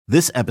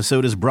This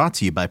episode is brought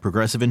to you by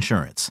Progressive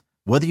Insurance.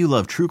 Whether you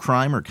love true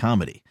crime or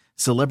comedy,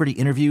 celebrity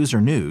interviews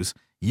or news,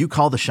 you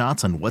call the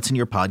shots on what's in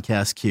your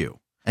podcast queue.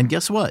 And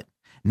guess what?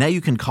 Now you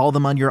can call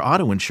them on your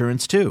auto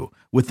insurance too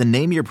with the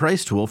Name Your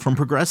Price tool from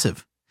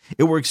Progressive.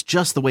 It works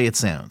just the way it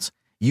sounds.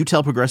 You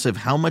tell Progressive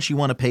how much you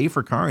want to pay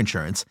for car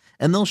insurance,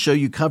 and they'll show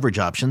you coverage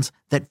options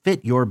that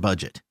fit your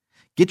budget.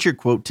 Get your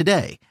quote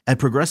today at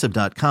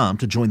Progressive.com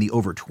to join the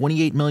over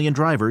 28 million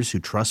drivers who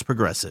trust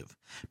Progressive.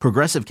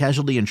 Progressive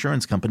Casualty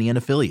Insurance Company and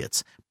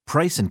Affiliates.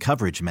 Price and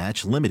coverage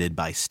match limited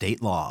by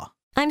state law.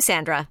 I'm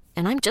Sandra,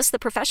 and I'm just the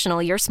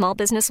professional your small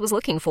business was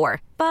looking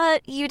for.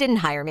 But you didn't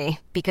hire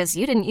me because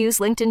you didn't use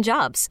LinkedIn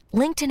Jobs.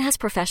 LinkedIn has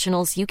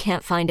professionals you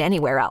can't find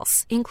anywhere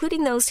else,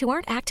 including those who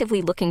aren't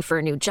actively looking for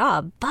a new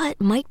job, but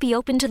might be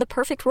open to the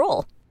perfect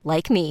role,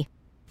 like me.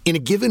 In a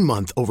given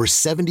month, over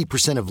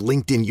 70% of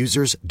LinkedIn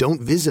users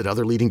don't visit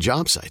other leading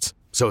job sites.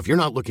 So if you're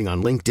not looking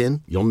on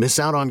LinkedIn, you'll miss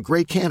out on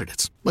great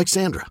candidates like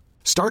Sandra.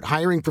 Start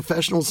hiring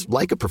professionals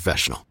like a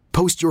professional.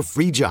 Post your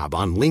free job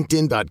on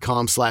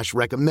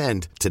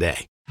linkedin.com/recommend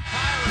today. Oh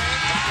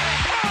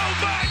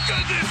my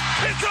goodness,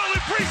 it's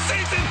only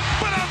preseason,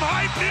 but I'm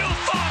hyped. Neil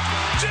Funk,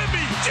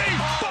 Jimmy G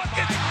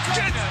buckets,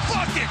 gets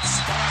buckets.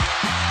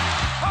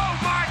 Oh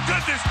my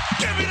goodness,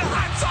 give me the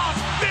hot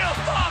sauce, Neil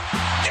Funk,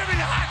 give me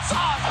the hot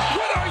sauce.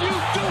 What are you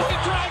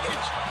doing,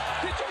 Dragons?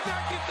 Did you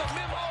not get the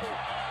memo?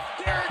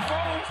 Derrick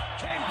Rose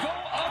can go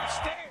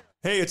upstairs.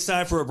 Hey, it's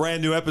time for a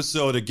brand new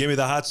episode of Gimme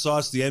the Hot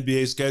Sauce. The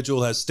NBA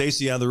schedule has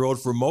Stacey on the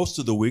road for most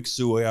of the week,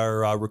 so we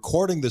are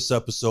recording this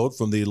episode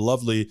from the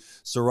lovely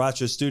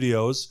Sriracha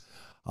Studios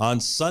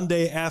on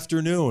Sunday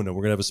afternoon. And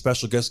we're going to have a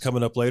special guest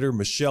coming up later,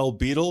 Michelle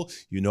Beadle.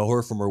 You know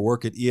her from her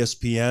work at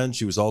ESPN.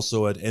 She was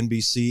also at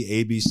NBC,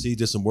 ABC,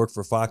 did some work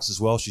for Fox as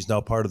well. She's now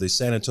part of the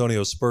San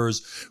Antonio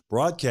Spurs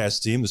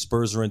broadcast team. The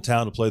Spurs are in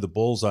town to play the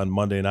Bulls on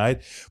Monday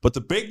night. But the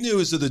big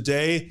news of the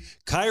day,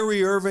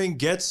 Kyrie Irving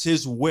gets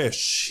his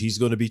wish. He's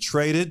going to be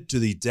traded to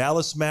the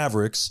Dallas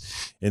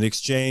Mavericks in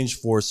exchange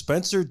for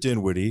Spencer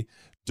Dinwiddie,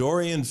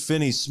 Dorian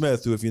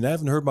Finney-Smith, who, if you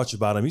haven't heard much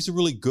about him, he's a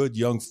really good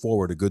young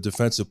forward, a good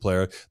defensive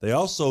player. They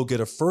also get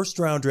a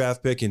first-round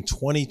draft pick in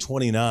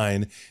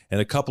 2029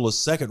 and a couple of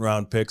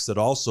second-round picks that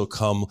also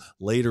come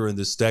later in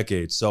this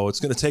decade. So it's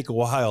going to take a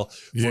while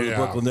for the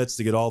Brooklyn Nets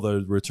to get all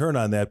the return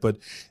on that. But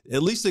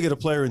at least they get a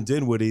player in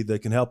Dinwiddie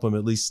that can help them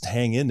at least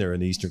hang in there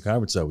in the Eastern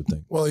Conference, I would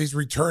think. Well, he's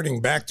returning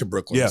back to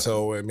Brooklyn. Yeah.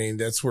 So, I mean,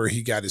 that's where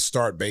he got his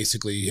start,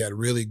 basically. He had a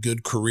really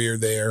good career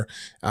there.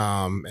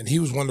 And he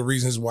was one of the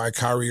reasons why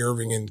Kyrie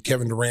Irving and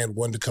Kevin Durant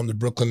wanted to come to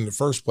Brooklyn in the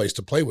first place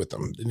to play with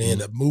them. And they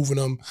ended up moving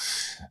him.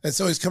 And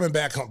so he's coming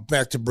back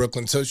to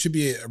Brooklyn. So it should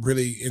be a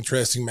really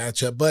interesting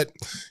matchup. But,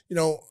 you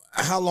know,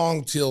 how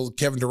long till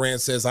Kevin Durant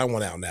says, I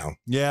want out now?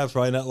 Yeah,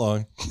 probably not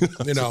long.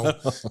 You know,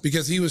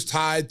 because he was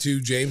tied to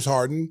James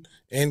Harden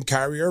and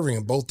Kyrie Irving,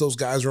 and both those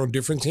guys are on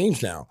different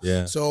teams now.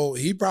 Yeah. So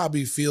he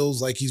probably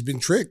feels like he's been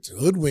tricked,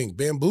 hoodwinked,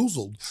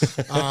 bamboozled.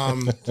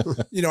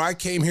 You know, I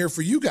came here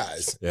for you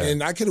guys,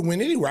 and I could have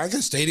went anywhere. I could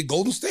have stayed at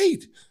Golden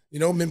State, you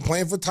know, been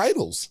playing for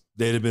titles.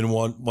 They'd have been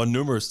won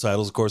numerous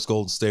titles. Of course,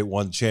 Golden State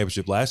won the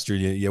championship last year.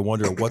 You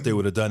wonder what they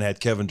would have done had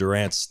Kevin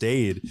Durant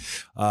stayed.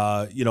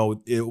 You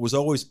know, it was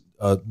always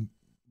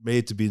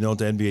made to be known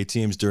to NBA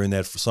teams during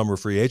that summer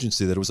free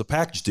agency that it was a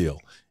package deal.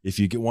 If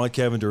you want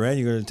Kevin Durant,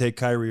 you're going to take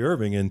Kyrie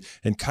Irving.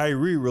 And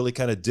Kyrie really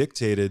kind of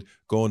dictated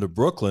going to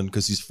Brooklyn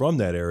because he's from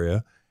that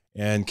area.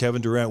 And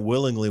Kevin Durant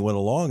willingly went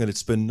along, and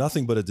it's been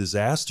nothing but a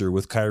disaster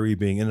with Kyrie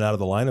being in and out of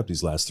the lineup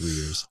these last 3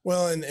 years.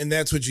 Well, and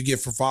that's what you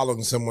get for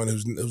following someone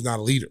who's not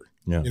a leader.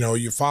 Yeah. You know,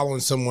 you're following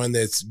someone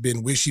that's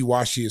been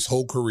wishy-washy his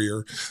whole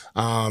career,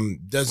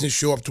 doesn't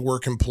show up to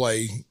work and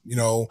play, you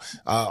know,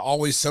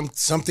 always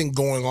something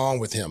going on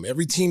with him.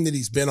 Every team that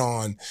he's been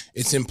on,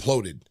 it's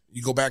imploded.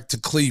 You go back to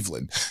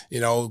Cleveland, you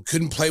know,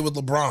 couldn't play with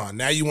LeBron.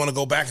 Now you want to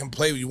go back and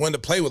play. You want to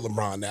play with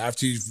LeBron now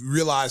after you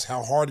realize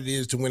how hard it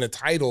is to win a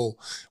title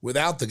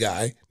without the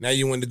guy. Now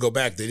you want to go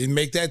back. They didn't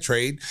make that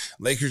trade.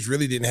 Lakers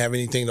really didn't have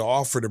anything to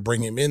offer to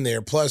bring him in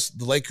there. Plus,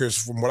 the Lakers,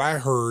 from what I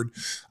heard,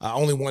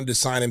 only wanted to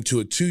sign him to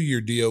a 2-year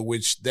deal,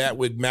 which that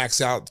would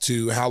max out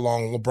to how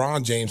long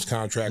LeBron James'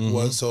 contract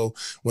was. So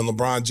when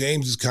LeBron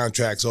James's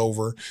contract's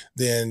over,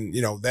 then,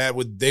 you know,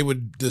 they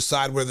would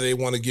decide whether they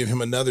want to give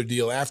him another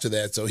deal after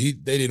that. So they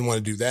didn't want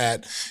to do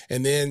that.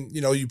 And then, you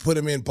know, you put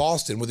him in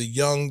Boston with a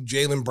young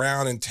Jaylen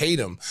Brown and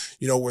Tatum,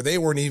 you know, where they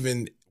weren't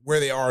even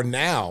where they are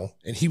now.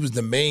 And he was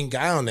the main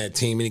guy on that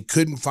team, and he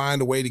couldn't find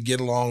a way to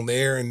get along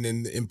there, and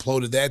then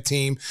imploded that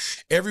team.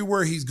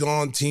 Everywhere he's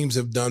gone, teams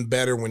have done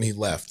better when he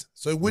left.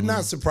 So it would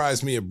not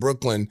surprise me if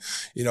Brooklyn,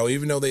 you know,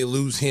 even though they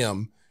lose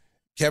him,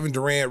 Kevin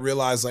Durant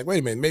realized, like, wait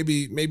a minute,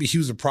 maybe he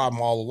was a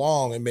problem all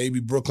along, and maybe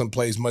Brooklyn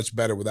plays much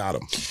better without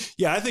him.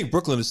 Yeah, I think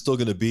Brooklyn is still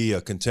going to be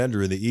a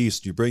contender in the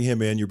East. You bring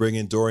him in, you bring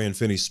in Dorian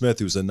Finney-Smith,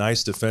 who's a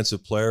nice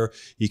defensive player.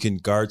 He can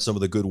guard some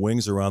of the good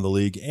wings around the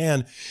league.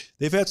 And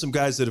they've had some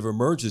guys that have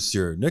emerged this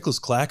year. Nicholas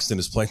Claxton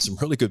is playing some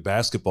really good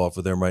basketball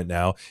for them right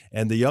now.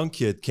 And the young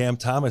kid, Cam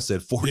Thomas,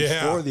 had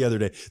 44 the other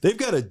day. They've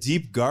got a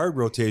deep guard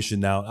rotation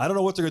now. I don't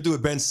know what they're going to do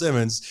with Ben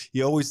Simmons.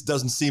 He always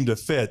doesn't seem to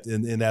fit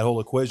in that whole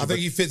equation. I think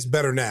he fits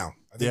better now.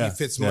 I think he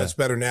fits much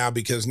better now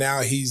because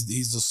now he's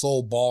the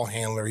sole ball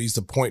handler. He's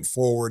the point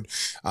forward.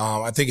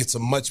 I think it's a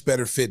much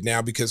better fit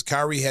now because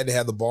Kyrie had to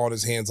have the ball in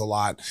his hands a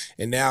lot.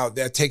 And now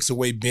that takes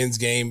away Ben's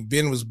game.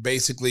 Ben was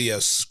basically a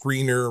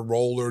screener,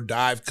 roller,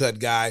 dive cut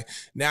guy.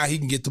 Now he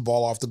can get the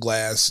ball off the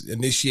glass,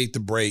 initiate the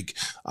break.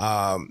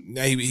 Now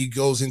he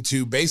goes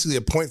into basically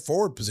a point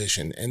forward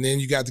position. And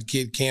then you got the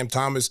kid Cam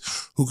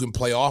Thomas who can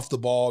play off the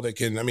ball.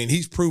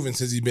 He's proven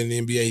since he's been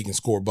in the NBA he can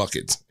score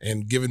buckets.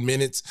 And given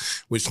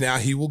minutes, which now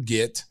he will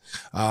get.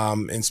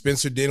 And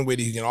Spencer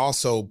Dinwiddie, he can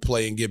also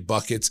play and get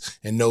buckets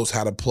and knows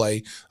how to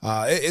play.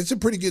 It's a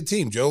pretty good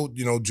team. Joe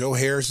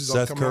Harris is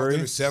all coming out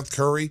there. Seth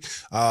Curry.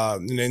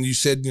 And then you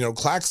said,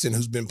 Claxton,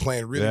 who's been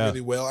playing really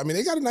well. I mean,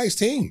 they got a nice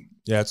team.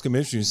 Yeah, it's going to be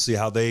interesting to see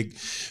how they,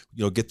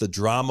 get the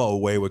drama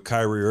away with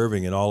Kyrie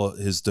Irving and all of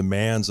his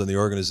demands on the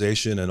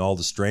organization and all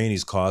the strain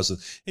he's caused.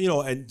 And,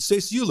 and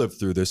Stacey, you lived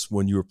through this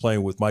when you were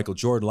playing with Michael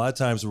Jordan. A lot of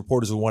times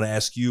reporters will want to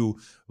ask you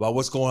about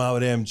what's going on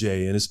with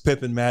MJ and is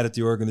Pippen mad at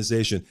the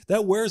organization.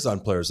 That wears on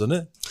players, doesn't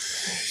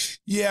it?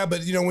 Yeah,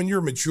 but, when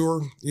you're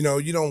mature,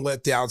 you don't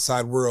let the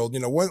outside world,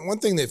 one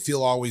thing that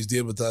Phil always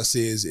did with us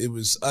is it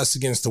was us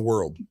against the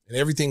world and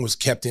everything was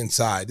kept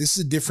inside. This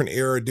is a different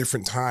era,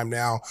 different time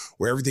now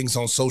where everything's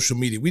on social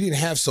media. We didn't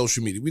have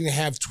social media. We didn't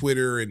have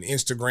Twitter and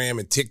Instagram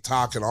and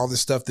TikTok and all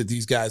this stuff that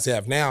these guys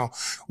have now,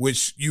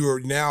 which you are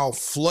now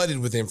flooded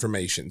with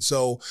information.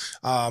 So,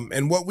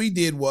 and what we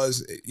did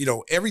was,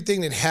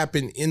 everything that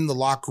happened in the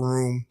locker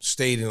room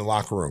stayed in the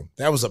locker room.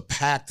 That was a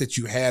pact that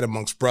you had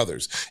amongst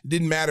brothers. It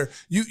didn't matter.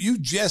 You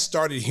just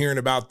started hearing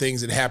about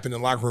things that happened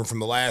in the locker room from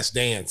The Last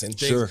Dance and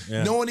things. Sure,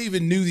 yeah. No one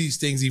even knew these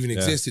things even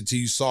existed till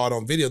you saw it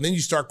on video. And then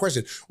you start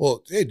questioning,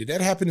 well, hey, did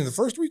that happen in the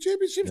first 3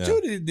 championships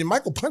too? Did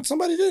Michael punch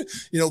somebody?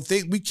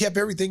 We kept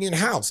everything in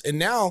house. And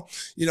now,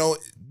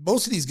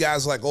 most of these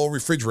guys are like old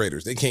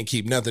refrigerators. They can't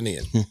keep nothing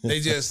in.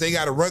 They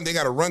got to run. They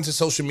got to run to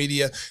social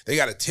media. They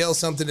got to tell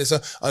something. It's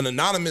an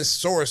anonymous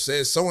source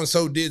says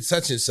so-and-so did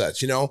such and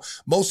such.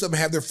 Most of them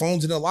have their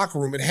phones in the locker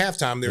room at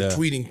halftime. They're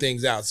tweeting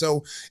things out.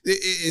 So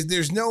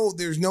there's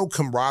no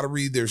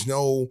camaraderie. There's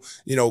no,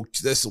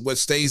 that's what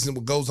stays and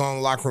what goes on in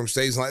the locker room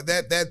stays like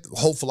that. That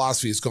whole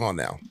philosophy is gone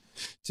now.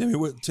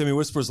 Timmy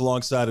Whispers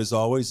alongside as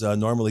always.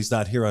 Normally he's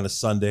not here on a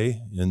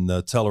Sunday in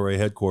Telluride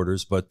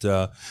headquarters, but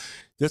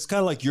that's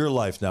kind of like your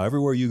life now.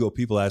 Everywhere you go,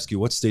 people ask you,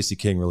 what's Stacey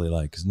King really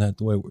like? Isn't that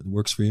the way it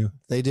works for you?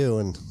 They do,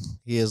 and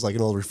he is like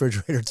an old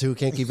refrigerator, too.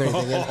 Can't keep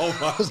anything in.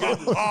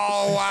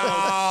 Oh,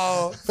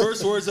 wow.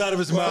 First words out of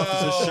his mouth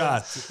is a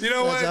shot. You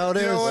know what? That's how it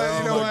is.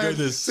 You know what?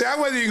 Goodness. See, I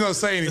wasn't even going to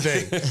say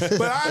anything.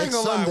 But I ain't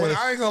going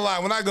to lie.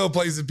 When I go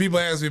places, people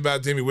ask me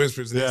about Timmy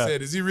Whispers, and they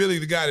said, is he really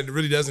the guy that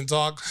really doesn't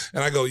talk?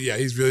 And I go, yeah,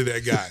 he's really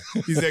that guy.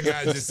 He's that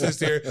guy that just sits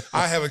there.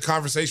 I have a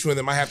conversation with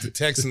him. I have to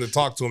text him to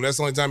talk to him. That's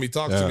the only time he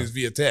talks to me is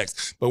via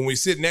text. But when we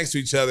sit next to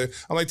each other,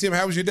 I'm like, Tim,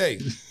 how was your day?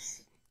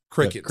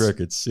 Crickets.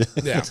 Crickets.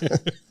 Yeah.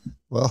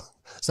 Well,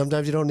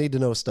 sometimes you don't need to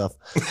know stuff.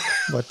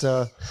 But,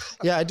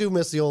 I do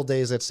miss the old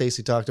days that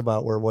Stacey talked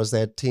about where it was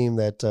that team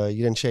that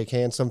you didn't shake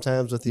hands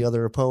sometimes with the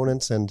other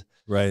opponents. And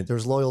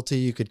there's loyalty.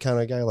 You could count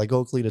on a guy like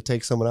Oakley to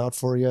take someone out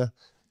for you.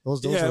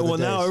 Those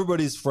now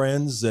everybody's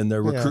friends and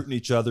they're recruiting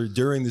each other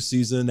during the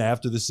season,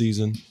 after the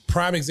season.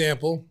 Prime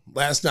example,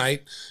 last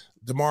night,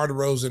 DeMar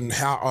DeRozan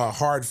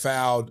hard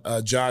fouled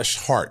Josh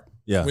Hart.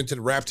 Yeah.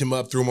 Wrapped him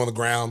up, threw him on the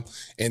ground,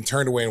 and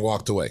turned away and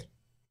walked away.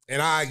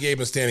 And I gave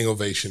him a standing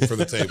ovation for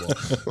the table.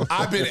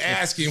 I've been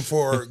asking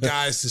for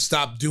guys to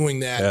stop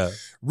doing that,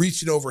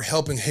 reaching over,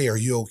 helping. Hey, are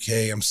you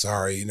okay? I'm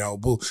sorry,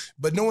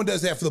 But no one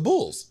does that for the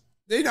Bulls.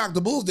 They knock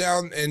the Bulls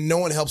down and no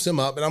one helps them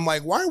up. And I'm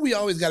like, why do we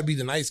always got to be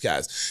the nice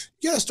guys?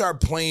 You got to start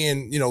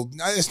playing,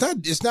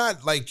 it's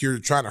not like you're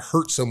trying to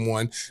hurt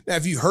someone. Now,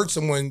 if you hurt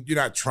someone, you're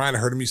not trying to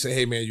hurt them. You say,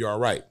 hey, man, you're all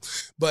right.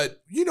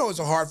 But, it's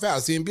a hard foul.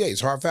 It's the NBA.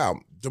 It's a hard foul.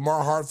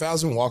 DeMar hard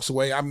fouls and walks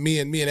away. Me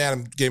and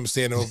Adam gave him a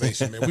standing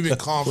ovation, man. We've been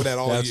calm for that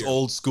all year. That's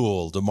old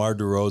school, DeMar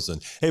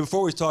DeRozan. Hey,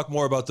 before we talk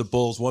more about the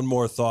Bulls, one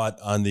more thought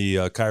on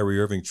the Kyrie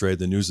Irving trade,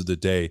 the news of the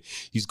day.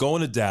 He's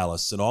going to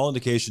Dallas, and all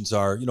indications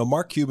are,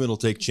 Mark Cuban will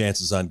take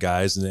chances on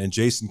guys, and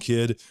Jason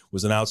Kidd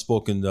was an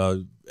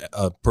outspoken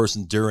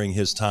person during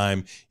his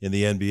time in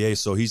the NBA,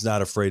 so he's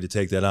not afraid to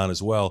take that on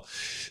as well.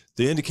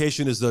 The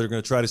indication is that they're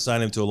going to try to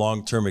sign him to a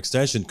long-term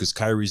extension because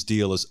Kyrie's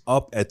deal is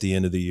up at the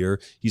end of the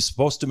year. He's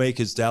supposed to make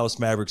his Dallas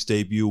Mavericks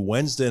debut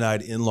Wednesday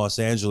night in Los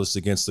Angeles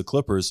against the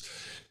Clippers.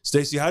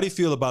 Stacey, how do you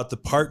feel about the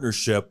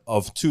partnership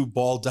of two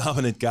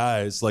ball-dominant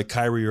guys like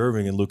Kyrie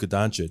Irving and Luka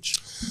Doncic?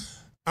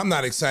 I'm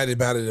not excited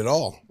about it at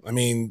all. I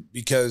mean,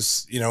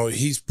 because,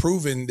 he's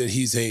proven that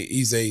he's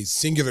a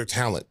singular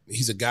talent.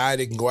 He's a guy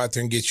that can go out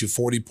there and get you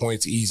 40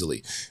 points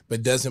easily,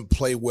 but doesn't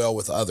play well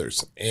with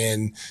others.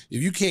 And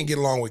if you can't get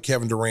along with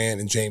Kevin Durant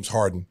and James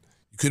Harden,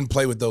 you couldn't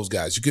play with those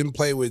guys. You couldn't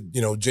play with,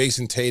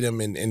 Jason Tatum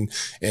and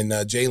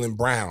Jaylen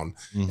Brown.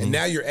 Mm-hmm. And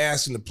now you're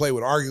asking to play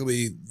with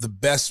arguably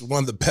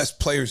one of the best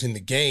players in the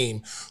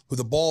game with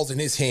the ball's in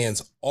his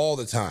hands all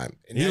the time.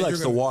 And he likes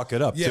to walk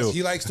it up, too. Yes,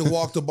 he likes to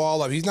walk the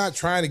ball up. He's not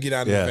trying to get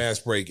out of the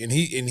fast break. And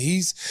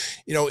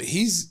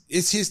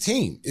it's his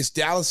team. It's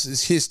Dallas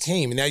is his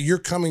team. And now you're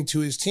coming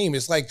to his team.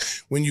 It's like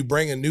when you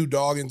bring a new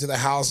dog into the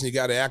house and you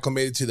got to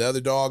acclimate it to the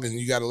other dog and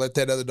you got to let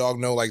that other dog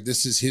know, like,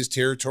 this is his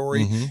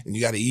territory, and you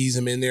got to ease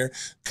him in there.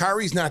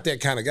 Kyrie's not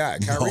that kind of guy.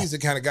 Kyrie's the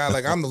kind of guy,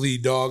 like, I'm the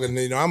lead dog, and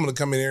I'm going to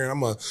come in here and I'm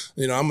going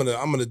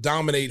to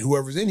dominate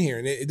whoever's in here.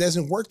 And it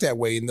doesn't work that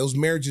way. And those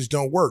marriages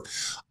don't work.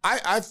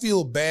 I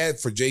feel bad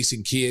for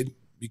Jason Kidd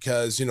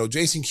because,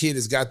 Jason Kidd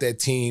has got that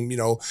team,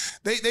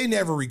 they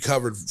never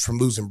recovered from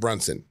losing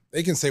Brunson.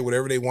 They can say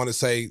whatever they want to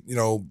say.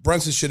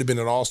 Brunson should have been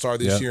an all-star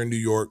this year in New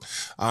York.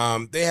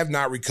 They have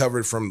not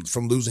recovered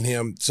from losing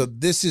him. So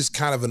this is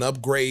kind of an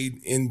upgrade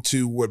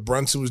into what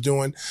Brunson was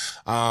doing.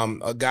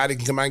 A guy that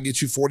can come out and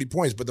get you 40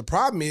 points. But the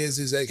problem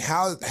is like,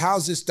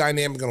 how's this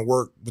dynamic going to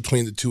work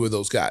between the two of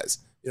those guys?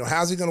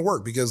 How's it going to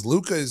work? Because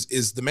Luka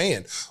is the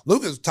man.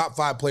 Luka's top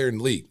 5 player in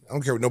the league. I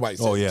don't care what nobody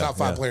says. Top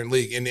 5 player in the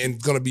league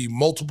and going to be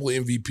multiple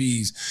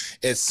MVPs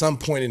at some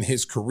point in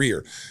his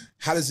career.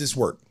 How does this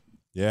work?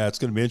 Yeah, it's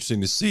going to be interesting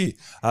to see.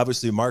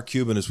 Obviously, Mark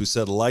Cuban, as we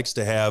said, likes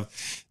to have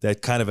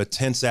that kind of a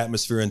tense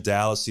atmosphere in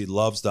Dallas. He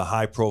loves the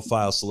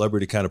high-profile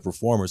celebrity kind of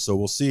performer. So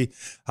we'll see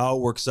how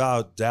it works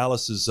out.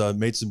 Dallas has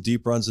made some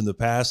deep runs in the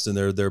past, and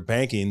they're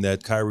banking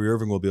that Kyrie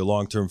Irving will be a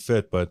long-term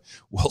fit. But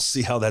we'll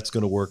see how that's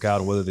going to work out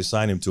and whether they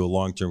sign him to a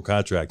long-term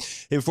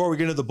contract. Hey, before we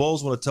get into the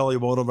Bulls, I want to tell you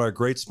about one of our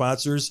great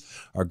sponsors,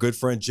 our good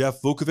friend Jeff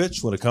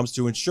Vukovich. When it comes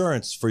to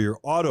insurance for your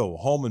auto,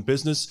 home, and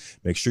business,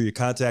 make sure you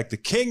contact the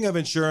king of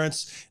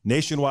insurance,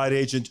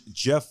 nationwide agent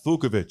Jeff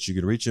Vukovich. You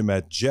can reach him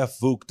at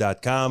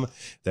jeffvuk.com.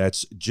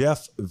 That's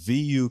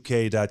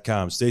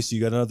jeffvuk.com. Stacey,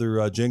 you got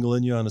another jingle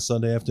in you on a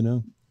Sunday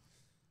afternoon?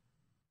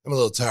 I'm a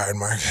little tired,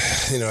 Mark.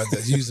 I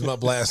used them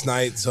up last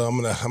night, so I'm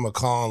gonna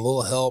call on a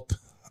little help.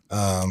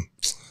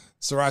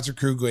 Sriracha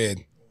Crew, go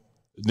ahead.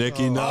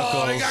 Nicky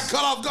Knuckles. Oh, they got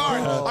caught off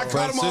guard. I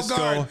caught them off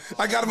guard.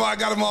 I got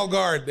them off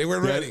guard. They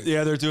weren't ready.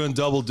 Yeah, they're doing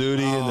double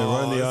duty and they're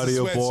running the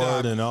audio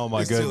board. And oh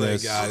my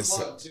goodness, guys.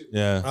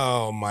 Yeah.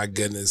 Oh my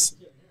goodness.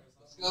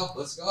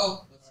 Let's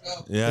go.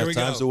 Yeah,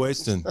 time's a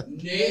wasting.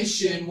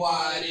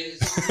 Nationwide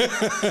is.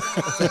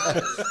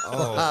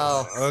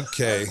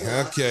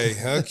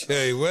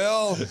 Okay.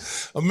 Well,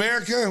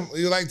 America,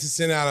 we would like to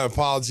send out an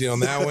apology on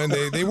that one.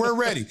 They weren't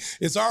ready.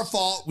 It's our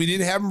fault. We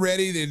didn't have them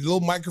ready. The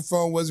little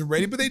microphone wasn't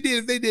ready, but they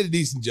did a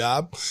decent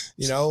job,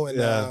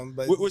 And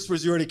but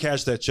Whispers, you already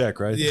cashed that check,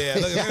 right? Yeah,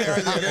 look,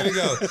 there you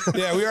go.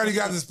 Yeah, we already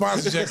got the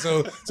sponsor check.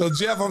 So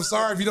Jeff, I'm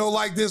sorry if you don't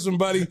like this one,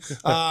 buddy.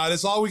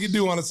 That's all we can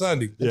do on a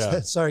Sunday.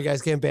 Yeah. Sorry,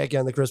 guys, can't back you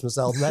on the Christmas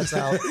album. That's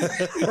out.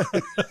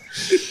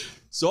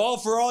 So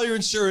for all your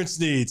insurance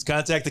needs,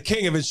 contact the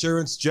king of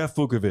insurance, Jeff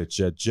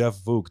Vukovich at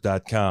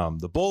jeffvuk.com.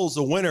 The Bulls,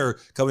 a winner,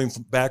 coming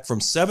back from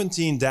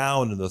 17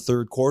 down in the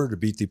third quarter to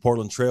beat the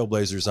Portland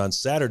Trailblazers on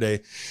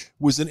Saturday,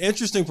 was an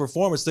interesting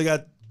performance. They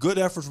got good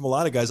effort from a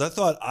lot of guys. I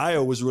thought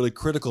Ayo was really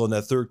critical in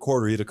that third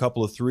quarter. He had a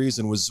couple of threes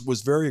and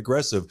was very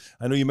aggressive.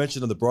 I know you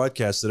mentioned on the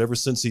broadcast that ever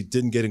since he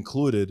didn't get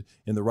included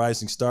in the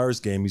Rising Stars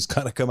game, he's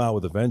kind of come out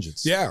with a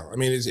vengeance. Yeah, I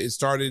mean, it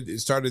started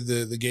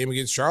the game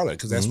against Charlotte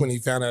because that's when he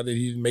found out that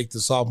he didn't make the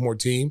sophomore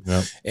team.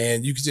 Yep.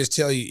 And you could just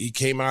tell he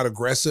came out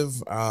aggressive.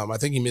 I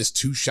think he missed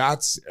 2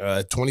 shots,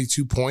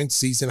 22 points,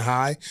 season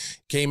high.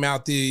 Came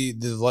out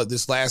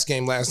this last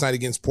game last night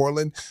against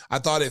Portland. I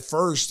thought at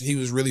first he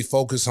was really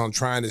focused on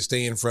trying to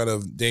stay in front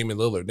of Damian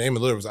Lillard.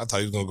 I thought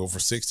he was going to go for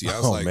 60. I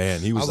was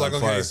man, he was like,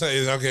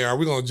 okay, are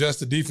we going to adjust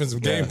the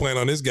defensive game plan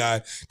on this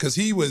guy?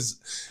 Because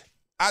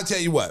I'll tell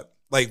you what,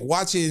 like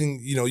watching,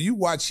 you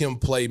watch him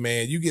play,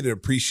 man, you get an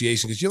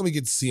appreciation because you only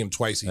get to see him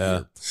twice a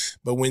year.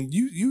 But when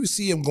you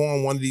see him go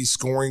on one of these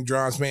scoring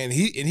drives, man,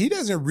 he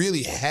doesn't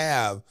really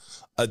have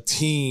a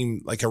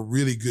team, like a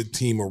really good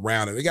team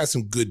around him. They got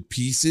some good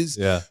pieces,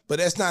 but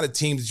that's not a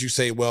team that you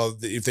say, well,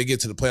 if they get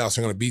to the playoffs,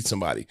 they're going to beat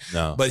somebody.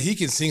 No. But he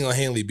can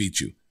single-handedly beat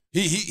you.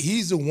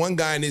 He's the one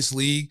guy in this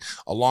league,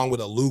 along with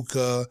a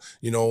Luka,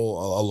 a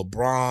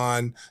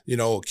LeBron,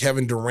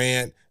 Kevin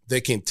Durant,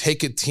 that can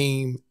take a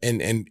team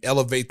and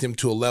elevate them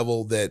to a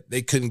level that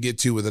they couldn't get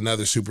to with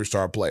another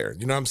superstar player.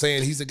 You know what I'm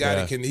saying? He's a guy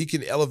that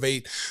can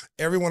elevate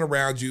everyone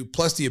around you,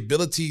 plus the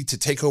ability to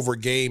take over a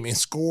game and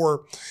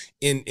score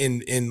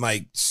in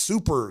like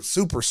super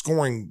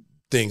scoring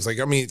things. Like,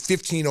 I mean,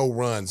 15-0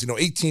 runs,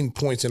 18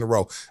 points in a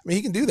row. I mean,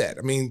 he can do that.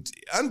 I mean,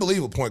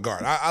 unbelievable point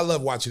guard. I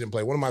love watching him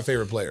play. One of my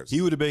favorite players. He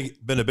would have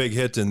been a big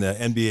hit in the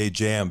NBA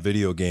Jam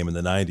video game in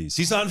the 90s.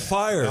 He's on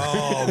fire.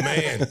 Oh,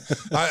 man.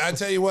 I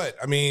tell you what,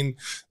 I mean,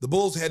 the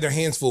Bulls had their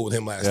hands full with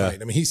him last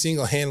night. I mean, he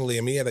single-handedly,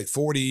 I mean, he had like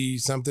 40,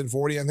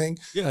 I think.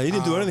 Yeah, he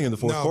didn't do anything in the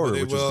fourth quarter,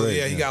 which was great.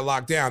 Yeah, he got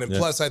locked down. And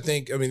plus, I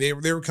think, I mean,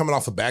 they were coming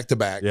off a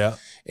back-to-back. Yeah.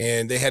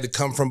 And they had to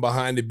come from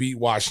behind to beat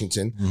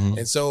Washington. Mm-hmm.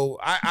 And so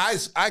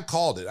I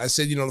called it. I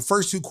said, the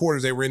first 2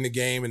 quarters they were in the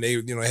game and they,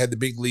 had the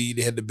big lead.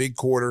 They had the big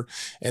quarter.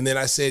 And then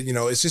I said,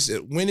 it's just,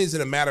 when is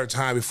it a matter of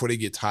time before they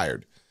get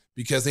tired?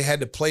 Because they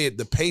had to play it.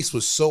 The pace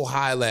was so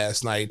high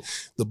last night.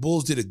 The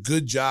Bulls did a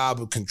good job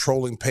of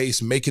controlling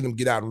pace, making them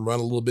get out and run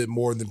a little bit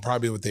more than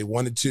probably what they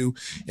wanted to.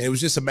 And it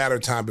was just a matter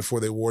of time before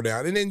they wore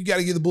down. And then you got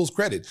to give the Bulls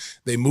credit.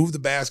 They moved the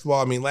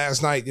basketball. I mean,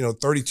 last night,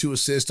 32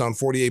 assists on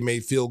 48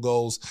 made field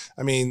goals.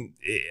 I mean,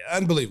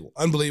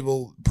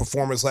 unbelievable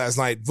performance last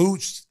night.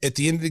 Vooch, at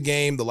the end of the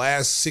game, the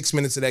last 6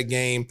 minutes of that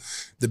game,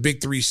 the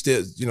big three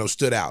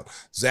stood out.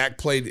 Zach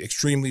played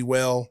extremely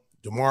well.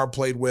 DeMar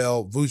played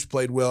well. Vooch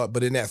played well.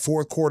 But in that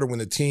fourth quarter, when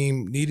the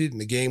team needed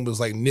and the game was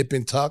like nip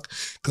and tuck,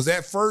 because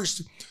that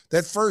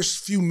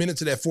first few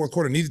minutes of that fourth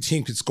quarter, neither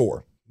team could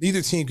score.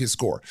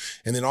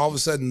 And then all of a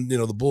sudden,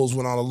 the Bulls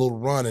went on a little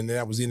run, and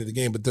that was the end of the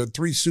game. But the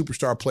 3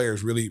 superstar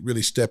players really,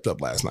 really stepped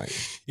up last night.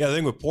 Yeah, I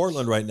think with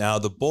Portland right now,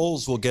 the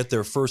Bulls will get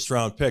their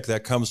first-round pick.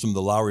 That comes from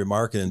the Lowry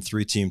Markkanen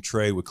 3-team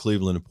trade with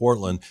Cleveland and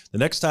Portland. The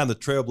next time the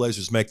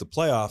Trailblazers make the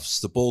playoffs,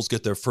 the Bulls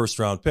get their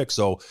first-round pick.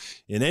 So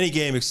in any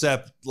game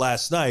except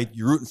last night,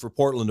 you're rooting for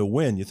Portland to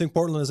win. You think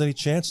Portland has any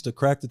chance to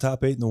crack the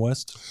top 8 in the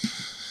West?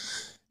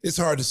 It's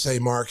hard to say,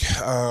 Mark.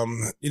 I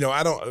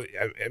don't.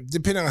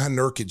 Depending on how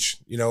Nurkic,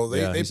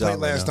 they played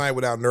last night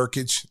without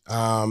Nurkic,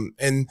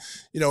 and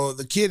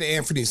the kid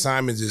Anthony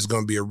Simons is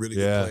going to be a really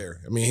good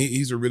player. I mean,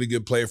 he's a really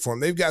good player for him.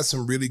 They've got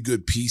some really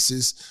good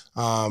pieces.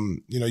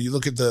 You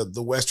look at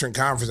the Western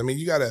Conference. I mean,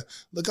 you got to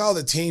look at all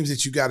the teams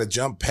that you got to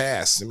jump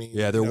past. I mean,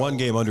 they're one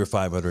game under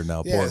 500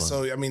 now. Yeah, Portland.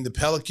 So I mean, the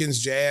Pelicans,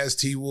 Jazz,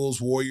 T-Wolves,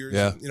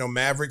 Warriors,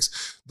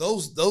 Mavericks.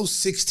 Those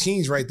 6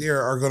 teams right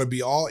there are going to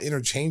be all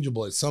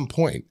interchangeable at some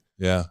point.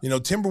 Yeah.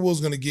 Timberwolves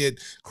going to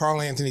get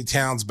Karl Anthony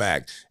Towns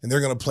back, and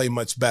they're going to play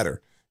much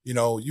better. You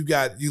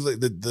got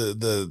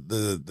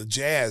the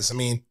Jazz. I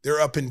mean, they're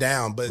up and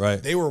down,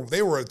 but they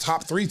were a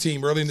top 3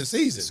 team early in the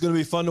season. It's going to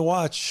be fun to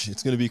watch.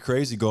 It's going to be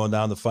crazy going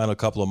down the final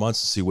couple of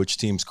months to see which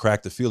teams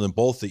crack the field in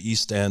both the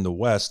East and the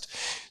West.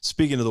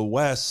 Speaking of the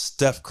West,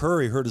 Steph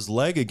Curry hurt his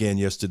leg again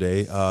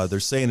yesterday. They're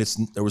saying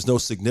there was no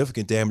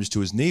significant damage to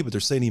his knee, but they're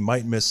saying he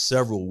might miss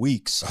several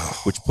weeks,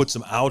 which puts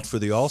him out for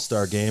the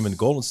All-Star game. And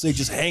Golden State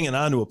just hanging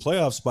on to a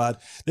playoff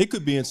spot. They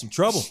could be in some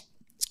trouble.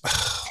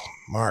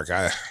 Mark,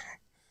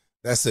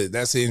 That's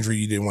an injury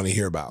you didn't want to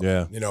hear about.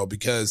 Yeah.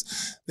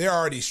 Because they're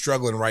already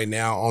struggling right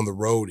now on the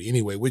road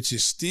anyway, which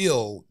is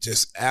still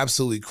just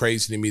absolutely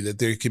crazy to me that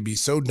they could be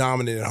so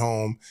dominant at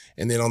home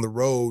and then on the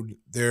road,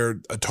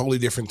 they're a totally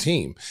different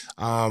team.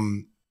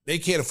 They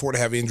can't afford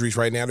to have injuries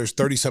right now. There's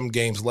 30-something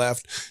games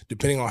left,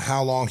 depending on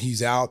how long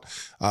he's out.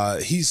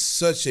 He's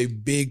such a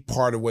big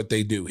part of what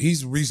they do.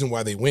 He's the reason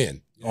why they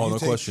win. Oh, no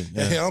question.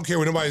 Yeah. I don't care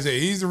what nobody says.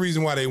 He's the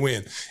reason why they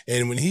win.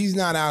 And when he's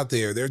not out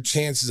there, their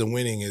chances of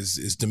winning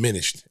is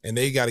diminished. And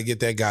they got to get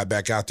that guy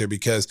back out there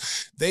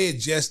because they had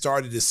just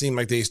started to seem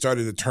like they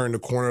started to turn the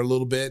corner a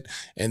little bit.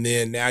 And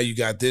then now you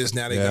got this.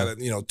 Now they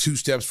got 2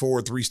 steps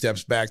forward, 3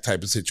 steps back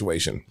type of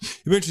situation.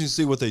 It'll be interesting to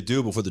see what they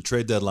do before the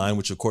trade deadline,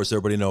 which, of course,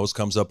 everybody knows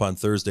comes up on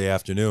Thursday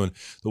afternoon.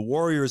 The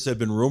Warriors have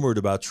been rumored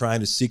about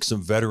trying to seek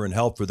some veteran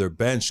help for their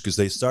bench because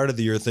they started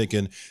the year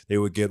thinking they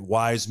would get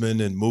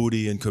Wiseman and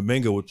Moody and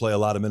Kuminga would play a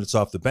lot of minutes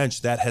off the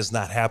bench. That has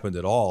not happened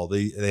at all.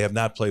 They have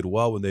not played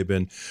well when they've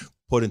been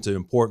put into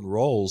important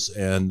roles,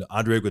 and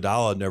Andre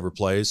Iguodala never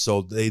plays,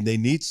 so they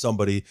need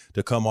somebody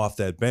to come off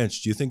that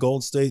bench. Do you think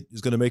Golden State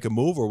is going to make a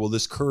move, or will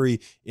this Curry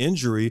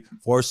injury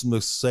force them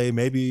to say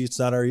maybe it's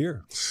not our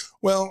year?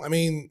 Well, I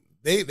mean,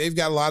 they've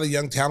got a lot of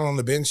young talent on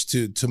the bench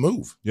to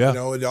move. Yeah.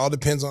 It all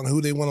depends on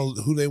who they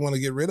want to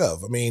get rid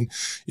of. I mean,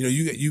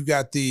 you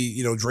got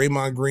the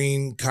Draymond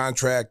Green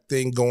contract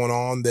thing going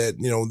on that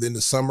in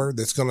the summer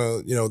that's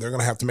gonna they're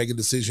gonna have to make a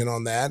decision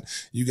on that.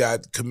 You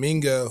got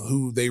Kuminga,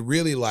 who they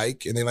really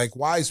like, and they like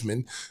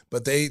Wiseman,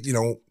 but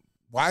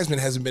Wiseman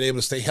hasn't been able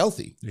to stay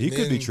healthy. He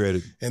could be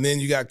traded. And then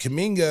you got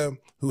Kuminga,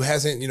 who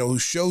hasn't who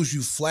shows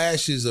you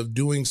flashes of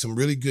doing some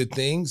really good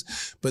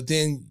things, but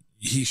then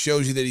he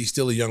shows you that he's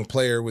still a young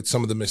player with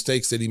some of the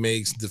mistakes that he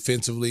makes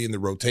defensively and the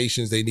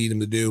rotations they need him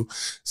to do.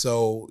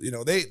 So,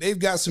 they've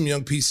got some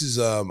young pieces.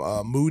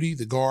 Moody,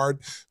 the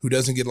guard, who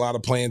doesn't get a lot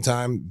of playing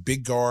time,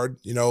 big guard.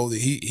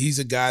 He's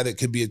a guy that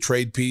could be a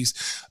trade piece.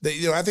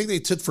 I think they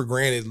took for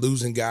granted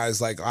losing guys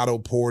like Otto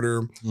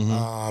Porter,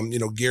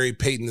 Gary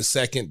Payton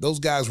II. Those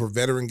guys were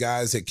veteran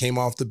guys that came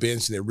off the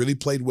bench and that really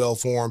played well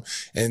for him.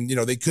 And,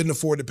 they couldn't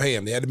afford to pay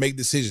him. They had to make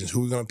decisions who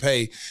we're going to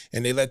pay,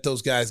 and they let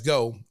those guys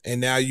go. And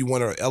now you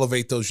want to elevate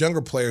those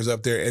younger players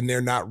up there, and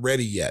they're not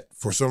ready yet.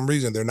 For some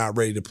reason, they're not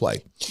ready to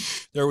play.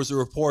 There was a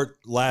report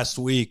last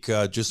week,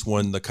 just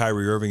when the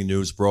Kyrie Irving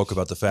news broke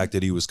about the fact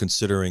that he was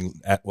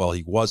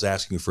he was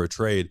asking for a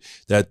trade,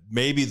 that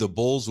maybe the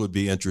Bulls would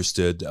be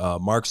interested.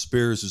 Mark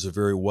Spears, who's a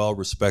very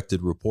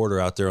well-respected reporter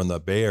out there in the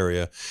Bay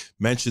Area,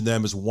 mentioned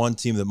them as one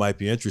team that might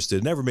be interested.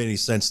 It never made any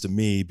sense to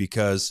me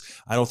because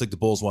I don't think the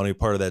Bulls want any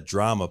part of that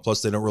drama.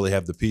 Plus, they don't really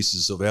have the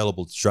pieces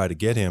available to try to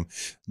get him.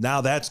 Now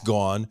that's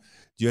gone.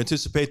 Do you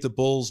anticipate the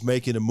Bulls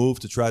making a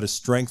move to try to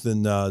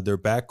strengthen their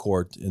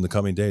backcourt in the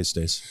coming days,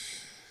 Stace?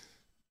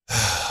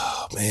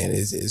 Man,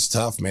 it's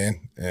tough, man.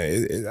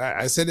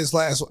 I said this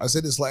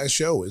last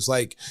show. It's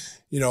like,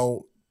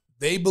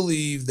 they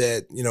believe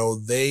that,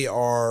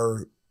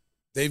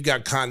 they've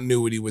got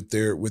continuity with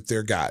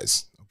their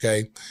guys.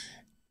 Okay.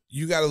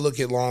 You got to look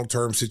at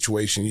long-term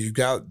situation. You've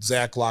got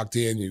Zach locked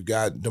in, you've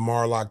got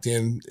DeMar locked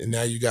in, and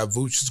now you got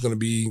Vooch is going to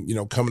be,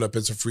 coming up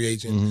as a free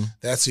agent. Mm-hmm.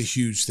 That's a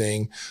huge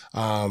thing.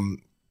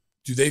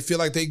 Do they feel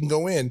like they can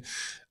go in?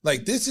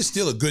 Like, this is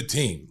still a good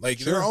team. Like,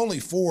 sure. There are only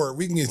 4.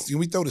 We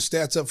throw the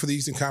stats up for the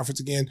Eastern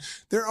Conference again.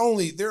 They're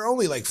only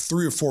like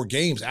 3 or 4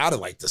 games out of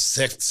like the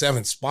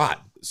 7th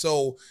spot.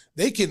 So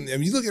they can. I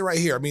mean, you look at it right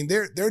here. I mean,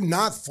 they're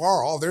not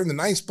far off. They're in the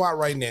 9th spot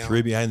right now.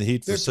 3 behind the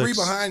Heat. They're 3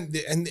 behind,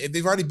 and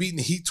they've already beaten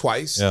the Heat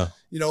twice. Yeah.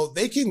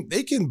 They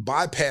can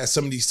bypass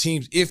some of these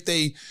teams if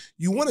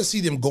you want to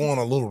see them go on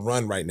a little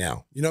run right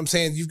now. You know what I'm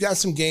saying? You've got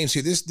some games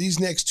here. These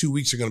next 2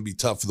 weeks are going to be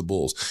tough for the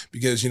Bulls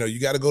because, you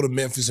got to go to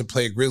Memphis and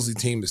play a Grizzly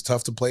team that's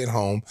tough to play at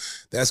home.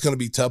 That's going to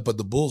be tough, but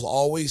the Bulls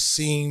always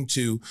seem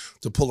to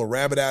pull a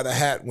rabbit out of a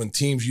hat when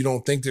teams you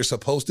don't think they're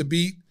supposed to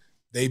beat,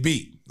 they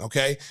beat.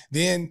 Okay.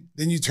 Then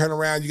you turn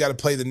around, you got to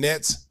play the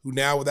Nets, who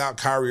now without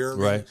Kyrie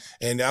Irving. Right.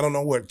 And I don't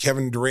know what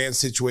Kevin Durant's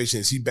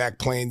situation is. He back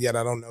playing yet?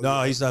 I don't know.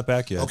 No, he's not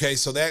back yet. Okay.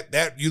 So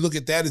that you look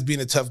at that as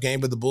being a tough game,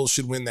 but the Bulls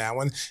should win that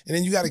one. And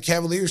then you got a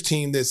Cavaliers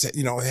team that's,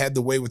 had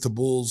the way with the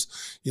Bulls,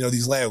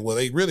 these last, well,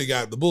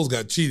 the Bulls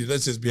got cheated.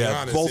 Let's just be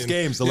honest. Both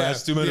games, the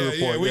last 2-minute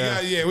report.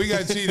 We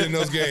got cheated in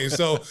those games.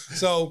 So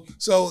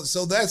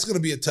that's going to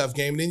be a tough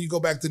game. And then you go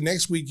back to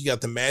next week, you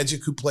got the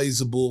Magic who plays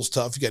the Bulls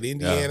tough. You got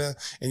Indiana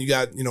and you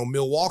got,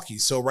 Milwaukee.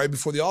 So right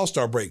before the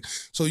All-Star break.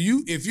 So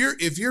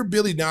if you're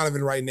Billy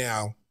Donovan right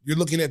now, you're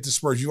looking at the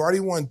Spurs. You already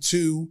won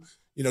 2.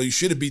 You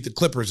should have beat the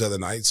Clippers the other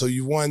night. So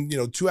you won,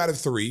 2 out of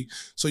 3.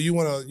 So you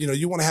want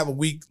to have a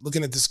week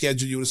looking at the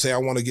schedule. You would say, I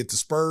want to get the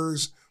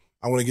Spurs.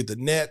 I want to get the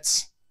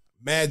Nets,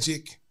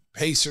 Magic,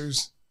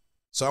 Pacers.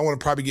 So I want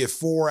to probably get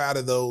 4 out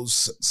of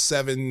those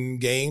 7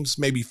 games,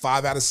 maybe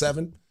 5 out of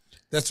 7.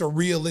 That's a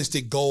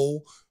realistic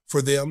goal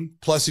for them.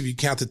 Plus, if you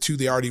count the 2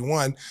 they already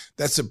won,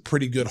 that's a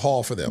pretty good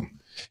haul for them.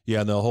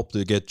 Yeah, and they'll hope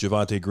to get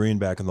Javonte Green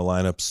back in the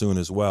lineup soon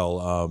as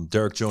well.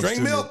 Derek Jones Drink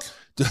Jr. milk.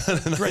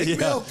 Drink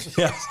milk.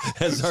 Yeah,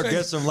 as our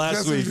guest from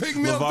last week,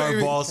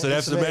 LeVar Ball said,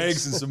 have some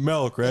eggs and some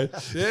milk, right?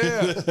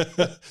 Yeah.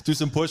 Do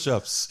some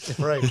push-ups.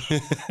 Right.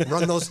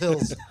 Run those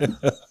hills.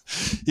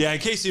 Yeah, in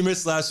case you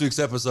missed last week's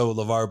episode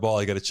with LeVar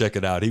Ball, you got to check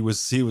it out. He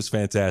was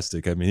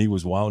fantastic. I mean, he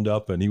was wound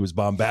up and he was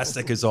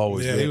bombastic as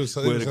always. Yeah,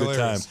 we had a good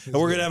time. And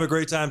we're going to have a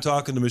great time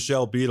talking to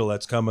Michelle Beadle.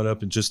 That's coming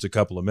up in just a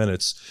couple of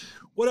minutes.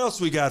 What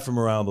else we got from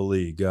around the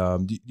league?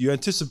 Do you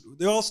anticipate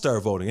the All-Star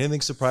voting?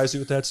 Anything surprise you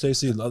with that,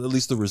 Stacey? At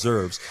least the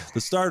reserves.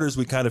 The starters,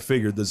 we kind of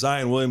figured. The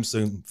Zion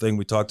Williamson thing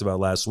we talked about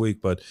last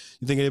week, but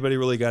you think anybody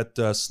really got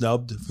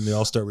snubbed from the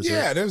All-Star reserve?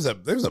 Yeah, there's a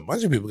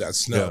bunch of people got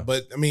snubbed, Yeah.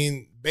 But I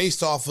mean,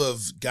 based off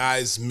of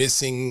guys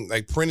missing,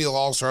 like perennial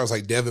All-Stars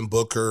like Devin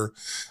Booker,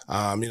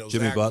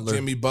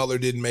 Jimmy Butler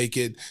didn't make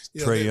it.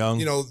 Trae Young.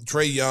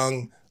 Trae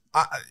Young.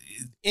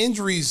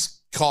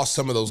 Injuries cost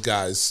some of those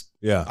guys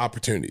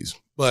opportunities,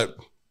 but.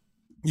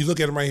 You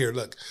look at him right here.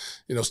 Look,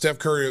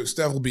 Steph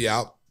will be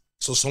out,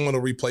 so someone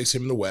will replace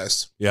him in the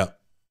West. Yeah,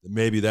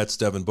 maybe that's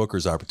Devin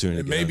Booker's opportunity.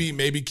 And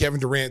maybe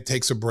Kevin Durant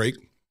takes a break.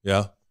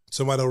 Yeah,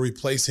 somebody will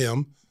replace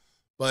him.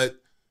 But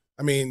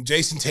I mean,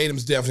 Jason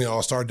Tatum's definitely an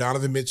all-star.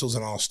 Donovan Mitchell's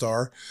an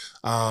all-star.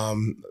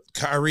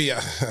 Kyrie.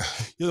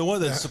 The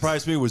one that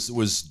surprised me was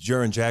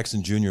Jaren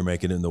Jackson Jr.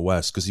 making it in the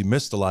West because he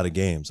missed a lot of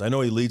games. I know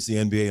he leads the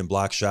NBA in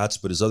block shots,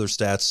 but his other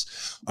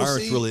stats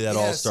aren't really that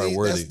all-star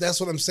worthy. That's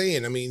what I'm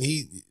saying. I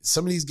mean,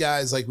 some of these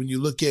guys, like when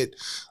you look at,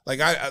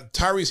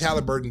 Tyrese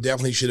Halliburton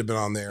definitely should have been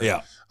on there.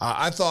 Yeah.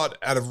 I thought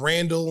out of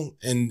Randall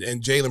and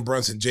Jalen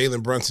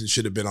Brunson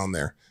should have been on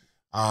there.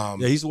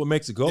 He's the one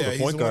makes it go. The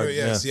point guard.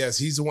 Yes,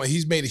 he's the one.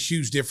 He's made a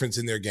huge difference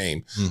in their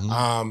game.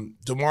 Mm-hmm.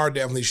 DeMar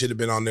definitely should have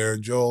been on there.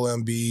 Joel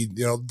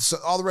Embiid. So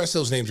all the rest of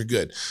those names are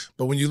good.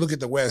 But when you look at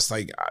the West,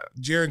 like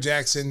Jaren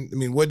Jackson, I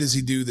mean, what does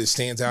he do that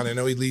stands out? I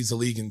know he leads the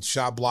league in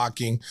shot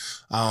blocking.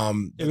 He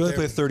only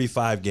played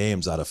 35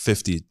 games out of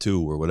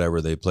 52 or whatever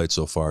they played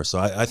so far. So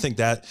I think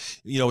that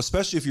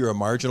especially if you're a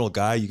marginal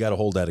guy, you got to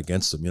hold that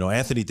against him.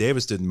 Anthony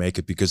Davis didn't make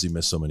it because he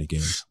missed so many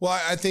games. Well,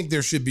 I think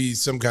there should be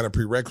some kind of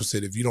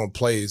prerequisite. If you don't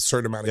play a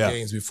certain amount of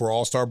games before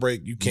All-Star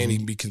break, you can't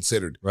even be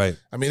considered. Right.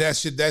 I mean,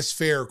 that's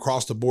fair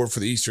across the board for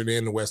the Eastern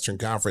and the Western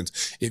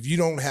Conference. If you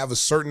don't have a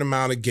certain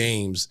amount of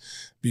games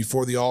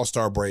before the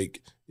All-Star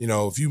break, You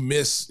know, if you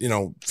miss,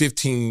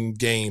 15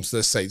 games,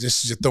 let's say,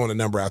 just throwing a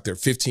number out there,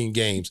 15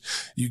 games,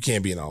 you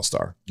can't be an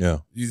all-star. Yeah.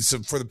 So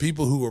for the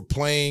people who are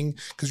playing,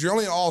 because you're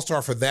only an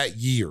all-star for that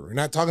year. We're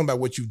not talking about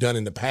what you've done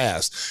in the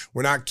past.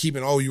 We're not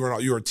keeping, you were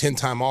a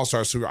 10-time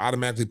all-star, so we're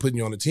automatically putting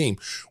you on the team.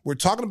 We're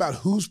talking about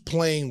who's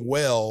playing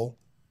well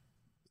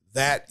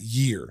that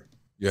year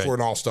for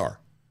an all-star.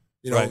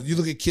 You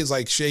look at kids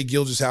like Shai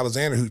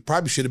Gilgeous-Alexander, who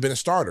probably should have been a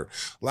starter.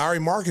 Lauri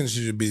Markkanen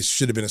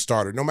should have been a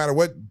starter. No matter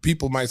what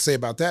people might say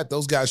about that,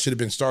 those guys should have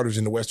been starters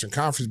in the Western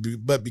Conference.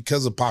 But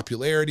because of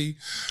popularity,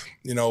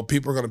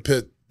 people are going to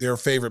put their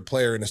favorite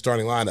player in the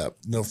starting lineup.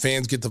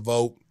 Fans get to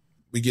vote.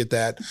 We get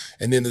that.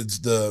 And then it's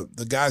the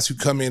guys who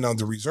come in on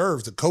the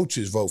reserves, the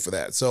coaches vote for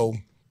that. So,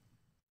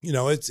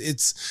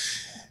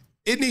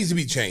 it needs to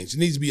be changed. It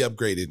needs to be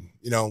upgraded.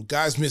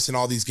 Guys missing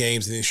all these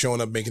games and then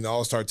showing up making the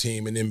All-Star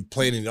team and then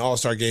playing in the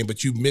All-Star game,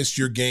 but you missed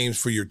your games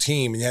for your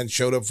team and you hadn't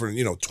showed up for,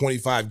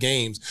 25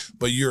 games,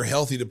 but you're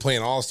healthy to play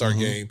an All-Star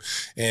game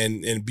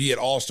and be at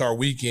All-Star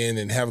weekend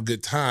and have a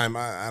good time.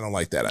 I don't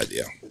like that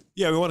idea.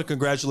 Yeah, we want to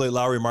congratulate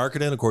Lauri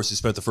Markkanen. Of course, he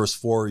spent the first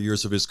 4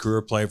 years of his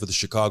career playing for the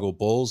Chicago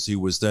Bulls. He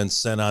was then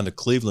sent on to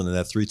Cleveland in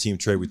that 3-team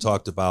trade we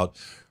talked about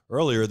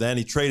earlier. Then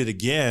he traded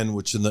again,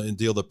 which in the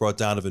deal that brought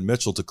Donovan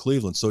Mitchell to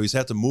Cleveland. So he's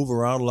had to move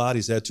around a lot.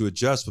 He's had to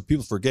adjust. But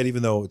people forget,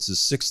 even though it's his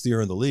 6th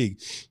year in the league,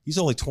 he's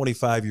only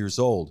 25 years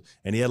old.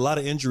 And he had a lot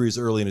of injuries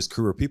early in his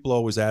career. People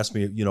always ask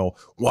me,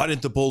 why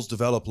didn't the Bulls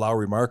develop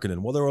Lauri Markkanen?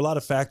 Well, there were a lot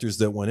of factors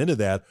that went into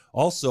that.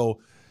 Also,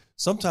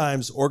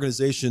 sometimes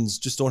organizations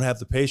just don't have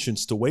the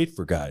patience to wait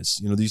for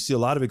guys. You see a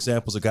lot of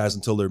examples of guys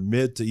until they're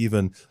mid to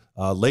even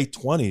late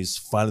 20s,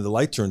 finally the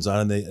light turns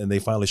on and they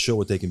finally show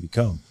what they can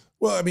become.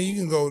 Well, I mean, you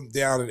can go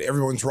down at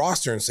everyone's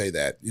roster and say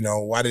that,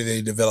 why did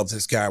they develop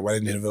this guy? Why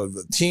didn't they develop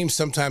the teams?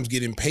 Sometimes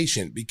get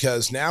impatient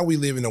because now we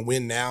live in a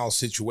win now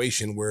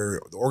situation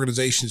where the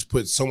organizations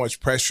put so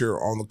much pressure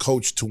on the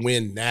coach to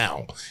win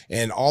now.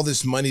 And all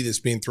this money that's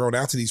being thrown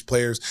out to these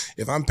players,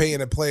 if I'm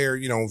paying a player,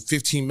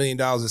 $15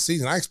 million a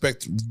season, I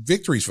expect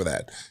victories for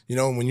that.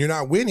 When you're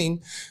not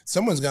winning,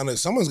 someone's got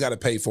to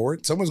pay for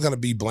it. Someone's going to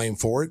be blamed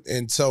for it.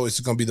 And so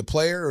it's going to be the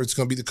player or it's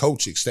going to be the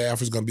coaching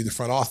staff or it's going to be the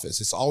front office.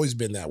 It's always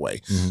been that way.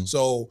 Mm-hmm.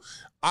 So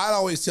I'd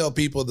always tell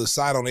people to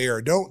side on air.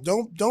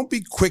 Don't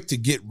be quick to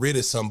get rid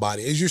of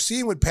somebody. As you're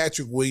seeing with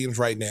Patrick Williams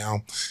right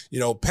now,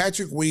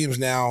 Patrick Williams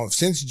now,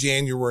 since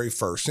January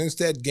 1st, since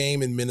that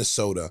game in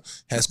Minnesota,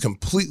 has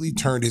completely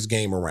turned his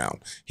game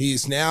around. He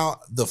is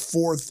now the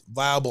 4th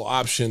viable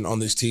option on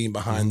this team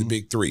behind the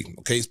big 3.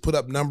 Okay, he's put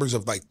up numbers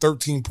of like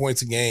 13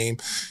 points a game,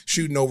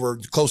 shooting over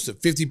close to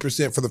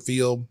 50% for the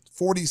field,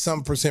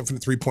 40-some% from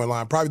the 3-point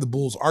line. Probably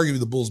arguably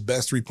the Bulls'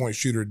 best 3-point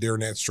shooter during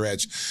that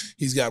stretch.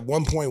 He's got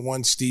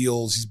 1.1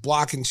 steals. He's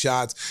blocking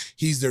shots.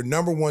 He's their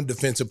number 1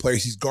 defensive player.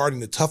 He's guarding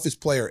the toughest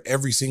player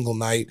every single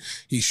night.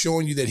 He's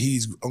showing you that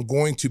he's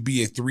going to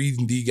be a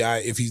 3-and-D guy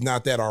if he's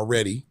not that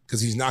already, because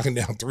he's knocking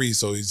down threes,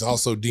 so he's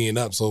also D'ing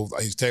up, so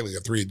he's technically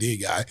a 3-and-D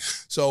guy.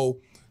 So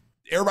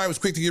everybody was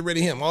quick to get rid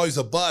of him. Oh, he's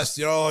a bust,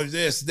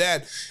 this,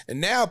 that. And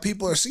now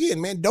people are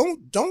seeing, man, don't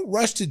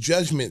rush to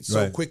judgment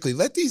so quickly.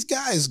 Let these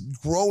guys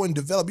grow and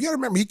develop. You got to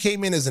remember, he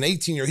came in as an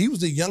 18-year. He was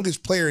the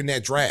youngest player in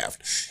that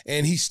draft,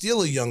 and he's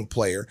still a young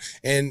player.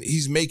 And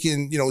he's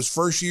making, his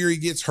first year he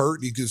gets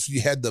hurt because he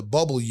had the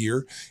bubble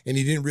year, and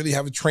he didn't really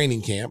have a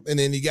training camp. And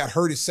then he got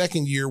hurt his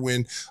second year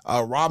when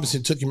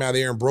Robinson took him out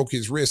there and broke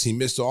his wrist. He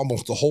missed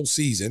almost the whole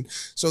season.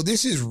 So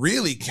this is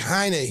really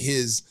kind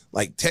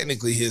of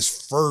technically his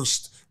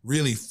first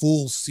really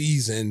full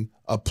season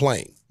of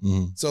playing.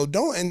 Mm-hmm. So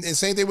and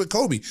same thing with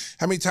Kobe.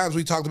 How many times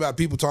we talked about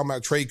people talking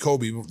about trade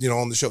Kobe,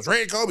 on the show,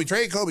 trade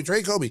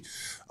Kobe.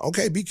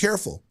 Okay, be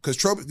careful, because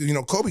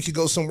Kobe could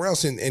go somewhere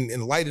else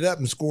and light it up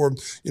and score,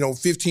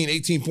 15,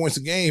 18 points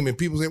a game. And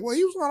people say, well,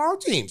 he was on our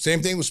team.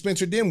 Same thing with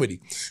Spencer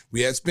Dinwiddie.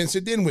 We had Spencer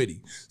Dinwiddie.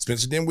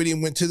 Spencer Dinwiddie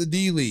went to the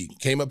D League,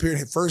 came up here,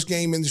 first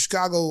game in the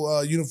Chicago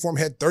uniform,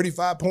 had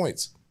 35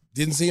 points.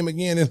 Didn't see him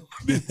again in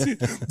the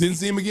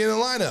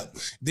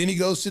lineup. Then he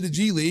goes to the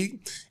G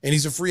League and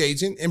he's a free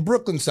agent, and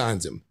Brooklyn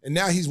signs him. And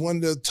now he's one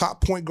of the top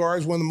point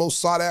guards, one of the most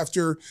sought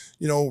after,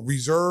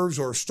 reserves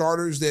or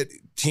starters that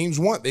teams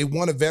want. They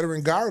want a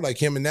veteran guard like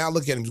him. And now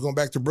look at him. He's going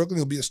back to Brooklyn.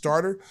 He'll be a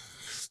starter.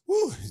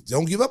 Woo,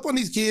 don't give up on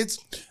these kids.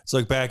 It's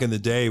like back in the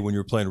day when you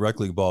were playing rec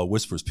league ball,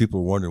 Whispers,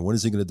 people were wondering, when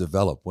is he going to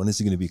develop? When is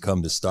he going to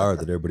become the star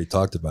that everybody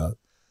talked about?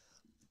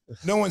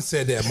 No one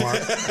said that, Mark.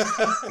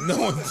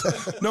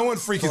 No one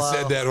freaking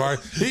said that, Mark.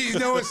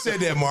 No one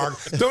said that, Mark.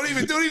 Don't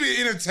even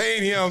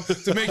entertain him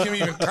to make him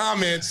even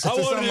comment. I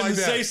wanted him to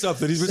say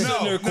something. He's been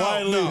sitting there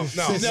quietly.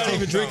 He's not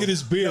even drinking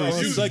his beer.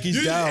 He's like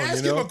he's down.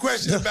 Ask him a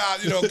question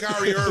about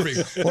Kyrie Irving.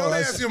 Don't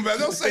ask him about.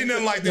 Don't say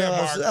nothing like that,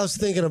 Mark. I was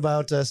thinking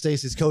about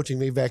Stacey's coaching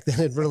me back then.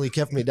 It really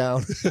kept me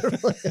down.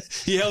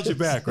 He held you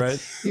back,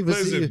 right? He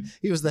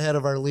was the head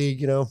of our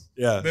league,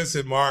 Yeah.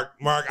 Listen, Mark.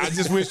 I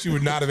just wish you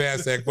would not have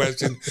asked that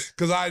question,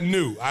 because I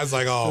knew. I was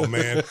like, oh,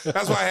 man.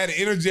 That's why I had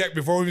to interject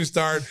before we even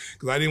start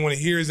because I didn't want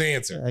to hear his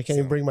answer. I can't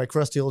even bring my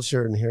crusty old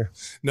shirt in here.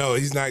 No,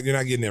 he's not. You're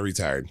not getting that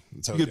retired.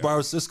 You could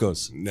borrow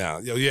Cisco's. No.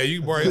 Yeah, you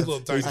can borrow his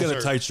little tight shirt. He's got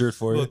a tight shirt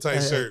for you. Little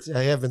tight shirt.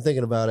 I have been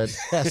thinking about it.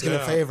 Asking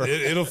a favor.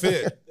 It'll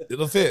fit.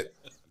 It'll fit.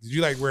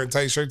 You like wearing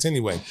tight shirts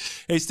anyway.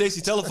 Hey,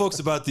 Stacey, tell the folks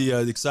about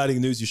the exciting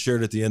news you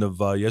shared at the end of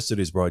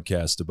yesterday's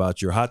broadcast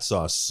about your hot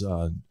sauce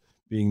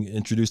being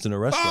introduced in a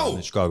restaurant in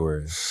the Chicago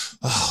area.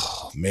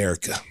 Oh,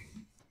 America.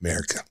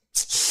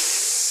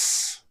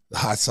 The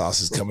hot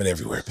sauce is coming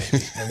everywhere,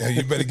 baby.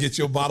 You better get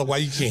your bottle while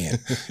you can.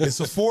 It's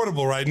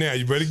affordable right now.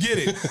 You better get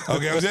it.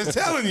 Okay, I'm just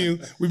telling you.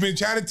 We've been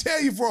trying to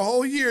tell you for a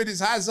whole year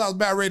this hot sauce is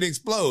about ready to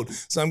explode.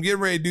 So I'm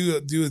getting ready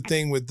to do a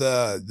thing with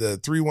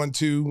the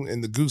 312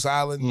 and the Goose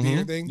Island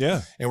beer thing.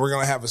 Yeah, and we're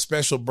gonna have a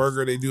special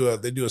burger. They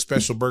do a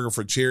special burger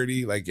for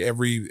charity like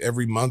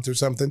every month or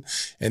something.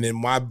 And then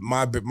my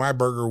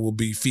burger will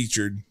be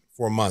featured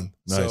for a month.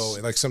 Nice.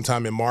 So like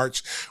sometime in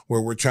March where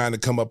we're trying to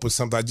come up with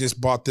something. I just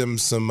bought them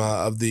some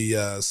of the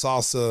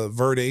salsa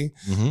verde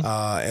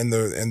and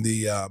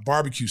the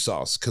barbecue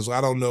sauce because I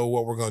don't know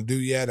what we're going to do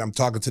yet. I'm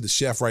talking to the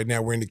chef right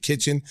now. We're in the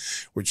kitchen.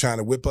 We're trying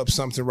to whip up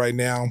something right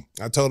now.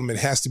 I told him it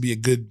has to be a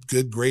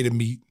good grade of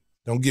meat.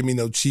 Don't give me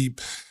no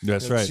cheap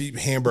cheap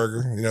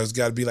hamburger. It's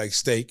got to be like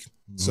steak.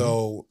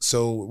 So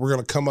we're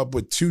going to come up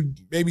with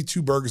maybe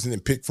two burgers and then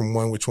pick from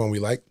which one we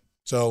like.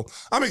 So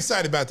I'm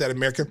excited about that,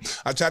 America.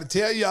 I try to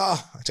tell y'all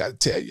to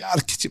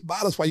get your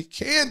bottles while you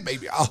can,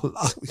 baby.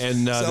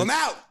 And selling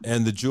out.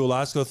 And the Jewel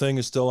Osco thing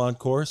is still on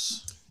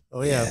course?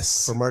 Oh, yeah.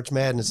 Yes. For March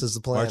Madness is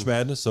the plan. March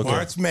Madness? Okay.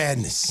 March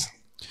Madness.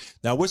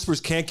 Now, Whispers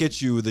can't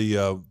get you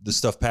the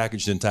stuff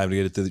packaged in time to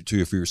get it to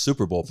you for your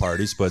Super Bowl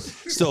parties, but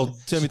still,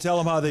 Timmy, tell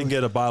them how they can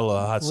get a bottle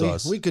of hot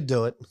sauce. We could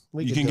do it.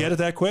 You can get it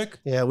that quick?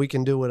 Yeah, we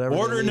can do whatever.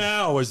 Order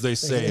now, as they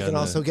say. You can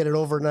also get it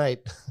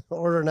overnight.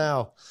 Order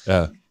now.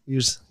 Yeah.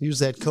 Use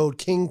that code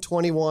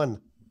KING21.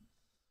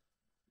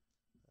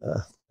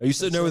 Are you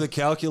sitting there with a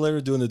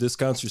calculator doing the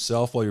discounts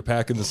yourself while you're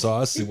packing the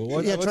sauce? Trying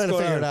to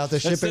figure it out.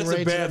 The shipping rates.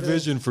 That's a bad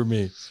vision for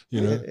me.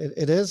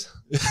 It is.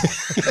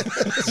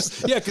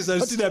 Yeah, because I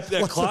see that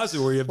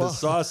closet where you have the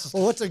sauce.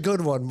 Well, what's a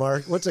good one,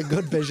 Mark? What's a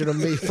good vision of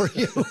me for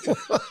you?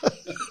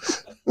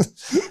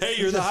 Hey,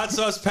 you're the hot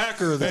sauce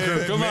packer of the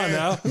crew. Come on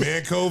now.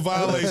 Man code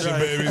violation,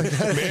 baby.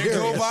 Man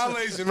code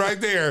violation right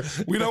there.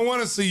 We don't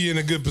want to see you in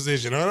a good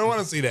position. I don't want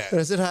to see that.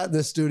 Is it hot in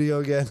the studio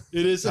again?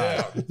 It is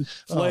hot.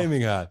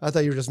 Flaming hot. I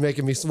thought you were just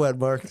making me sweat,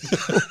 Mark.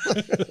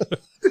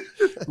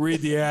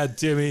 Read the ad,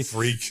 Timmy.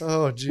 Freak.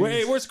 Oh, geez.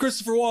 Wait, where's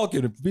Christopher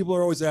Walken? People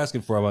are always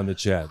asking for him on the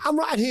chat. I'm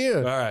right here.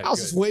 All right. I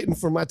was just waiting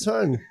for my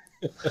turn.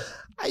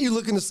 Are you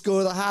looking to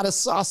score the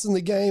hottest sauce in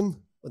the game?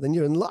 Well, then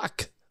you're in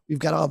luck. We've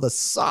got all the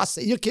sauce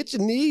that your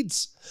kitchen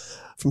needs.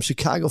 From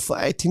Chicago for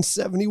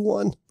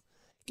 1871.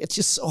 Gets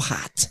you so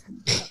hot.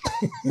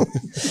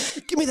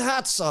 Give Me the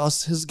Hot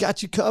Sauce has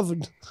got you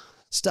covered.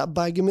 Stop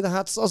by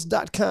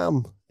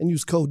GiveMeTheHotSauce.com and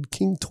use code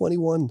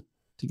KING21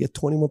 to get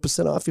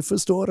 21% off your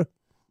first order.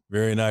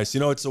 Very nice.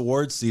 It's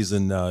award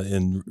season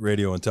in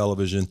radio and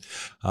television.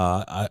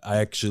 I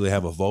actually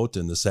have a vote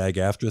in the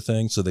SAG-AFTRA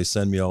thing, so they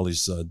send me all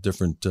these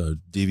different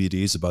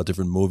DVDs about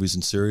different movies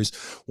and series.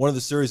 One of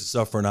the series that's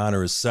up for an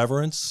honor is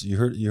Severance. You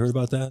heard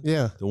about that?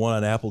 Yeah. The one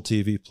on Apple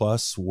TV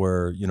Plus,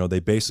 where they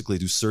basically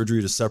do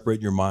surgery to separate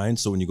your mind.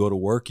 So when you go to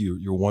work,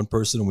 you're one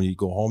person, and when you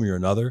go home, you're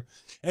another.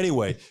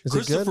 Anyway,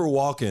 Christopher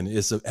Walken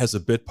has a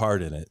bit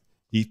part in it.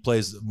 He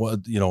plays,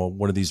 one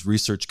of these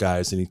research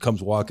guys, and he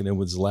comes walking in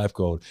with his lab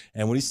coat.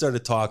 And when he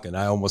started talking,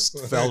 I almost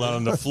fell down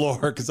on the floor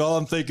because all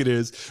I'm thinking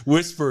is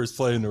Whisper is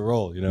playing the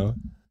role,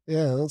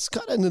 Yeah, let's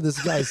cut into this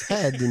guy's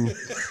head and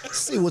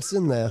see what's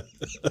in there.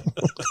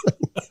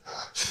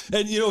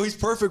 And, he's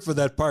perfect for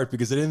that part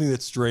because anything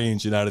that's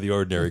strange and out of the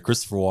ordinary,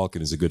 Christopher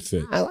Walken is a good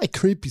fit. I like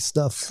creepy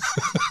stuff.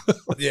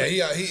 Yeah,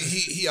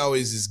 he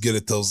always is good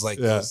at those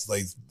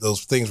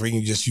those things where you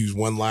can just use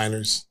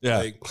one-liners. Yeah.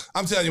 Like,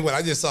 I'm telling you what,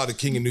 I just saw The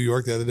King of New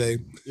York the other day.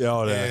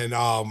 Yeah, and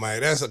oh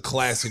man, that's a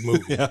classic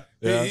movie. Yeah.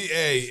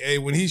 Hey,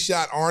 when he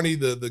shot Arnie,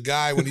 the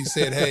guy, when he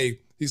said, hey,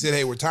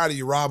 we're tired of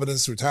you robbing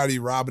us. We're tired of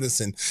you robbing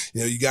us. And,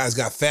 you guys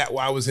got fat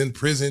while I was in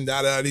prison.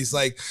 And he's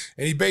like,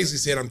 and he basically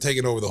said, I'm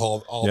taking over the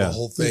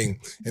whole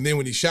thing. And then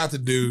when he shot the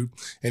dude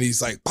and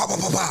he's like, pow, pow,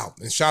 pow, pow,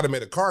 and shot him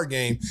at a card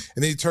game.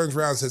 And then he turns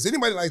around and says,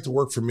 anybody like to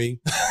work for me?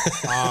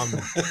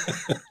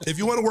 If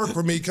you want to work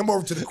for me, come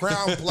over to the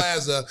Crown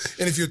Plaza.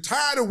 And if you're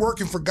tired of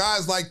working for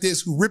guys like this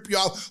who rip you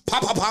off,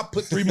 pop, pop, pop,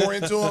 put 3 more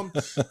into them,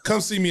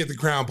 come see me at the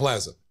Crown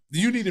Plaza.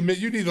 You need to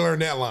learn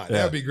that line. Yeah.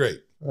 That'd be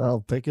great.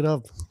 I'll pick it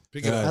up.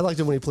 I liked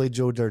it when he played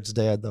Joe Dirt's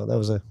dad, though. That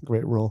was a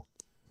great role.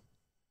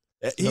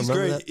 He's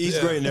great. That? He's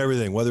great in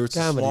everything, whether it's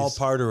a small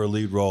part or a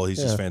lead role.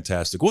 He's just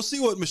fantastic. We'll see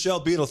what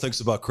Michelle Beadle thinks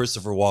about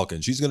Christopher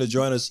Walken. She's going to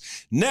join us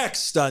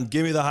next on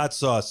Give Me the Hot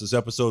Sauce. This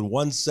episode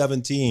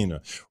 117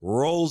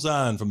 rolls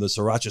on from the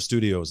Sriracha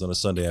Studios on a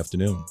Sunday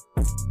afternoon.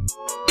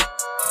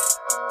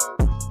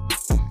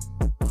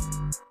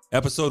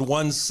 Episode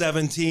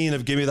 117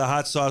 of Give Me the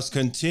Hot Sauce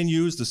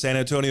continues. The San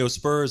Antonio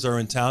Spurs are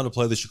in town to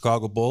play the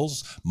Chicago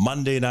Bulls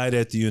Monday night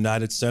at the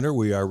United Center.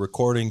 We are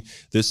recording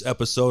this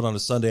episode on a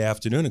Sunday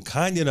afternoon, and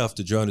kind enough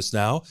to join us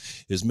now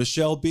is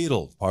Michelle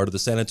Beadle, part of the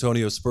San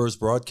Antonio Spurs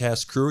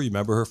broadcast crew. You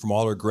remember her from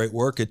all her great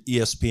work at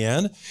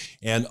ESPN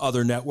and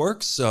other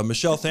networks.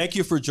 Michelle, thank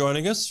you for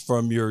joining us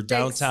from your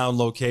downtown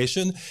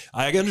location.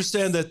 I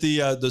understand that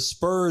the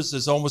Spurs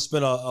has almost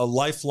been a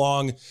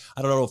lifelong,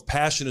 I don't know if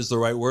passion is the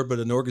right word, but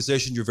an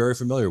organization you're very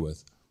familiar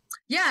with.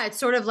 Yeah, it's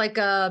sort of like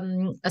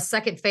a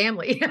second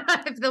family.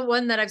 The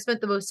one that I've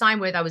spent the most time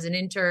with. I was an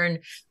intern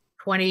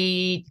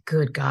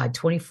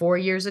 24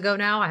 years ago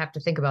now. I have to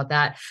think about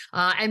that.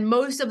 And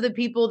most of the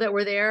people that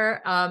were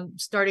there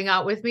starting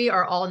out with me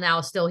are all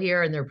now still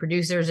here, and they're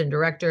producers and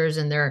directors,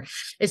 and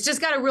it's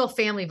just got a real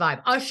family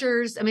vibe.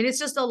 Ushers. I mean, it's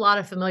just a lot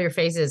of familiar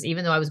faces,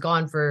 even though I was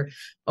gone for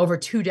over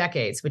 2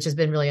 decades, which has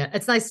been really,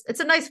 it's nice. It's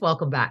a nice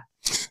welcome back.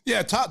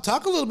 Yeah,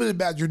 talk a little bit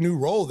about your new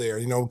role there.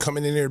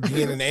 Coming in there,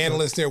 being an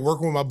analyst there,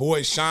 working with my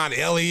boys Sean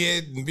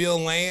Elliott and Bill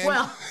Land.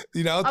 Well,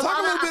 talk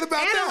a little bit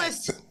about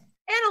that.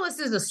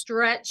 Analyst is a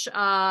stretch.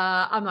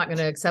 I'm not going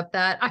to accept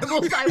that. I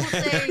will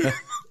say,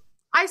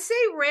 I say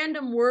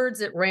random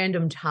words at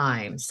random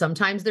times.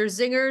 Sometimes there's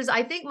zingers.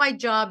 I think my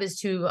job is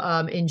to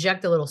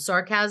inject a little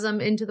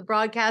sarcasm into the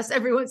broadcast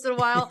every once in a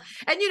while.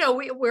 And,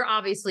 we're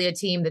obviously a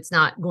team that's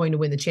not going to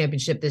win the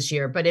championship this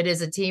year, but it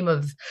is a team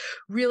of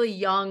really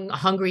young,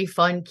 hungry,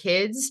 fun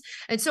kids.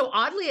 And so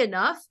oddly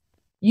enough,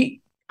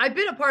 I've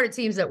been a part of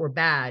teams that were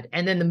bad.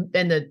 And then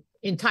the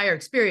entire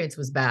experience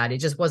was bad. It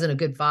just wasn't a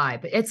good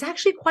vibe. But it's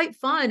actually quite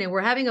fun, and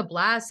we're having a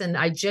blast, and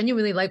I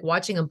genuinely like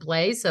watching them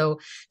play. So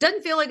it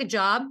doesn't feel like a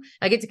job.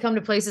 I get to come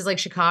to places like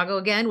Chicago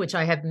again, which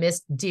I have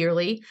missed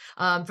dearly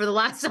for the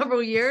last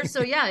several years.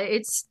 So yeah,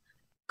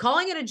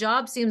 calling it a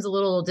job seems a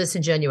little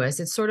disingenuous.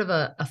 It's sort of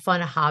a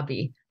fun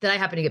hobby that I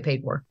happen to get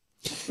paid for.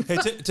 Hey,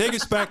 take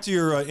us back to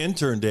your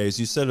intern days.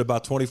 You said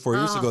about 24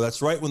 years ago.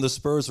 That's right when the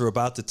Spurs were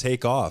about to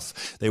take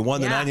off. They won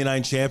the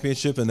 99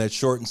 championship in that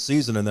shortened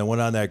season, and then went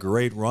on that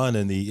great run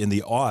in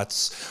the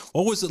aughts.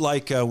 What was it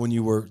like when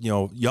you were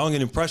young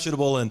and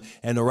impressionable and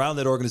around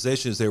that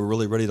organization as they were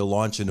really ready to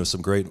launch into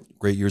some great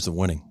years of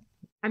winning?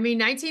 I mean,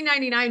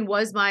 1999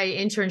 was my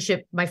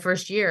internship, my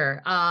first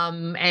year.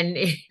 And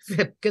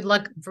good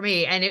luck for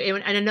me. And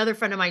another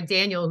friend of mine,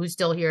 Daniel, who's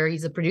still here,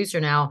 he's a producer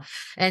now.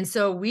 And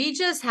so we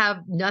just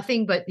have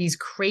nothing but these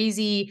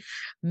crazy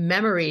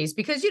memories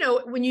because,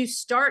 when you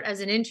start as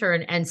an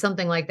intern and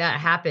something like that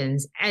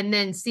happens, and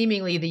then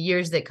seemingly the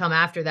years that come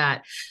after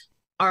that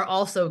are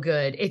also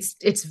good.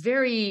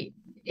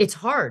 It's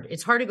hard.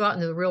 It's hard to go out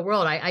into the real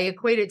world. I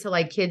equate it to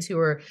like kids who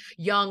were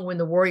young when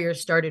the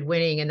Warriors started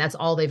winning, and that's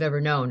all they've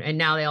ever known. And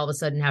now they all of a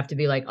sudden have to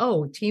be like,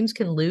 oh, teams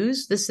can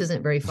lose. This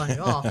isn't very fun at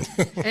all. And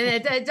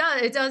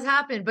it does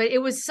happen. But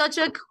it was such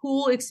a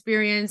cool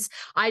experience.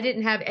 I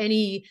didn't have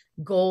any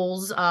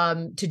goals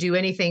to do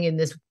anything in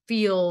this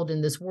field,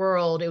 in this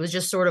world. It was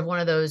just sort of one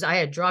of those, I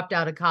had dropped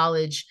out of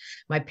college.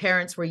 My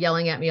parents were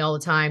yelling at me all the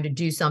time to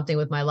do something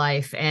with my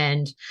life.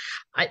 And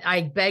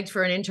I begged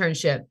for an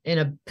internship in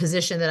a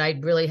position that I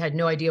really had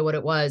no idea what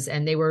it was.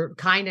 And they were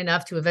kind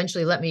enough to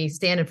eventually let me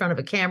stand in front of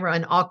a camera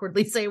and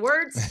awkwardly say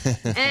words.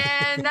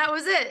 And that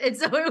was it. And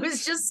so it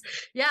was just,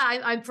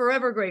 I'm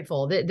forever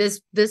grateful.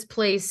 This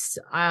place,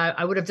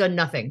 I would have done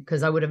nothing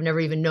because I would have never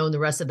even known the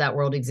rest of that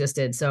world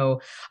existed.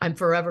 So I'm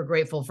forever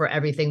grateful for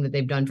everything that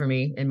they've done for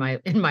me in my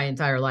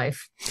entire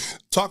life.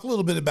 Talk a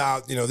little bit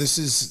about, this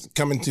is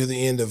coming to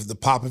the end of the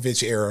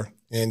Popovich era.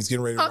 And he's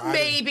getting ready to ride.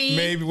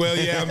 Maybe. Well,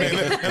 yeah.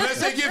 Unless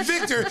they get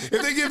Victor. If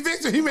they get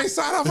Victor, he may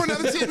sign off for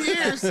another 10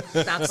 years.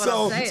 That's what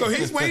I'm saying. So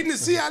he's waiting to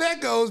see how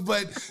that goes.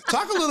 But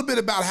talk a little bit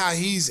about how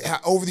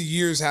over the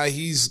years, how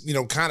he's,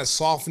 kind of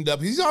softened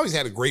up. He's always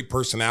had a great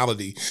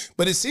personality.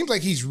 But it seems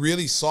like he's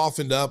really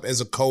softened up as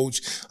a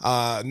coach.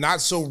 Not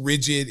so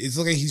rigid. It's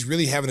like he's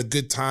really having a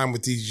good time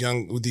with these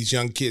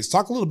young kids.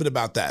 Talk a little bit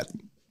about that.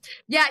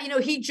 Yeah,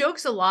 he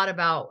jokes a lot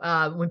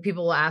about when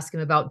people ask him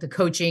about the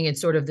coaching and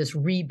sort of this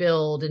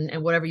rebuild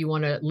and whatever you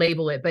want to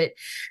label it. But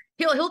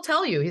he'll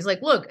tell you, he's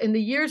like, look, in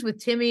the years with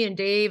Timmy and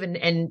Dave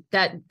and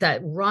that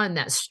run,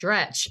 that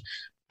stretch,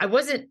 I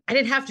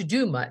didn't have to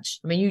do much.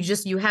 I mean,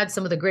 you had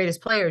some of the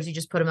greatest players. You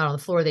just put them out on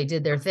the floor. They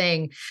did their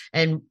thing.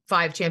 And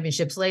 5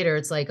 championships later,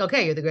 it's like,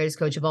 okay, you're the greatest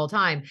coach of all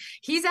time.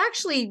 He's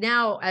actually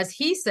now, as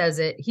he says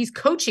it, he's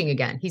coaching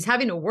again. He's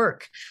having to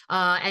work.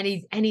 And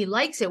he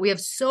likes it. We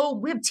have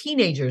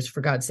teenagers,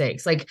 for God's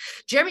sakes. Like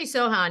Jeremy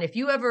Sohan, if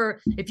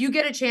you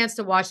get a chance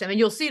to watch them, and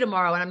you'll see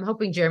tomorrow, and I'm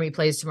hoping Jeremy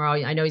plays tomorrow.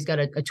 I know he's got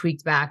a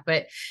tweaked back,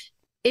 but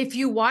if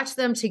you watch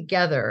them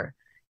together,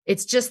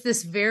 it's just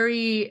this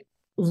very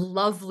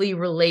lovely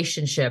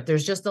relationship.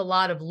 There's just a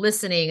lot of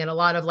listening and a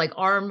lot of like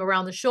arm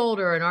around the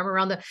shoulder and arm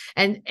around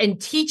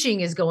and teaching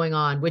is going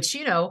on, which,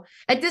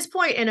 at this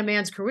point in a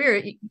man's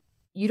career,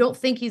 you don't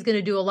think he's going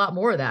to do a lot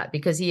more of that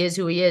because he is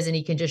who he is and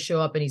he can just show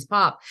up and he's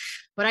pop.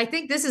 But I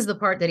think this is the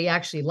part that he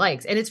actually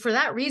likes. And it's for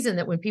that reason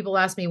that when people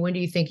ask me, when do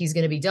you think he's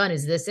going to be done?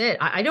 Is this it?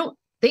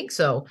 think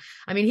so.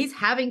 I mean, he's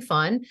having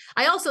fun.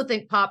 I also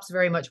think Pop's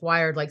very much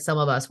wired like some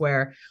of us,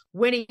 where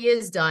when he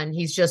is done,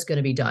 he's just going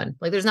to be done.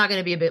 Like there's not going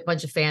to be a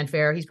bunch of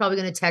fanfare. He's probably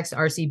going to text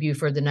RC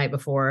Buford the night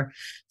before,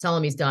 tell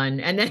him he's done.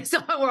 And then so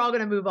we're all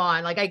going to move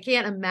on. Like I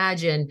can't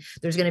imagine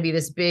there's going to be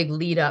this big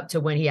lead up to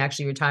when he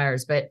actually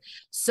retires. But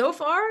so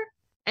far,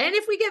 and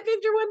if we get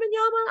Victor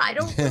Wembanyama, I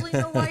don't really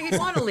know why he'd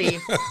want to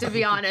leave, to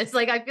be honest.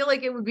 Like, I feel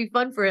like it would be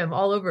fun for him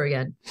all over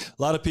again.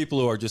 A lot of people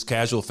who are just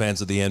casual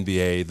fans of the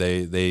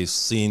NBA, they've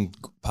seen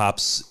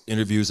Pop's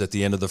interviews at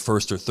the end of the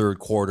first or third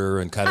quarter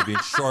and kind of being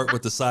short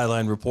with the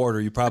sideline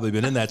reporter. You've probably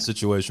been in that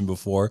situation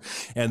before.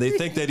 And they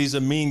think that he's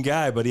a mean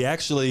guy, but he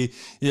actually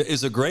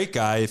is a great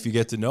guy if you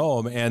get to know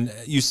him. And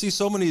you see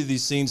so many of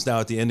these scenes now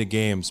at the end of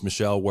games,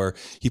 Michelle, where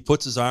he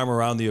puts his arm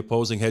around the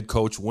opposing head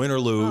coach, win or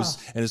lose,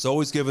 and is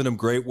always giving him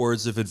great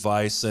words of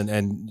advice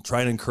and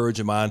trying to encourage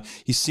him on.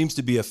 He seems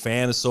to be a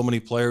fan of so many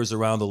players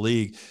around the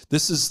league.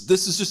 This is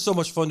just so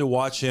much fun to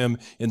watch him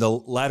in the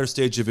latter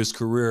stage of his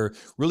career,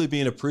 really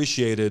being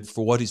appreciated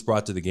for what he's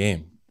brought to the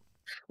game.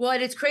 Well,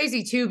 and it's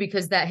crazy too,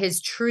 because that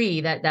his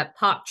tree, that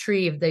Pop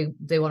tree, if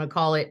they want to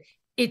call it,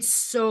 it's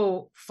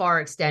so far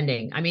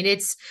extending. I mean,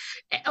 it's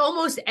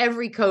almost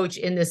every coach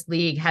in this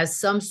league has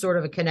some sort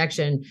of a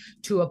connection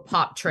to a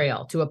Pop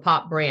trail, to a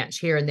Pop branch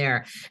here and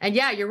there. And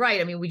yeah, you're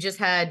right. I mean, we just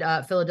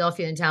had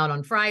Philadelphia in town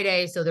on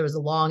Friday. So there was a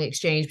long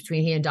exchange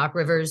between he and Doc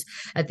Rivers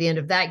at the end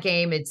of that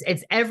game. It's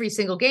every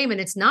single game.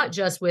 And it's not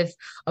just with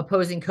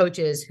opposing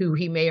coaches who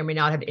he may or may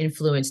not have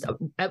influenced,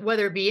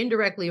 whether it be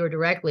indirectly or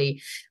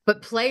directly,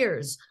 but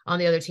players on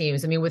the other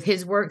teams. I mean, with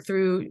his work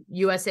through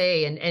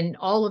USA and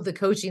all of the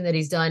coaching that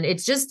he's done,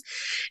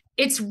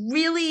 it's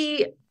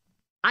really,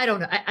 I don't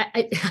know.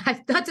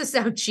 I not to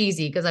sound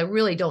cheesy, because I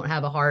really don't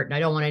have a heart and I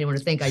don't want anyone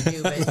to think I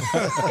do, but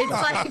it's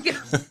like,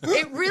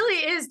 it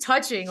really is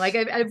touching. Like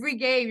every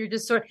game, you're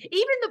just sort of,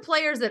 even the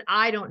players that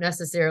I don't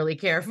necessarily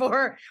care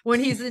for, when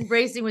he's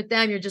embracing with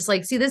them, you're just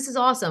like, see, this is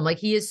awesome. Like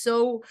he is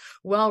so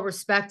well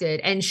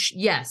respected. And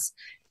yes,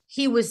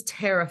 he was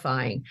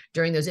terrifying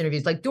during those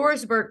interviews. Like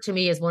Doris Burke to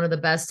me is one of the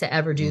best to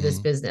ever do this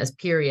business,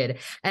 period.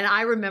 And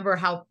I remember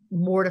how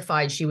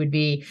mortified she would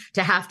be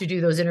to have to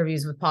do those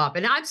interviews with Pop.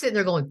 And I'm sitting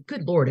there going,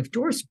 good Lord, if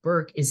Doris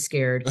Burke is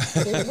scared, what's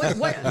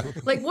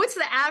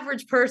the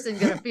average person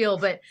going to feel?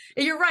 But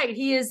you're right.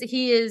 He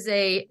is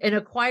an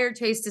acquired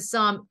taste to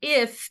some,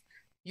 if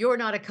you're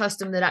not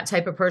accustomed to that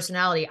type of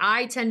personality.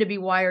 I tend to be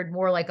wired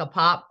more like a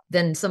Pop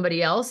than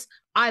somebody else.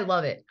 I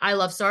love it. I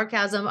love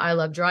sarcasm. I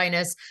love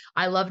dryness.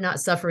 I love not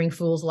suffering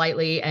fools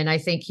lightly. And I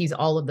think he's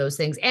all of those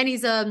things. And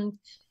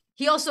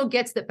he also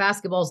gets that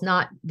basketball is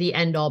not the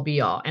end all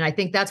be all. And I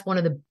think that's one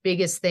of the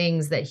biggest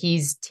things that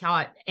he's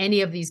taught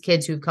any of these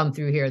kids who've come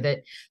through here,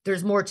 that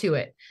there's more to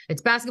it.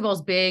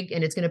 Basketball's big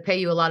and it's going to pay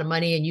you a lot of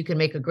money and you can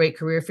make a great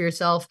career for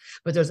yourself,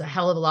 but there's a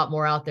hell of a lot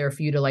more out there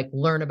for you to like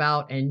learn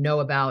about and know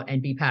about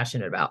and be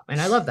passionate about. And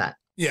I love that.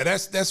 Yeah,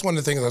 that's one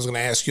of the things I was going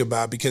to ask you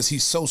about, because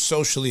he's so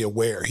socially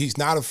aware. He's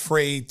not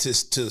afraid to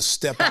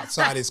step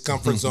outside his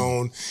comfort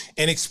zone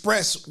and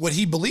express what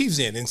he believes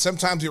in. And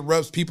sometimes it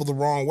rubs people the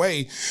wrong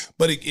way,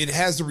 but it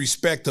has the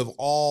respect of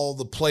all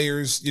the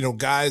players,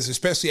 guys,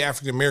 especially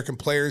African-American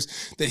players,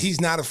 that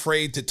he's not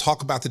afraid to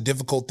talk about the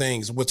difficult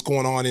things, what's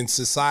going on in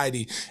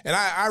society. And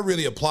I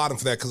really applaud him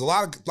for that, because a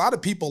lot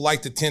of people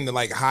like to tend to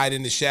like hide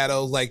in the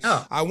shadows. Like,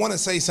 I want to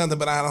say something,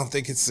 but I don't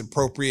think it's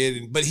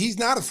appropriate. But he's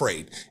not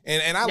afraid.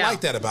 And I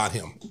like that about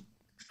him.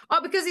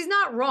 Because he's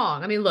not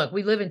wrong. I mean, look,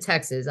 we live in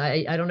Texas.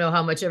 I don't know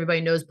how much everybody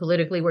knows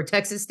politically where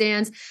Texas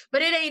stands,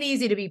 but it ain't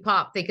easy to be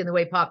Pop thinking the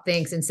way Pop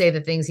thinks and say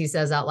the things he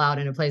says out loud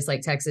in a place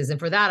like Texas. And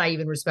for that, I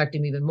even respect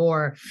him even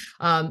more,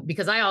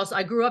 because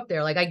I grew up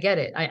there. Like, I get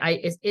it.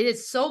 It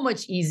is so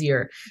much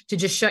easier to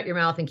just shut your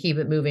mouth and keep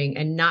it moving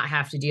and not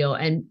have to deal.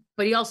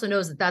 But he also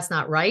knows that that's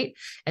not right,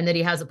 and that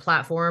he has a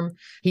platform.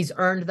 He's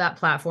earned that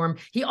platform.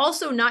 He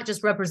also not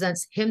just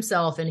represents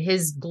himself and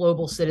his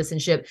global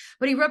citizenship,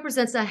 but he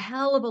represents a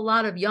hell of a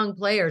lot of young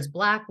players,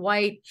 Black,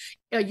 white,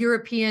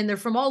 European. They're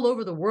from all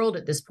over the world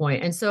at this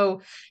point. And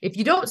so if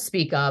you don't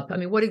speak up, I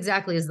mean, what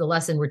exactly is the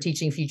lesson we're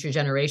teaching future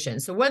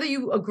generations? So whether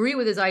you agree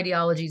with his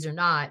ideologies or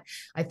not,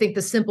 I think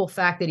the simple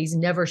fact that he's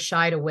never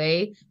shied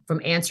away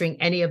from answering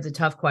any of the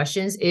tough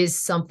questions is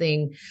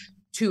something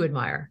to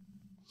admire.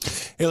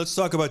 Hey, let's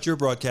talk about your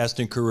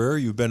broadcasting career.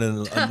 You've been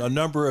in a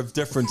number of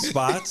different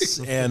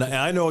spots, and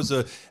I know as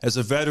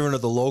a veteran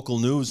of the local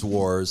news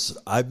wars,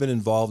 I've been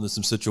involved in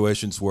some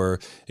situations where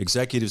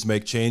executives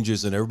make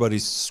changes and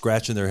everybody's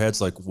scratching their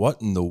heads like,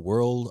 what in the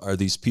world are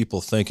these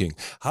people thinking?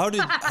 How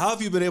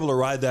have you been able to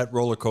ride that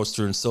roller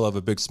coaster and still have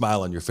a big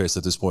smile on your face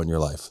at this point in your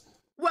life?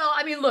 Well,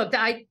 I mean, look,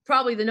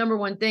 probably the number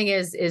one thing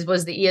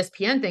was the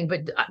ESPN thing,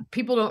 but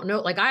people don't know.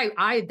 Like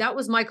that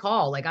was my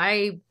call. Like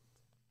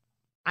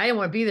I didn't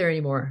want to be there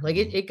anymore. Like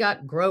it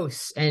got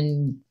gross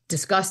and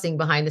disgusting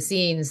behind the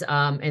scenes.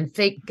 And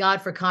thank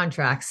God for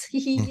contracts.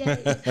 Yay.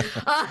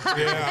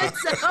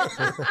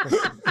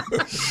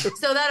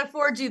 So that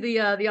affords you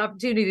the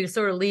opportunity to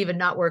sort of leave and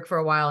not work for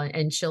a while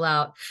and chill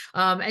out.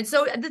 And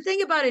so the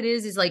thing about it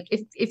is like,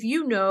 if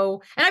you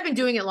know, and I've been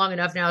doing it long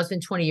enough now, it's been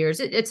 20 years.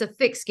 It's a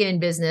thick skin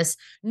business.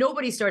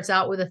 Nobody starts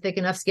out with a thick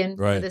enough skin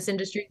for this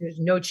industry. There's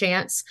no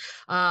chance.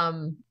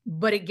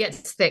 But it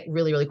gets thick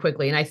really, really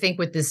quickly. And I think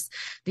with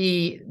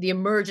the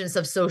emergence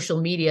of social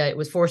media, it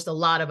was forced a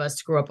lot of us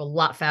to grow up a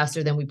lot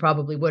faster than we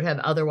probably would have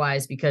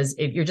otherwise, because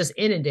if you're just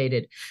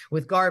inundated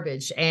with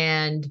garbage,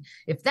 and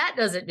if that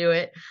doesn't do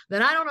it,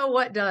 then I don't know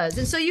what does.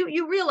 And so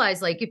you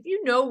realize, like, if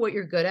you know what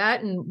you're good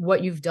at and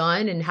what you've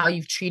done and how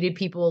you've treated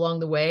people along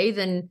the way,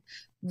 then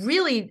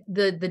really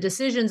the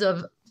decisions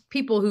of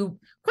people who,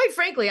 quite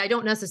frankly, I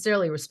don't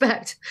necessarily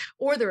respect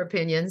or their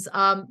opinions,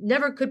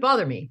 never could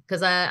bother me,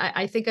 because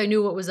I think I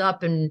knew what was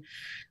up. And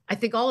I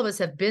think all of us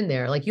have been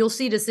there. Like, you'll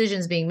see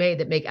decisions being made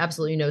that make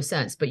absolutely no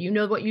sense, but you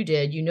know what you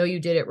did. You know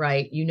you did it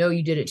right. You know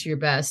you did it to your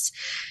best.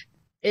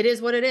 It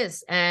is what it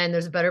is. And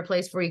there's a better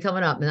place for you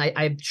coming up. And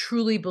I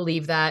truly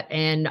believe that.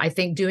 And I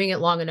think doing it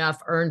long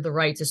enough earned the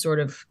right to sort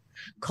of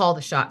call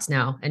the shots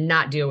now and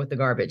not deal with the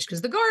garbage,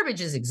 because the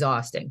garbage is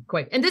exhausting.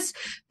 And this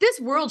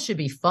world should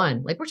be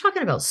fun. Like, we're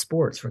talking about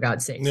sports, for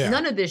God's sake. Yeah.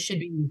 None of this should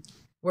be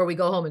where we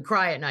go home and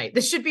cry at night.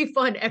 This should be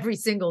fun every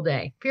single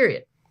day,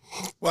 period.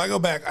 Well,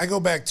 I go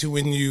back to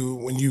when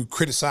you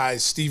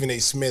criticized Stephen A.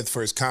 Smith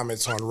for his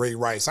comments on Ray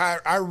Rice.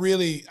 I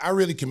really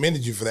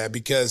commended you for that,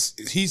 because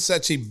he's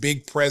such a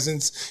big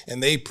presence,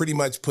 and they pretty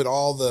much put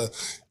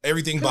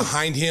everything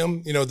behind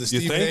him, the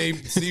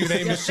Stephen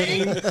A.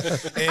 machine.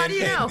 How do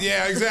you know?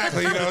 Yeah,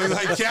 exactly.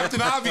 Like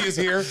Captain Obvious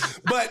here.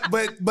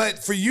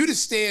 But for you to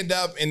stand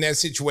up in that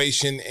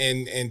situation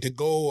and to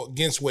go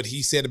against what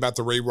he said about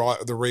the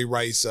Ray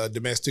Rice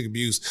domestic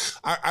abuse,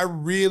 I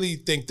really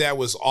think that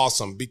was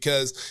awesome,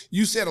 because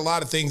you said a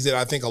lot of things that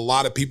I think a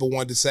lot of people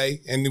wanted to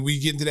say, and we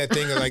get into that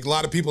thing, and like a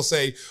lot of people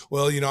say,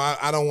 well,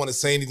 I don't want to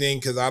say anything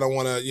because I don't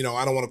want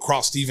to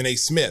cross Stephen A.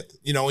 Smith,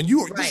 and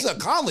this is a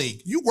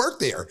colleague, you work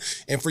there,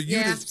 and for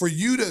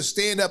you to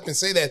stand up and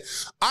say that,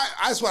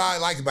 that's what I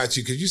like about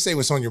you, because you say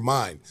what's on your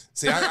mind.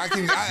 See,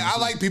 I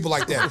like people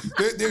like that.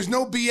 There's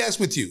no BS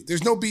with you.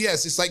 There's no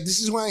BS. It's like, this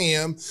is who I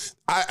am.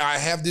 I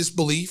have this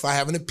belief. I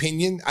have an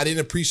opinion. I didn't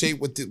appreciate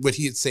what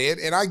he had said,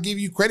 and I give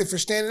you credit for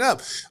standing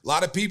up. A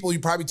lot of people, you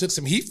probably took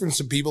some heat from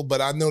some people,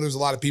 but I know there's a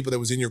lot of people that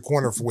was in your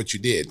corner for what you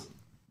did.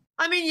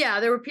 I mean,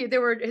 yeah, there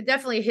were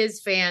definitely, his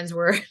fans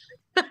were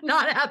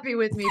not happy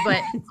with me,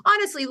 but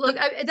honestly, look,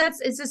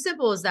 it's as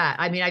simple as that.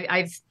 I mean,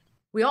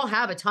 we all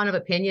have a ton of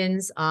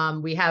opinions.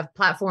 We have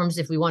platforms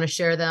if we want to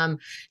share them.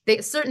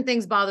 Certain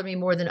things bother me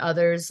more than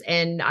others,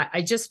 and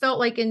I just felt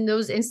like in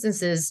those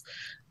instances,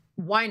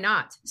 why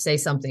not say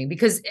something?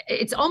 Because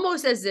it's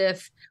almost as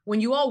if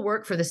when you all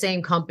work for the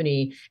same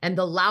company and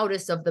the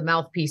loudest of the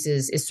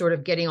mouthpieces is sort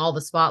of getting all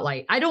the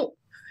spotlight.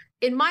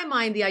 In my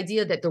mind, the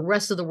idea that the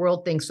rest of the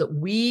world thinks that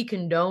we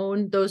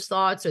condone those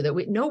thoughts, or that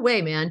no way,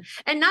 man.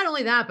 And not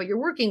only that, but you're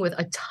working with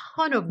a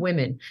ton of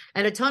women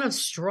and a ton of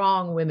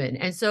strong women.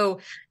 And so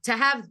to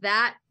have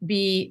that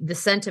be the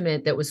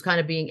sentiment that was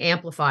kind of being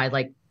amplified,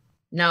 like,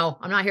 no,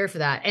 I'm not here for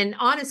that. And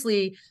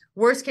honestly,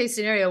 worst case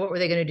scenario, what were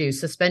they going to do?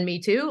 Suspend me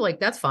too? Like,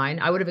 that's fine.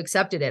 I would have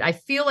accepted it. I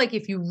feel like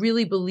if you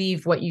really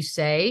believe what you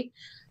say,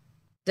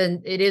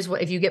 then it is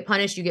what, if you get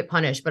punished, you get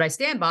punished. But I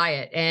stand by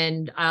it.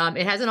 And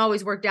it hasn't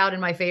always worked out in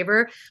my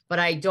favor, but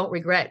I don't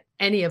regret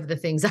any of the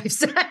things I've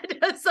said.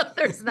 So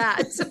there's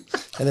that.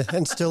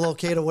 And still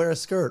okay to wear a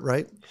skirt,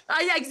 right?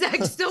 Yeah,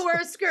 exactly. Still wear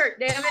a skirt,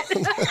 damn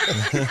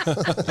it.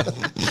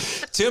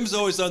 Tim's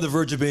always on the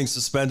verge of being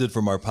suspended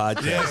from our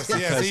podcast.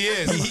 Yes, he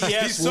is. He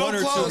asks one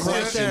or two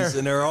questions,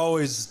 and they're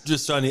always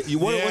just on it.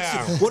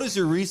 What has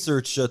your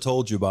research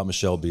told you about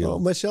Michelle Beadle? Well,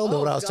 Michelle knew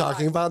what I was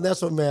talking about, and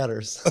that's what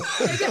matters.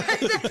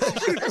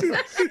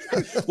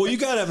 Well, you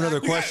got to have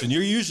another question. You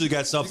usually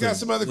got something. You got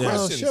some other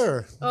questions. Oh,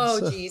 sure.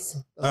 Oh, geez.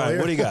 All right,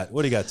 what do you got?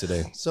 What do you got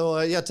today?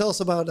 So, tell us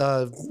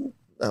about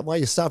why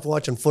you stopped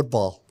watching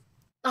football.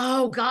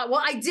 Oh, God.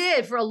 Well, I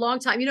did for a long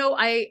time.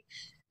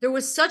 There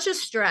was such a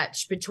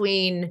stretch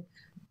between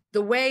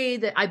the way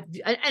that I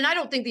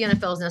don't think the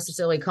NFL has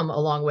necessarily come a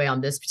long way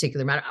on this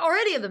particular matter, or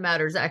any of the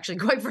matters, actually,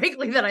 quite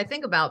frankly, that I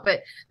think about.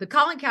 But the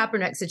Colin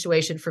Kaepernick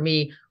situation for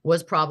me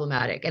was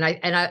problematic. And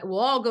I will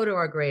all go to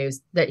our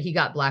graves that he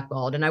got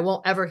blackballed, and I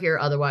won't ever hear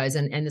otherwise.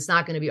 And it's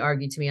not going to be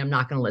argued to me. I'm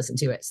not going to listen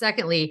to it.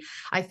 Secondly,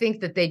 I think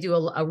that they do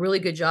a really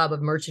good job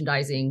of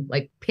merchandising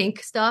like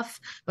pink stuff.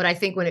 But I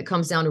think when it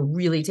comes down to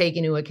really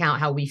taking into account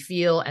how we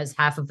feel as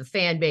half of the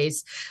fan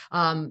base,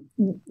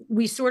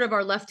 we sort of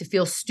are left to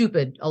feel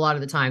stupid a lot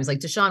of the times, like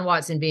Deshaun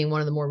Watson being one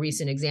of the more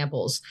recent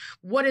examples.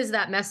 What is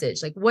that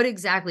message? Like, what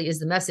exactly is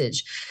the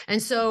message?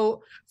 And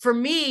so for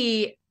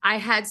me, I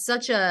had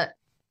such a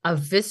a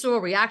visceral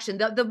reaction.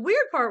 The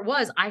weird part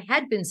was I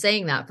had been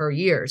saying that for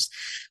years,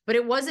 but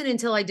it wasn't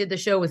until I did the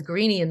show with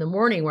Greeny in the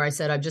morning where I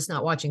said, I'm just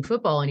not watching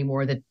football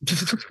anymore, that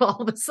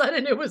all of a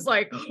sudden it was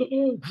like,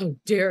 oh, how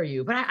dare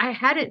you? But I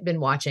hadn't been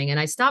watching, and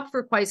I stopped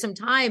for quite some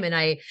time. And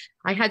I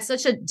had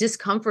such a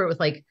discomfort with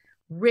like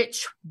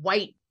rich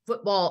white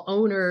football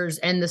owners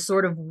and the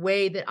sort of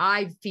way that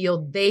I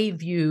feel they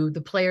view the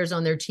players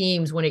on their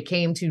teams when it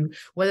came to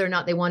whether or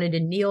not they wanted to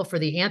kneel for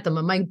the anthem.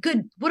 I'm like,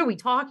 good, what are we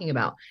talking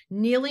about?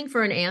 Kneeling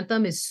for an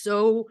anthem is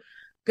so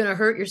going to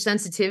hurt your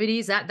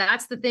sensitivities.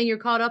 That's the thing you're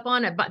caught up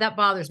on. That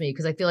bothers me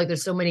because I feel like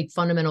there's so many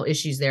fundamental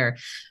issues there.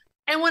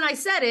 And when I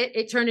said it,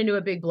 it turned into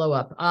a big blow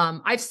up.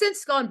 I've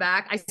since gone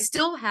back. I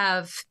still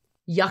have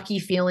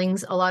yucky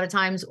feelings a lot of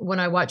times when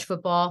I watch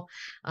football,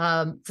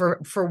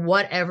 for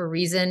whatever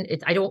reason.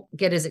 I don't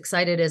get as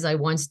excited as I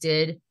once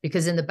did,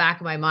 because in the back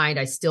of my mind,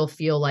 I still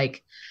feel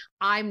like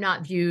I'm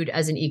not viewed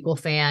as an equal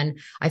fan.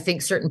 I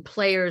think certain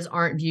players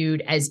aren't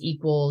viewed as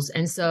equals.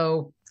 And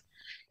so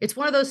it's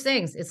one of those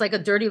things. It's like a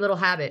dirty little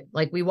habit.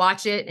 Like we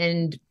watch it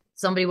and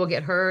somebody will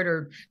get hurt,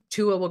 or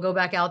Tua will go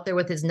back out there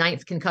with his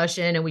 9th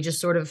concussion, and we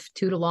just sort of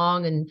toot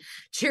along and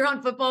cheer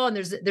on football. And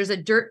there's a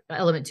dirt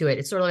element to it.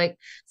 It's sort of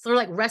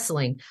like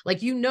wrestling.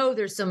 Like, you know,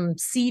 there's some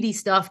seedy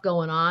stuff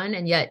going on,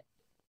 and yet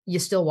you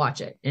still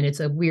watch it. And it's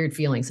a weird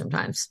feeling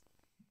sometimes.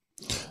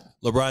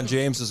 LeBron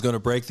James is going to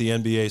break the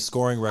NBA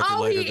scoring record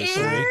later this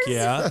week.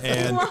 Yeah.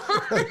 And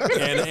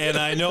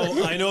I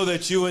know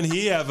that you and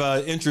he have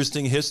an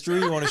interesting history.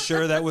 You want to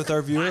share that with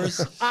our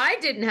viewers? I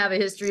didn't have a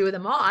history with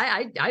him all.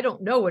 I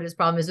don't know what his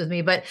problem is with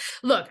me, but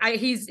look,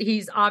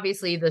 he's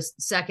obviously the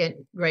second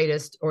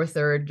greatest or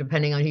third,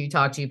 depending on who you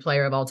talk to,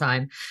 player of all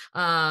time.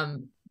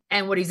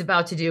 And what he's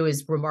about to do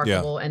is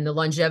remarkable, and the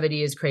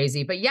longevity is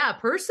crazy. But yeah,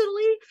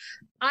 personally,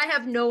 I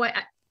have no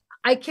idea.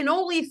 I can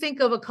only think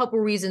of a couple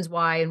reasons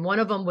why. And one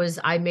of them was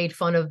I made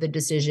fun of the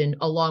decision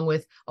along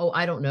with,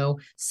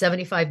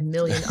 75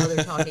 million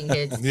other talking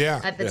heads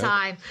at the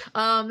time.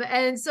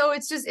 And so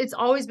it's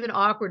always been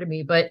awkward to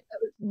me, but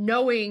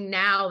knowing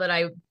now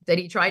that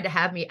he tried to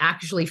have me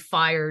actually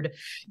fired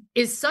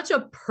is such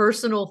a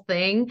personal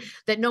thing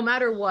that no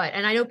matter what,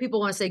 and I know people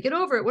want to say, get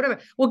over it, whatever.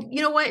 Well,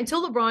 you know what?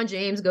 Until LeBron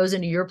James goes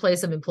into your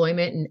place of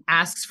employment and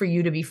asks for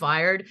you to be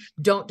fired,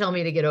 don't tell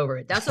me to get over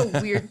it. That's a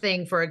weird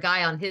thing for a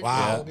guy on his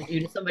level to do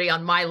to somebody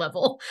on my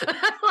level.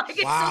 Like,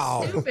 it's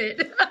so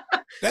stupid.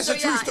 That's a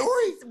true story.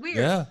 It's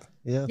weird.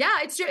 Yeah,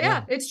 it's true.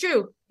 Yeah, it's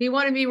true. He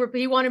wanted me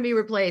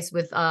replaced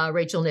with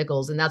Rachel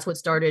Nichols, and that's what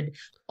started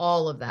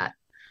all of that.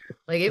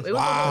 Like it was a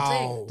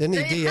whole thing.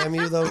 Didn't he DM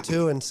you though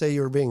too and say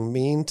you were being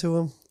mean to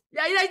him?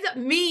 Yeah,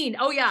 mean.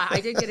 Oh yeah, I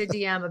did get a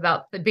DM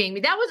about being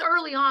mean. That was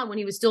early on when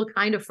he was still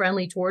kind of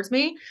friendly towards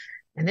me,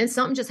 and then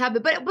something just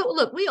happened. But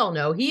look, we all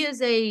know he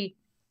is and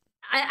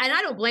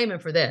I don't blame him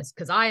for this,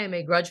 because I am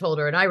a grudge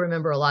holder and I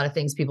remember a lot of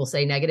things people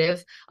say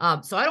negative.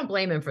 So I don't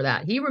blame him for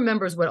that. He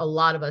remembers what a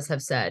lot of us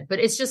have said, but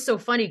it's just so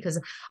funny because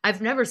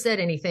I've never said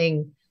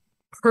anything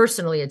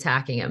personally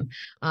attacking him.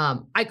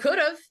 I could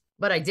have,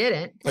 but I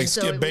didn't. Like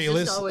Skip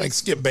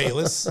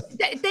Bayless.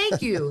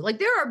 Thank you. Like,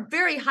 there are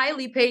very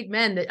highly paid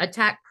men that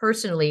attack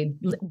personally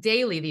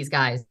daily, these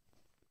guys.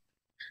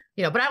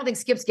 You know, but I don't think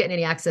Skip's getting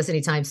any access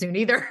anytime soon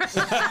either.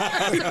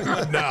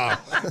 No,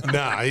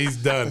 he's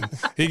done.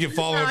 He can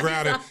fall on the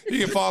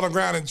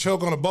ground and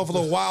choke on a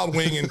Buffalo Wild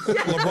Wing, and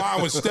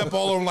LeBron would step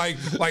all over like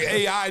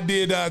AI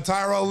did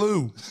Tyrell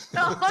Lue.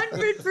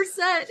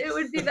 100%, it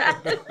would be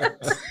that.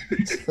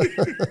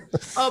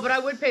 Oh, but I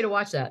would pay to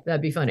watch that.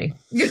 That'd be funny.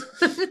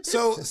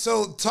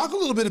 So talk a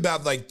little bit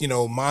about, like, you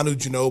know, Manu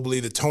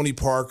Ginobili, the Tony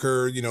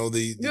Parker, you know,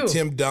 the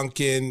Tim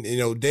Duncan, you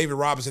know, David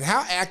Robinson.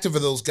 How active are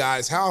those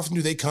guys? How often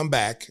do they come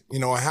back? You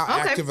know, how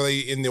active are they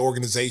in the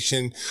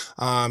organization?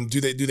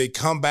 Do they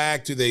come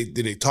back? Do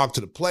they talk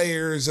to the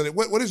players? And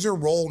what is their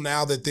role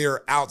now that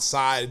they're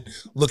outside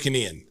looking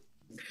in?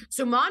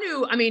 So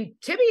Manu, I mean,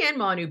 Timmy and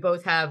Manu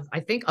both have,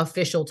 I think,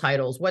 official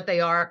titles. What they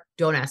are,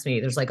 don't ask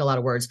me. There's like a lot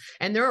of words,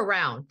 and they're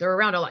around. They're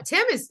around a lot.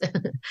 Tim is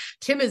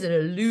an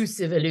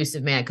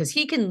elusive man, because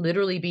he can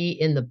literally be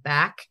in the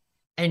back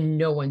and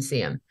no one see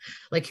him.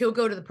 Like, he'll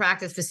go to the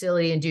practice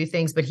facility and do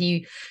things, but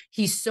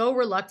he's so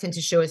reluctant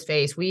to show his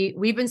face.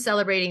 We've been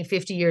celebrating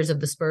 50 years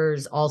of the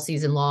Spurs all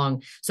season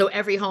long. So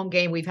every home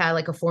game we've had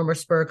like a former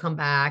Spur come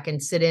back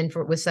and sit in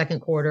with second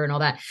quarter and all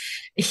that.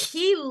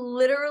 He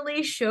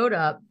literally showed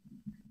up,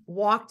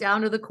 walked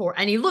down to the court,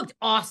 and he looked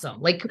awesome.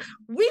 Like,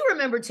 we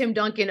remember Tim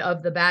Duncan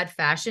of the bad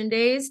fashion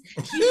days.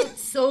 He looked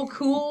so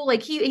cool.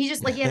 Like, he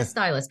just, like, he had a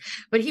stylist,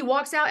 but he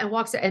walks out,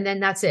 and then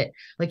that's it.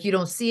 Like, you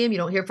don't see him, you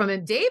don't hear from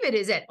him. David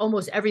is at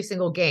almost every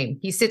single game.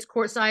 He sits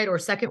courtside or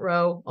second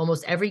row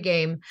almost every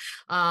game.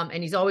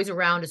 And he's always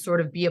around to sort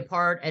of be a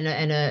part and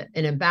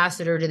an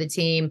ambassador to the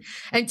team.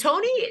 And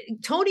Tony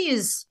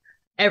is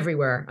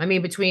everywhere. I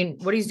mean, between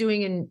what he's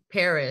doing in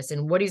Paris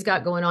and what he's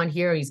got going on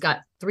here, he's got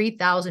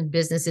 3,000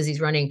 businesses he's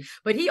running,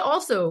 but he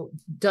also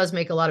does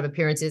make a lot of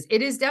appearances.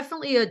 It is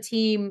definitely a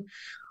team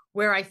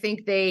where I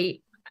think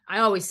I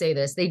always say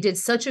this, they did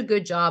such a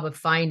good job of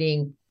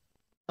finding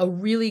a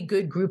really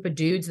good group of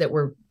dudes that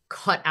were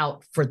cut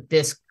out for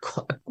this,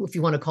 if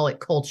you want to call it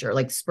culture,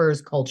 like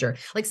Spurs culture.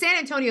 Like San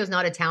Antonio is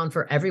not a town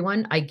for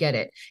everyone. I get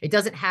it. It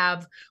doesn't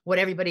have what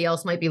everybody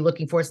else might be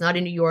looking for. It's not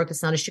in New York.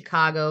 It's not in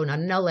Chicago, not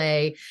in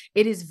LA.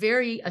 It is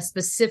very a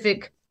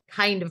specific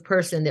kind of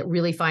person that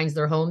really finds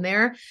their home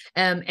there.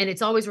 And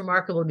it's always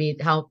remarkable to me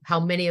how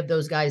many of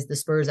those guys the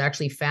Spurs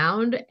actually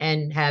found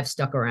and have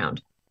stuck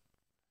around.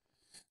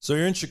 So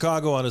you're in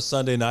Chicago on a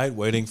Sunday night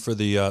waiting for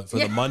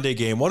the Monday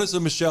game. What does a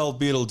Michelle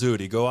Beadle do?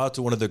 Do you go out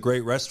to one of the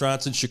great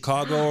restaurants in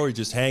Chicago, or you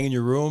just hang in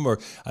your room? Or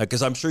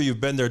because I'm sure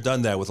you've been there,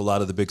 done that with a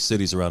lot of the big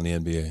cities around the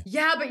NBA.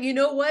 Yeah, but you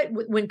know what?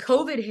 When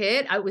COVID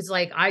hit, I was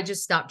like, I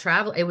just stopped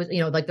traveling. It was,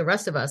 like the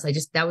rest of us.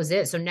 That was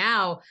it. So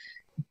now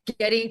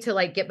getting to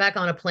like get back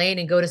on a plane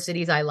and go to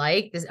cities I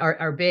like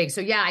are big.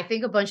 So yeah, I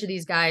think a bunch of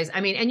these guys, I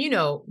mean, and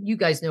you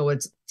guys know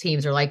what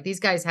teams are like. These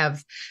guys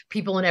have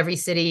people in every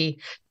city.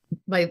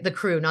 The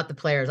crew, not the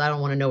players. I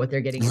don't want to know what they're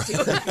getting into.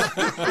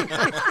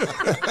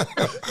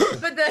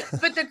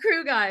 but the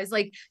crew guys,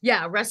 like,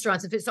 yeah,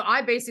 restaurants. So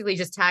I basically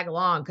just tag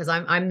along because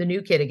I'm the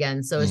new kid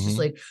again. So it's just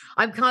like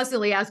I'm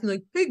constantly asking,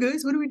 like, hey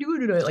guys, what are we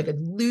doing tonight? Like a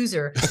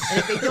loser. And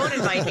if they don't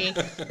invite me,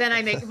 then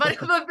I make. But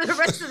for the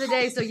rest of the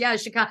day, so yeah,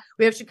 Chicago.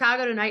 We have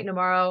Chicago tonight and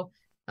tomorrow.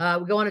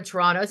 We go on to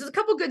Toronto. There's a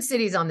couple good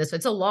cities on this.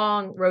 It's a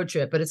long road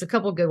trip, but it's a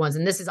couple good ones.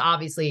 And this is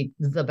obviously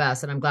the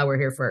best. And I'm glad we're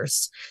here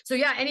first. So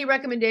yeah, any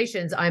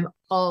recommendations? I'm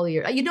all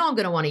ears. I'm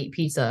going to want to eat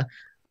pizza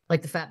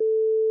like the fat.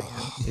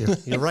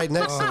 You're right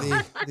next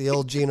to the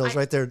old Geno's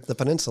right there at the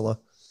peninsula.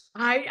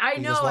 I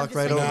know. Just walk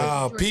right over.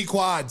 No,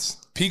 Pequods.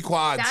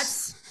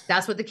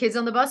 That's what the kids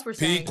on the bus were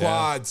saying.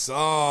 Pequods.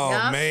 Oh,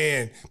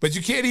 man. But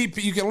you can't eat,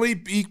 you can only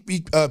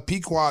eat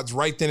Pequods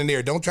right then and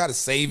there. Don't try to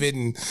save it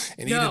and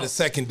eat it the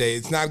second day.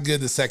 It's not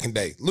good the second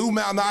day. Lou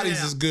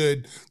Malnati's is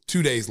good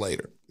 2 days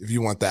later if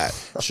you want that.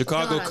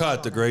 Chicago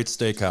Cut, the great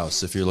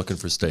steakhouse, if you're looking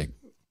for steak.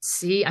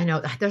 See, I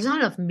know there's not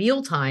enough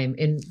mealtime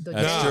in the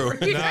That's true.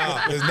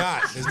 No, there's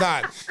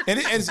not. And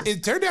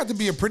it turned out to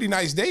be a pretty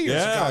nice day here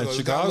in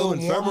Chicago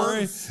in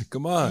February.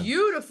 Come on.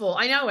 Beautiful.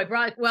 I know.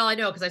 I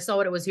know because I saw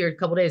what it was here a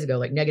couple days ago,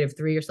 like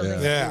 -3 or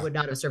something. Yeah. We would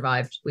not have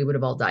survived. We would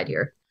have all died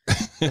here.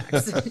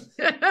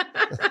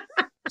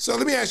 So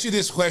let me ask you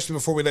this question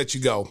before we let you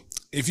go.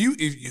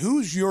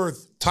 Who's your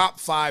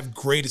top 5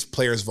 greatest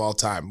players of all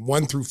time,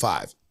 1 through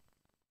 5?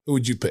 Who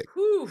would you pick?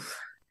 Whew.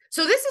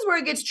 So this is where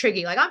it gets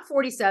tricky. Like I'm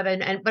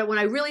 47, but when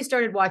I really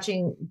started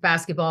watching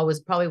basketball was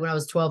probably when I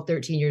was 12,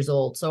 13 years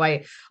old. So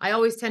I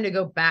always tend to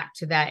go back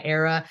to that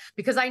era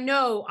because I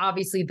know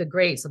obviously the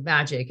greats of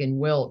Magic and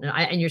Wilt,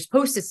 and you're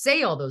supposed to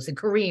say all those, and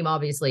Kareem,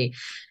 obviously.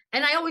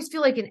 And I always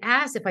feel like an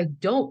ass if I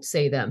don't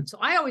say them. So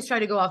I always try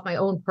to go off my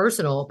own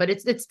personal, but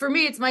it's for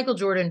me, it's Michael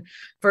Jordan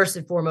first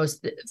and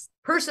foremost.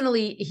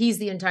 Personally, he's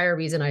the entire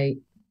reason I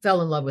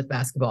fell in love with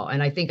basketball.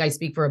 And I think I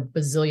speak for a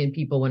bazillion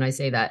people when I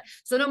say that.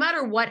 So no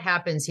matter what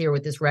happens here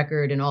with this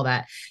record and all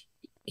that,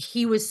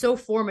 he was so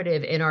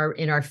formative in our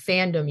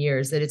fandom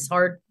years that it's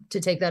hard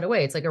to take that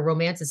away. It's like a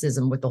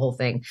romanticism with the whole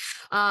thing.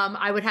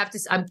 I have to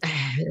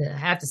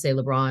say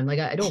LeBron. Like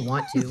I don't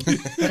want to,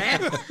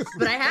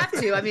 but I have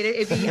to. I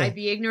mean, I'd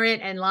be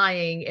ignorant and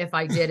lying if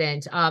I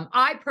didn't.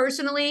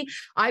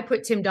 I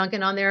put Tim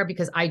Duncan on there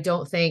because I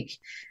don't think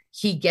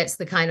he gets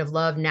the kind of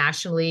love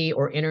nationally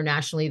or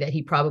internationally that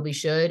he probably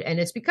should. And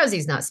it's because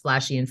he's not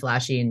splashy and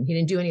flashy and he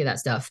didn't do any of that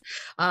stuff.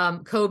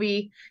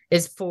 Kobe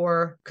is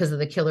 4 because of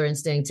the killer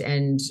instinct.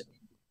 And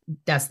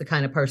that's the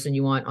kind of person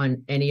you want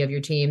on any of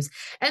your teams.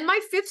 And my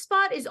 5th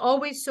spot is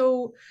always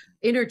so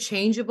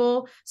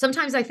interchangeable.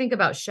 Sometimes I think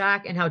about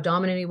Shaq and how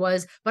dominant he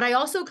was, but I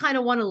also kind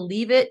of want to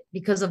leave it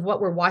because of what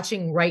we're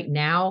watching right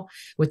now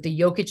with the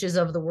Jokic's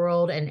of the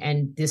world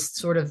and this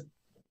sort of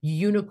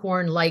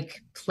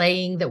unicorn-like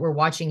playing that we're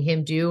watching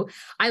him do.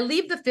 I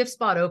leave the 5th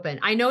spot open.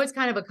 I know it's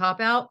kind of a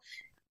cop-out,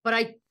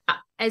 but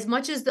as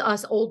much as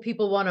us old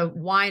people want to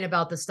whine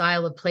about the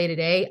style of play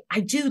today, I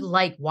do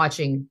like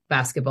watching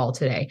basketball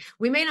today.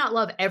 We may not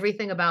love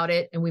everything about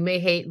it, and we may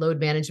hate load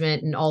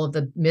management and all of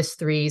the missed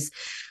threes,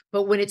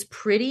 but when it's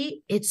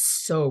pretty, it's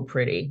so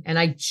pretty. And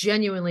I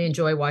genuinely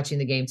enjoy watching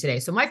the game today.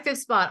 So my 5th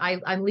spot,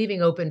 I'm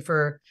leaving open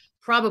for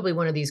probably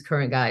one of these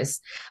current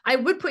guys. I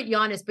would put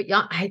Giannis, but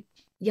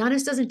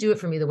Giannis doesn't do it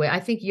for me the way I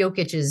think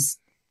Jokic is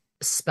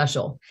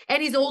special,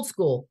 and he's old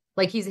school.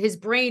 Like his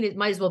brain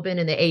might as well have been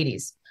in the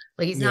 80s.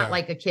 Like he's not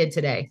like a kid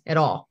today at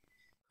all,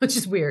 which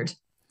is weird.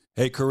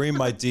 Hey, Kareem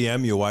might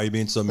DM you. Why are you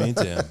being so mean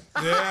to him?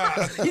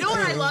 Yeah. You know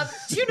what I love?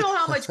 Do you know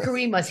how much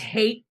Kareem must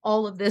hate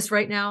all of this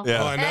right now?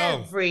 Yeah, I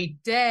know. Every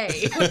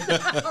day.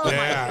 Oh my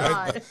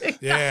God.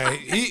 Yeah.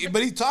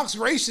 But he talks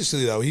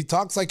graciously though. He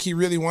talks like he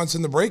really wants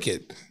him to break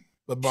it.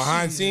 But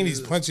behind scene, he's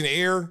punching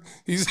air.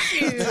 He's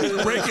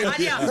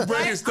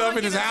breaking stuff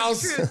in his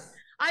house.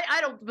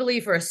 I don't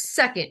believe for a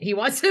second he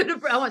wants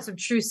to. I want some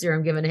truth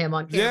serum given to him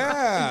on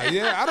camera.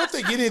 Yeah. I don't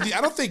think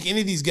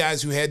any of these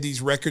guys who had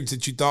these records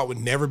that you thought would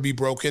never be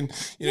broken.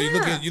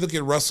 You look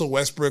at Russell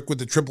Westbrook with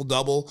the triple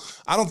double.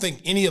 I don't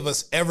think any of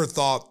us ever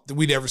thought that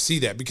we'd ever see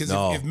that, because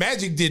if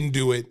Magic didn't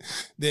do it,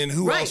 then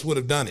who else would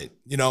have done it?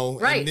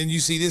 And then you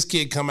see this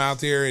kid come out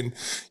there, and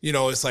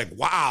it's like,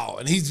 wow,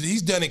 and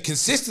he's done it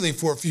consistently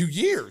for a few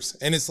years,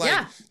 and it's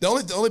like the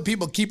only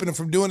people keeping him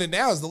from doing it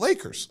now is the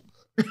Lakers.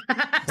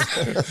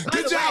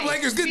 Good job,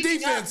 Lakers. Good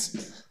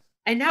defense.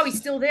 And now he's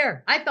still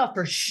there. I thought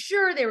for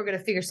sure they were going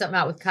to figure something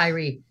out with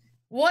Kyrie.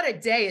 What a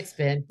day it's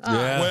been.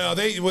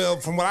 Well,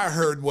 from what I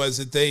heard was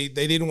that they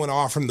didn't want to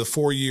offer him the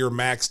 4-year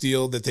max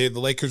deal that the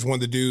Lakers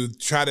wanted to do,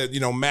 try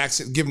to, max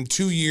it, give him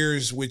 2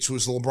 years, which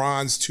was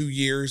LeBron's 2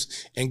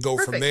 years, and go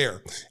from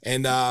there.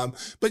 And,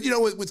 but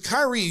with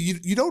Kyrie,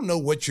 you don't know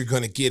what you're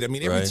going to get. I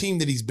mean, every team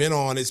that he's been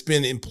on, it's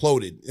been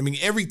imploded. I mean,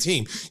 every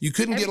team, you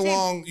couldn't get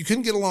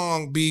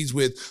along, Bees,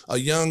 with a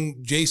young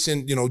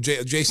Jason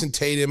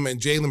Tatum and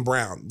Jaylen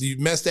Brown. You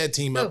messed that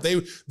team up.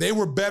 They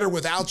were better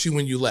without you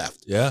when you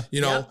left. Yeah.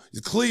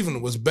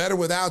 Cleveland was better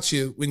without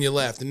you when you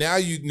left. And now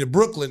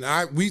Brooklyn,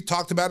 we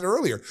talked about it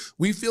earlier.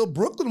 We feel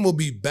Brooklyn will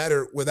be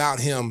better without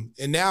him.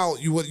 And now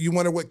you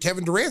wonder what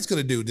Kevin Durant's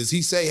going to do. Does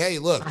he say, hey,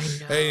 look,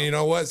 hey, you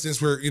know what?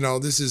 Since we're,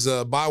 this is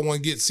buy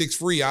one, get 6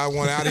 free, I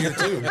want out of here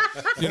too.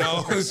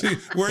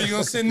 Where are you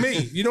going to send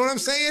me? You know what I'm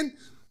saying?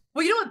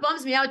 Well, what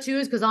bums me out too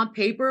is because on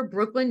paper,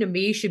 Brooklyn to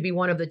me should be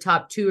one of the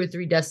top 2 or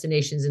 3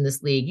 destinations in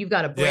this league. You've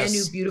got a brand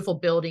new, beautiful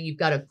building. You've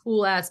got a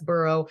cool ass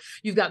borough.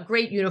 You've got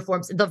great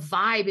uniforms. The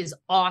vibe is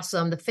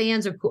awesome. The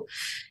fans are cool.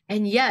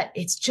 And yet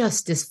it's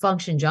just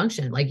dysfunction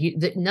junction. Like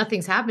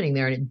nothing's happening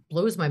there. And it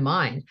blows my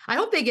mind. I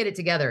hope they get it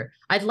together.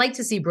 I'd like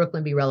to see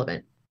Brooklyn be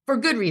relevant for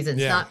good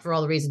reasons, not for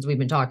all the reasons we've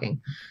been talking.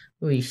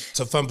 It's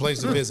a fun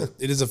place to visit.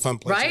 It is a fun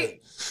place.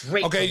 Right?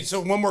 Great okay, place.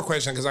 So one more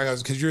question,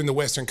 because you're in the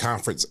Western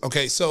Conference.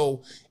 Okay,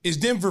 so is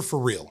Denver for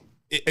real?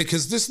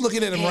 Because just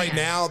looking at them right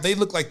now, they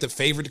look like the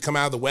favorite to come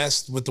out of the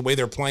West with the way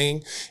they're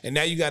playing. And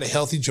now you got a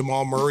healthy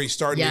Jamal Murray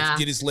starting to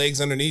get his legs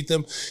underneath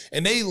them.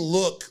 And they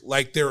look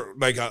like they're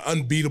like an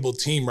unbeatable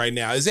team right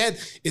now. Is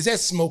that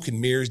smoke and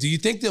mirrors? Do you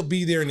think they'll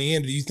be there in the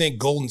end? Or do you think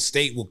Golden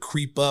State will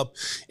creep up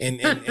and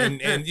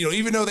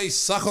even though they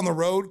suck on the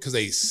road, because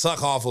they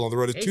suck awful on the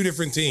road, it's 2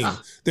 different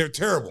teams. They're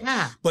terrible.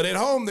 Yeah. But at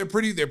home, they're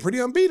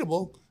pretty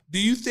unbeatable. Do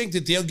you think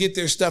that they'll get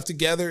their stuff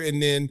together?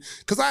 And then,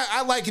 because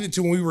I liken it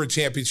to when we were a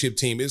championship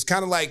team. It was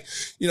kind of like,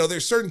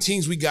 there's certain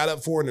teams we got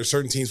up for and there's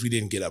certain teams we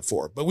didn't get up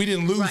for. But we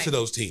didn't lose to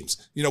those teams.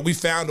 We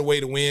found a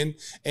way to win.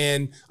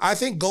 And I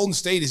think Golden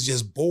State is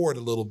just bored a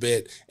little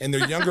bit. And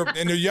their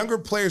younger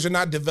players are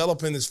not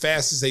developing as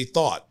fast as they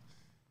thought.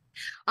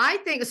 I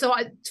think so.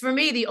 For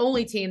me, the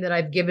only team that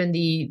I've given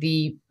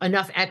the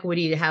enough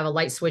equity to have a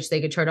light switch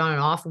they could turn on and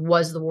off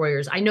was the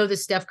Warriors. I know the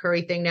Steph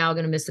Curry thing now,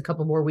 going to miss a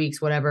couple more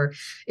weeks, whatever,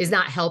 is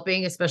not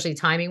helping, especially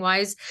timing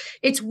wise.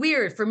 It's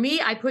weird for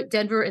me. I put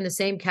Denver in the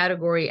same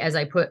category as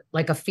I put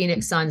like a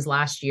Phoenix Suns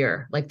last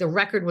year. Like the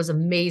record was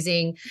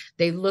amazing.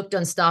 They looked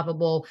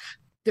unstoppable.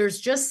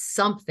 There's just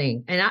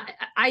something. And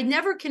I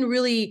never can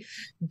really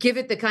give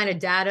it the kind of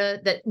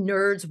data that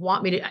nerds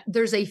want me to.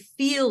 There's a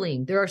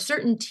feeling. There are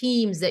certain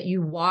teams that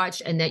you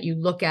watch and that you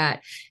look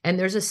at, and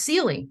there's a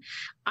ceiling.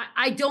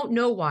 I don't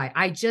know why.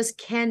 I just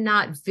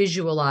cannot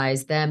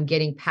visualize them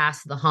getting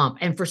past the hump.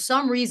 And for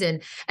some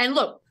reason, and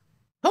look,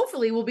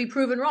 hopefully we'll be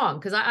proven wrong.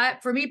 Because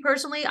for me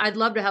personally, I'd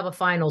love to have a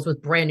finals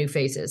with brand new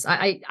faces.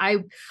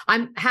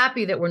 I'm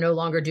happy that we're no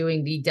longer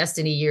doing the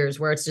Destiny years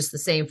where it's just the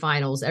same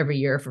finals every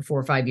year for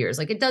 4 or 5 years.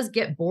 Like it does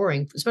get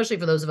boring, especially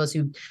for those of us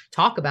who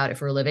talk about it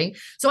for a living.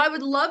 So I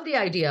would love the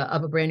idea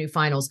of a brand new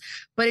finals.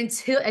 But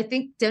I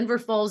think Denver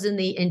falls in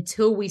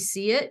until we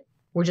see it,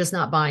 we're just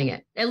not buying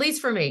it, at least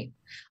for me.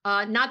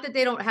 Not that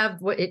they don't have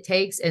what it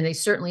takes, and they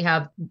certainly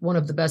have one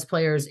of the best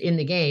players in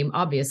the game,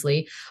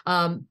 obviously.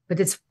 But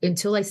it's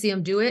until I see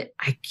them do it,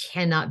 I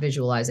cannot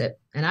visualize it.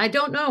 And I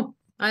don't know.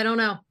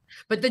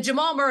 But the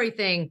Jamal Murray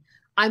thing,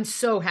 I'm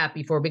so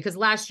happy for, because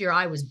last year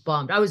I was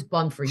bummed. I was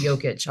bummed for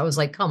Jokic. I was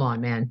like, come on,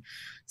 man.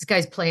 This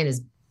guy's playing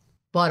his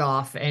butt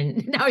off,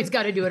 and now he's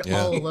got to do it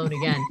all alone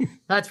again.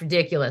 That's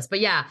ridiculous.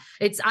 But yeah,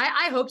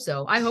 I hope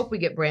so. I hope we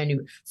get brand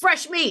new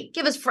fresh meat.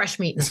 Give us fresh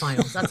meat in the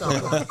finals. That's all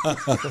I want.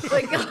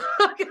 Like,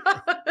 oh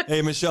God.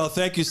 Hey, Michelle,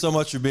 thank you so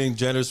much for being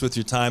generous with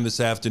your time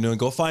this afternoon.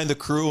 Go find the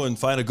crew and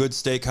find a good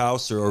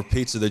steakhouse or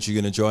pizza that you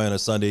can enjoy on a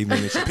Sunday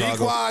evening in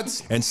Chicago.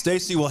 And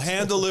Stacey will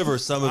hand deliver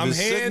some of his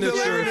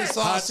signature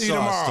hot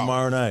sauce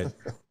tomorrow night.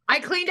 I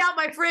cleaned out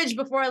my fridge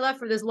before I left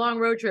for this long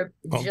road trip.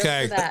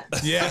 Okay. Just for that.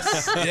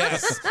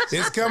 Yes.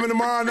 It's coming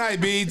tomorrow night,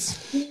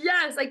 Beats.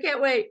 Yes, I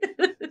can't wait.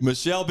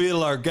 Michelle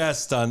Beadle, our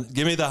guest on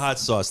Give Me the Hot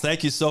Sauce.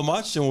 Thank you so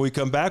much. And when we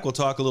come back, we'll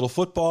talk a little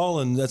football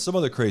and some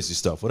other crazy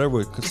stuff.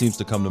 Whatever seems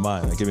to come to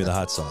mind. Give me the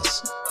hot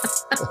sauce.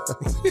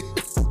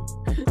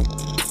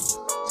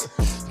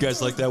 You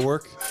guys like that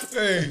work?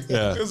 Hey,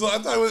 Yeah. we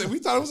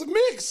thought it was a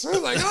mix. I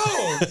was like,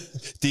 oh.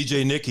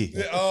 DJ Nicky.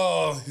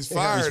 Oh, he's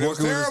fired. He's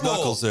working with his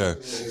knuckles there.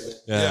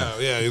 Yeah.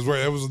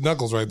 That was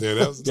knuckles right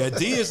there.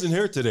 D isn't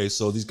here today,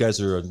 so these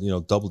guys are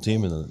double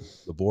teaming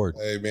the board.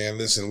 Hey man,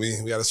 listen, we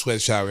got a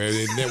sweatshop.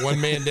 One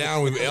man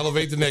down, we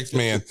elevate the next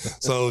man.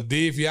 So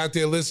D, if you're out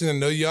there listening, I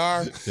know you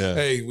are. Yeah.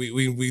 Hey,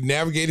 we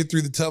navigated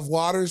through the tough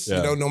waters.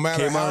 Yeah. No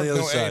matter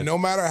no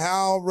matter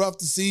how rough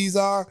the seas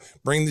are,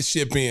 bring the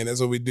ship in.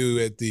 That's what we do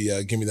at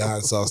the Give Me the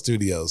Hot Sauce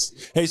Studios.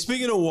 Hey,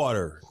 speaking of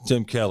water,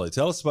 Tim Kelly,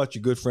 tell us about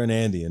your good friend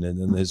Andy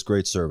and his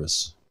great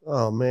service.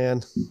 Oh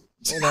man,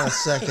 hold on a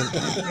second.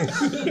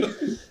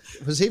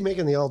 Was he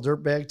making the all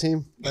dirtbag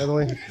team, by the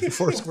way, for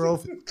Forest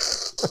Grove?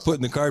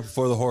 Putting the cart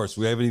before the horse.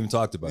 We haven't even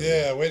talked about it.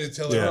 Yeah, way to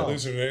tell the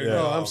revolution.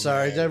 No, I'm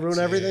sorry. Did I ruin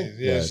everything?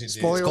 Yeah, she did.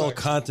 It's called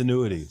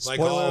continuity. Like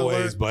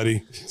always,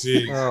 buddy.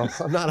 Gee. Oh,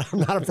 I'm not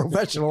a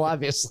professional,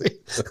 obviously.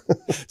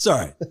 It's all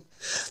right.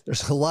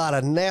 There's a lot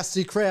of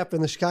nasty crap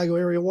in the Chicago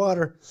area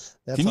water.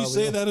 That's Can you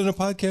say that in a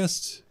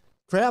podcast?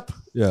 Crap?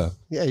 Yeah.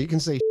 Yeah, you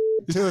can say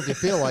too if you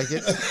feel like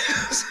it.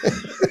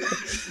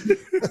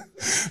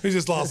 We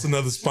just lost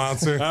another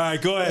sponsor. All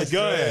right, go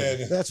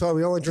ahead. That's why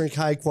we only drink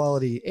high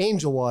quality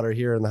Angel water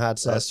here in the Hot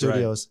Sauce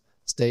Studios.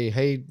 Right. Stay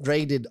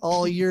hydrated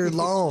all year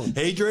long.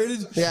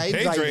 Hydrated? Yeah,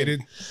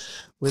 hydrated.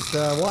 With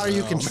water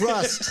you can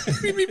trust.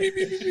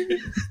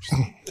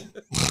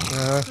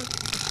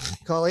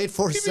 Call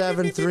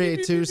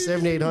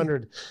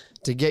 847-382-7800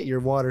 to get your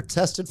water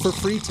tested for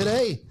free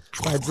today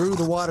by Drew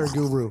the Water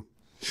Guru.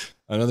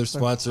 Another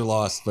sponsor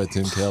lost by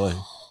Tim Kelly.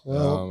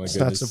 Well, my it's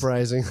goodness. Not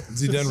surprising. Is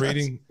he done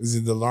reading? Is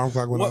it the alarm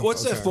clock?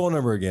 What's that phone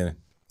number again?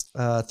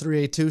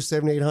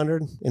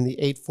 382-7800 in the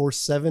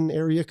 847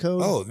 area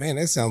code. Oh man,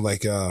 that sounds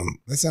like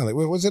what's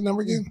that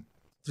number again?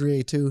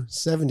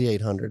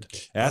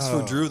 382-7800. Ask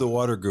for Drew the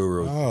Water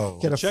Guru. Oh,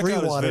 get a free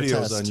water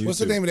test. On YouTube. What's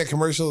the name of that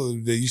commercial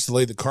that used to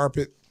lay the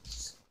carpet?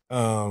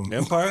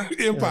 Empire?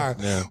 Empire.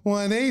 Yeah.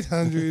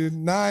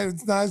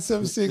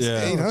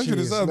 1-800-976-800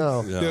 or something.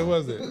 No. Yeah, what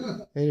was it?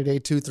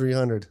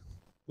 888-2300.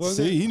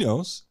 See, he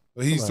knows.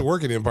 Well, he used to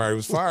work at Empire. He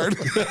was fired.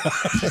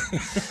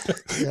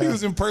 He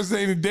was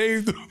impersonating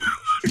Dave, the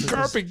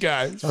carpet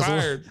guy. He's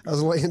fired. I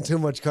was laying too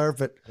much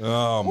carpet.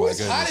 Oh, my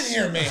goodness. It's hot in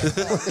here, man. Oh,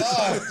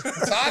 God.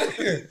 It's hot in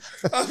here.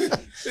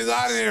 It's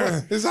hot in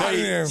here. It's hot in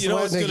here. You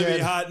know it's going to be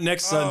hot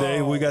next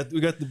Sunday. We got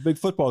the big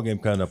football game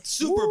coming up.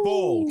 Super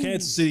Bowl.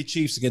 Kansas City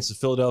Chiefs against the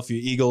Philadelphia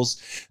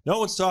Eagles. No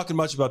one's talking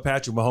much about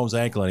Patrick Mahomes'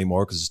 ankle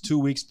anymore because it's 2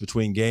 weeks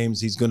between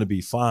games. He's going to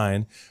be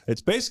fine.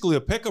 It's basically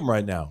a pick 'em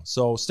right now.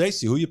 So,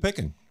 Stacey, who you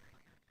picking?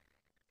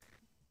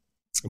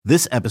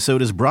 This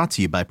episode is brought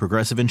to you by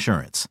Progressive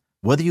Insurance.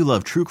 Whether you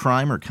love true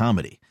crime or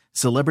comedy,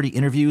 celebrity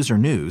interviews or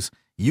news,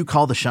 you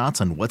call the shots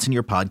on what's in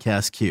your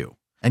podcast queue.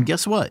 And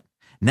guess what?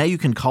 Now you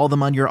can call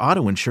them on your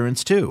auto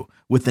insurance too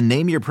with the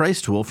Name Your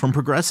Price tool from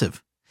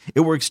Progressive.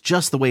 It works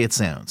just the way it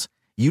sounds.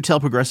 You tell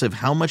Progressive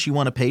how much you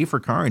want to pay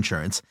for car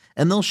insurance,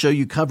 and they'll show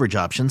you coverage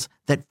options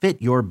that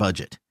fit your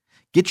budget.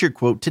 Get your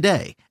quote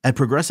today at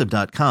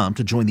Progressive.com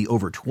to join the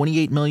over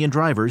 28 million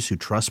drivers who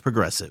trust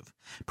Progressive.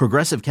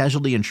 Progressive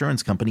Casualty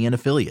Insurance Company and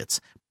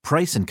Affiliates.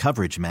 Price and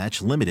coverage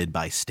match limited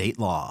by state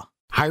law.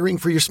 Hiring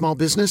for your small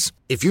business?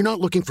 If you're not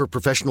looking for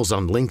professionals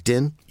on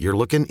LinkedIn, you're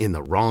looking in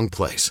the wrong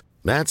place.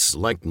 That's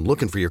like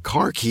looking for your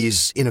car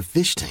keys in a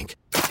fish tank.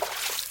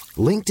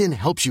 LinkedIn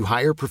helps you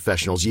hire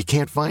professionals you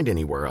can't find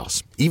anywhere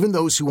else, even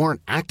those who aren't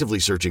actively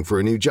searching for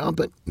a new job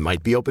but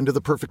might be open to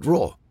the perfect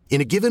role.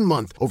 In a given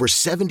month, over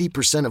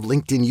 70% of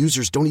LinkedIn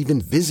users don't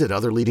even visit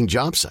other leading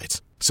job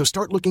sites. So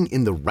start looking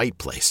in the right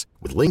place.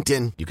 With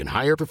LinkedIn, you can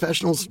hire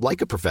professionals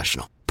like a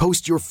professional.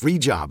 Post your free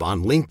job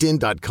on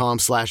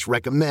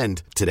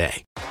linkedin.com/recommend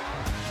today.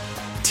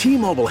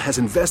 T-Mobile has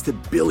invested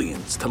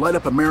billions to light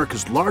up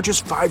America's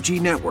largest 5G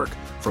network,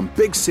 from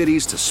big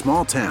cities to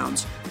small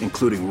towns,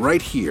 including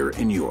right here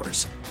in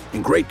yours.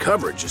 And great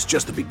coverage is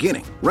just the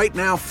beginning. Right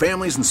now,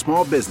 families and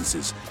small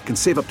businesses can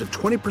save up to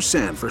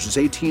 20% versus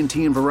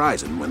AT&T and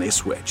Verizon when they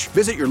switch.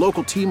 Visit your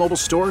local T-Mobile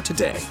store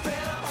today.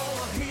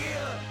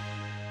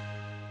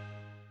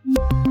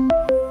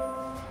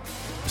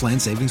 Plan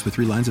savings with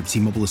 3 lines of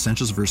T-Mobile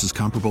Essentials versus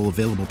comparable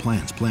available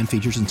plans. Plan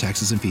features and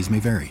taxes and fees may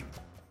vary.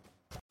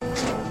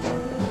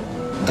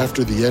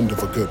 After the end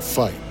of a good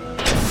fight,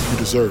 you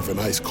deserve an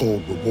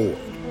ice-cold reward.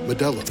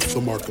 Modelo is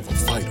the mark of a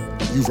fighter.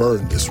 You've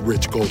earned this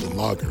rich golden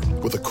lager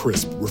with a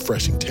crisp,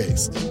 refreshing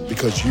taste.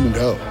 Because you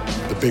know,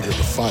 the bigger the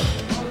fight,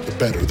 the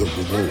better the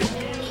reward.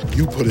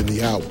 You put in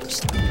the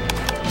hours,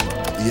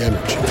 the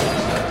energy,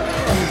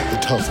 the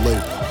tough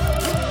labor.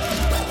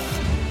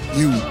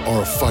 You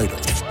are a fighter,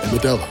 and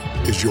Modelo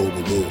is your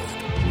reward.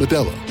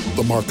 Modelo,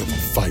 the mark of a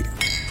fighter.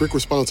 Drink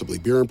responsibly.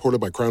 Beer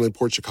imported by Crown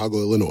Imports, Chicago,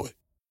 Illinois.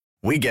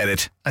 We get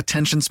it.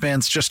 Attention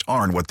spans just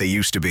aren't what they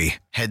used to be.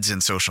 Heads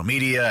in social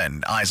media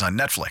and eyes on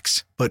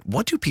Netflix. But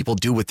what do people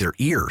do with their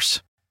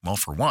ears? Well,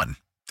 for one,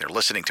 they're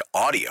listening to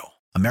audio.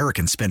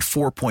 Americans spend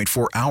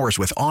 4.4 hours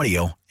with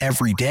audio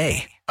every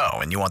day. Oh,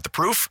 and you want the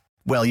proof?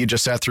 Well, you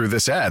just sat through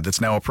this ad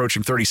that's now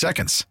approaching 30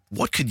 seconds.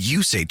 What could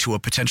you say to a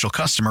potential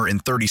customer in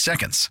 30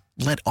 seconds?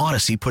 Let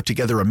Odyssey put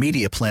together a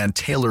media plan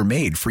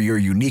tailor-made for your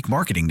unique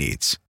marketing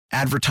needs.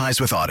 Advertise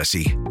with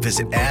Odyssey.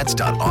 Visit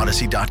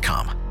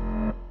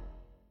ads.odyssey.com.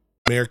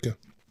 America,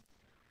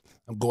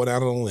 I'm going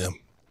out on a limb.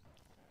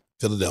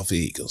 Philadelphia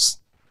Eagles.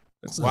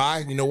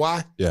 Why? You know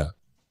why? Yeah.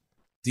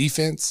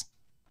 Defense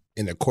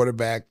and the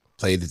quarterback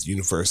played at the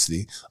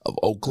University of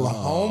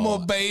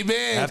Oklahoma, baby.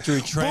 After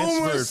he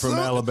transferred from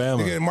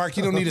Alabama. Okay, Mark,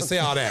 you don't need to say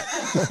all that.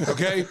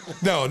 Okay?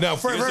 No.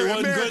 For he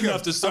wasn't good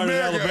enough to start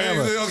at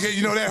Alabama. Okay,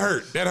 you know, that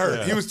hurt.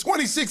 Yeah. He was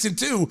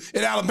 26-2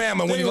 at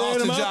Alabama when he lost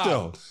his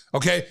job.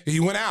 Okay, he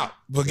went out.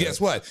 But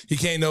guess what? He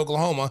came to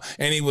Oklahoma,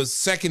 and he was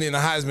second in the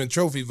Heisman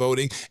Trophy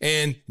voting.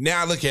 And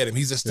now look at him.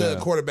 He's a stud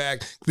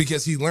quarterback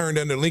because he learned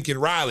under Lincoln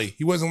Riley.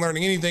 He wasn't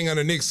learning anything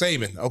under Nick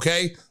Saban,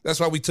 okay? That's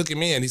why we took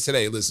him in. He said,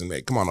 hey, listen,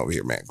 man, come on over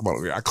here, man. Come on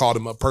over here. I called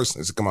him up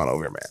personally. I said, come on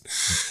over here, man.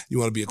 You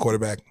want to be a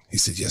quarterback? He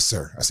said, yes,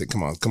 sir. I said,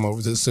 come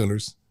over to the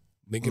Sooners.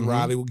 Lincoln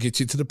Riley will get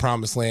you to the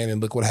promised land, and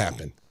look what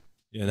happened.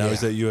 Yeah, now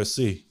he's at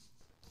USC.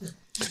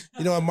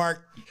 You know what,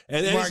 Mark?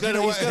 And Mark, he's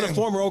got a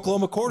former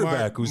Oklahoma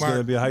quarterback who's going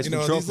to be a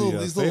Heisman Trophy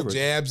these little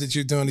jabs that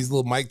you're doing, these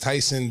little Mike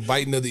Tyson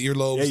biting of the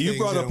earlobes. Yeah, you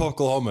brought up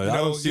Oklahoma. I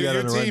don't see that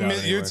in the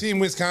rundown. Your team,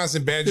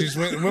 Wisconsin Badgers.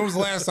 When was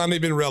the last time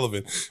they've been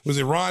relevant? Was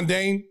it Ron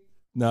Dane?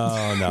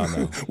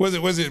 No. Was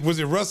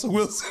it Russell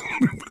Wilson?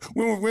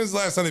 When's the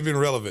last time they've been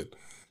relevant?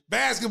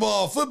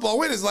 Basketball, football.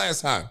 When is the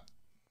last time?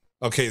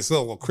 Okay,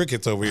 so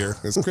crickets over here.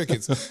 It's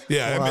crickets.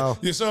 Yeah. Wow.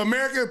 So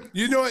America,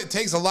 you know it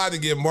takes a lot to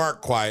get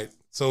Mark quiet.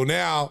 So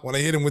now, when I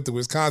hit him with the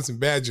Wisconsin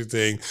Badger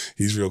thing,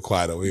 he's real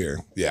quiet over here.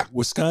 Yeah.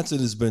 Wisconsin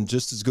has been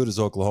just as good as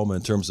Oklahoma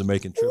in terms of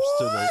making trips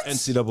to the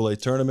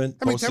NCAA tournament.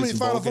 How many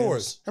Final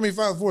Fours? How many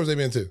Final Fours they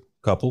been to?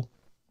 Couple.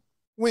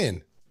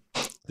 When?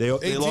 They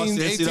lost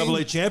the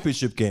NCAA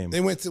championship game.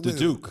 They went to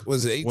Duke.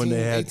 Was it 18? When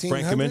they had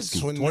Frank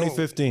Kaminsky.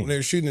 2015. When they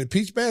were shooting the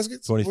peach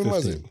baskets? 2015. When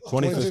was it?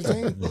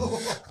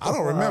 2015? I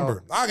don't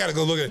remember. I got to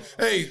go look at it.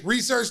 Hey,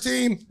 research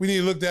team, we need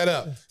to look that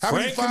up. How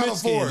many Final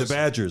Kaminsky Fours? And the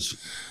Badgers.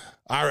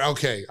 All right,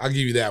 okay, I'll give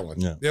you that one.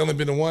 Yeah. They only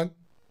been to one?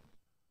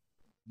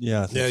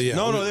 Yeah. Yeah.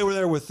 No, they were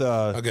there with...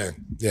 okay,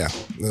 yeah.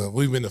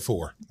 We've been to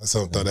four.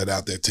 So I'll throw that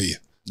out there to you.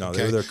 No,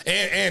 they were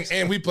there.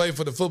 And we played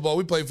for the football.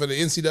 We played for the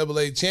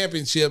NCAA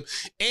championship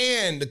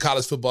and the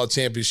college football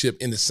championship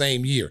in the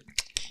same year.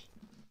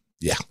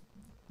 Yeah.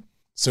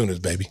 Sooners,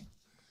 baby.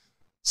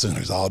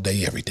 Sooners all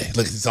day, every day.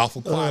 Look, it's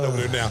awful quiet over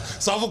there now.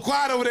 It's awful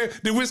quiet over there.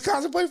 Did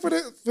Wisconsin play for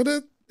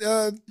the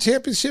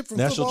championship from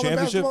National football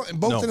championship? And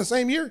basketball? Both in the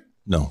same year?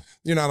 No.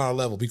 You're not on our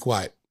level. Be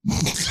quiet.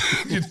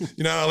 You're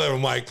not on our level,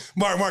 Mike.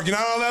 Mark, you're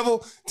not on our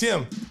level.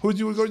 Tim, who'd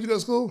you go to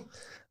school?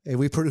 Hey,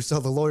 we produced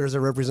all the lawyers that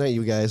represent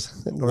you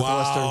guys at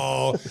Northwestern.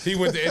 Wow. He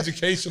went the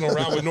educational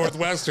route with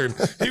Northwestern.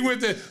 He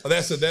went to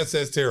that's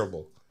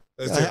terrible.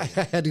 That's terrible.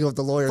 I had to go with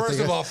the lawyer First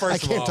thing. of all, I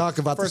can't talk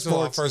about the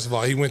sports. First of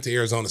all, he went to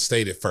Arizona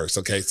State at first.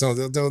 Okay, so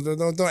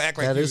don't act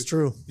like that is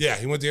true. Yeah,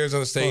 he went to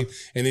Arizona State,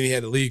 and then he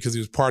had to leave because he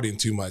was partying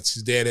too much.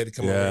 His dad had to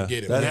come over and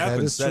get him. That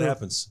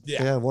happens.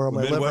 Yeah, we're on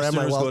my liver. Am I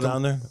Midwesterners welcome? go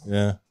down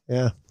there.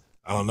 Yeah.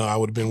 I don't know. I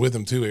would have been with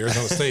him too.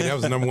 Arizona State, that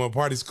was the number one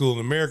party school in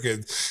America,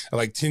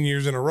 like 10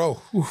 years in a row.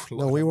 Whew,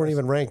 no, we weren't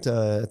even ranked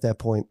at that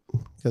point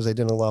because they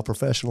didn't allow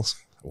professionals.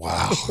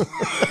 Wow.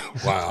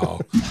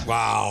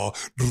 Wow.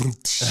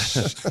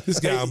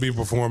 This guy will be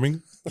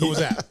performing. Who was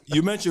that?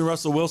 You mentioned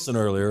Russell Wilson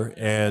earlier,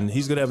 and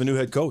he's going to have a new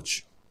head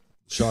coach,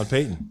 Sean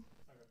Payton.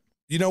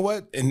 You know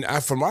what? And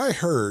from what I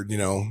heard,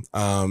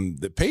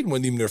 that Payton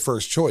wasn't even their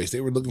first choice.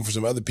 They were looking for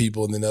some other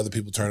people, and then other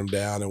people turned them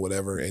down and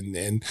whatever.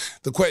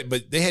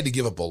 But they had to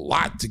give up a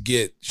lot to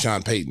get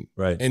Sean Payton.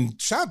 Right. And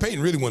Sean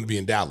Payton really wanted to be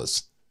in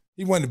Dallas.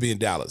 He wanted to be in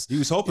Dallas. He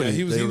was hoping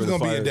he was going to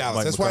be in Dallas.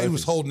 Mike That's McCarthy. why he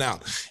was holding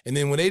out. And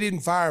then when they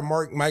didn't fire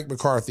Mike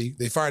McCarthy,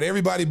 they fired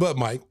everybody but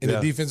Mike and the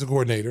defensive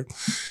coordinator.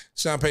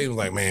 Sean Payton was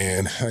like,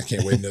 man, I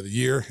can't wait another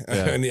year.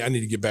 I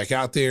need to get back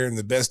out there. And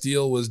the best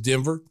deal was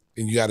Denver.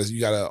 And you got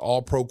an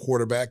all-pro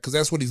quarterback because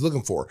that's what he's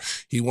looking for.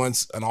 He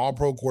wants an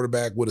all-pro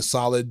quarterback with a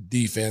solid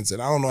defense.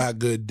 And I don't know how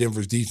good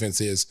Denver's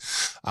defense is,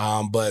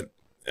 but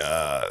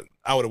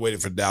I would have waited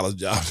for the Dallas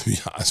job, to be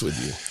honest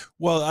with you.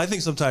 Well, I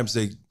think sometimes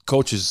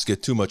coaches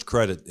get too much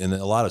credit in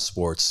a lot of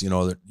sports.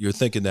 You're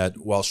thinking that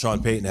while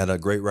Sean Payton had a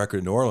great record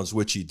in New Orleans,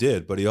 which he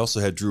did, but he also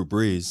had Drew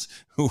Brees,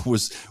 who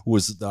was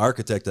the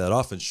architect of that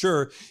offense.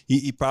 Sure,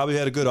 he probably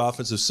had a good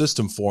offensive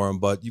system for him,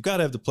 but you got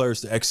to have the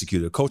players to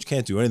execute it. A coach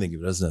can't do anything if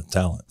he doesn't have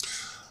talent.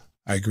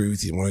 I agree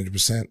with you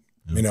 100%.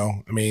 Yeah.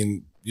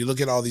 You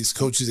look at all these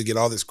coaches that get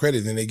all this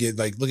credit, and they get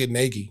look at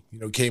Nagy.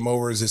 Came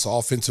over as this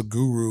offensive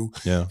guru,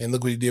 and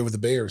look what he did with the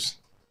Bears.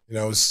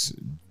 It's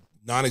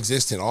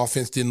non-existent.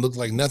 Offense didn't look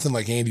like nothing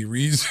like Andy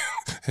Reid's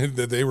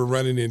that they were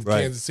running in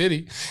Kansas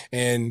City.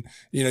 And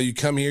you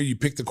come here, you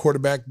pick the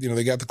quarterback.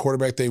 They got the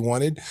quarterback they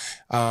wanted.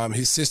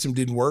 His system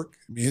didn't work.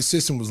 His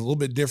system was a little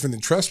bit different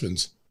than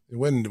Trustman's. It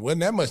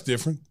wasn't that much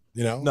different.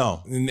 You know,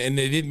 no, and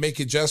they didn't make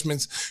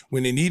adjustments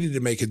when they needed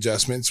to make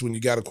adjustments. When you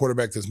got a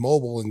quarterback that's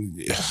mobile, and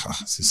it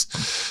hurts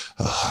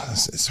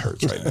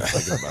right now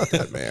thinking about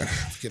that, man.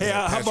 Hey,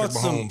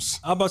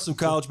 how about some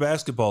college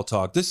basketball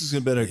talk? This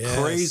has been a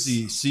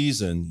crazy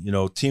season. You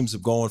know, teams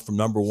have gone from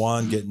number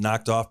one, getting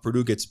knocked off.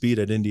 Purdue gets beat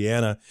at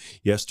Indiana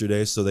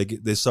yesterday, so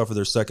they suffer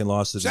their second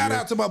loss of the year. Shout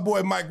out to my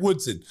boy Mike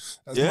Woodson.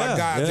 That's my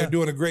guy. Yeah. They're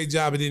doing a great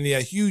job at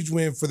Indiana. Huge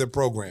win for their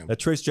program. That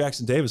Trace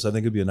Jackson Davis, I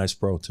think, would be a nice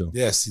pro too.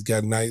 Yes, he's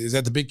got a nice. Is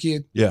that the big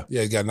kid? Yeah.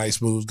 Yeah, he got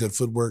nice moves, good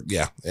footwork.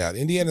 Yeah.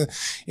 Indiana,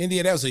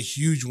 that was a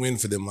huge win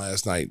for them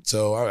last night.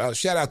 So I'll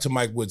shout out to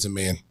Mike Woodson,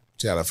 man.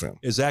 Shout out for him.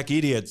 Zach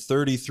Edey had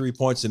 33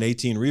 points and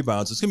 18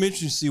 rebounds. It's going to be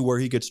interesting to see where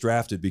he gets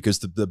drafted because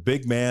the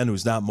big man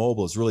who's not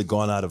mobile has really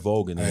gone out of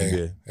vogue in the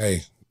NBA.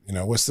 Hey, you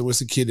know, what's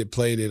the kid that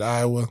played at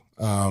Iowa?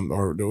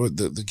 Or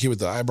the kid with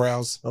the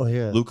eyebrows? Oh,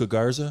 yeah. Luka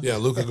Garza? Yeah,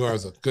 Luka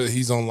Garza. Because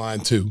he's on line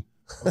two.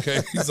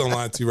 Okay? He's on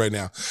line two right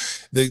now.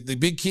 The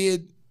big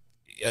kid,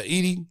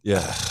 Edey.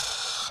 Yeah.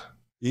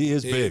 He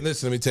is big.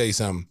 Listen, let me tell you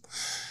something.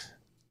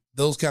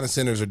 Those kind of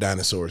centers are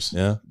dinosaurs.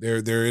 Yeah.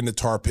 They're in the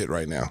tar pit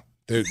right now.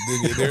 They're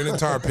in the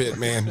tar pit,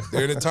 man.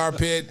 They're in the tar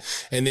pit,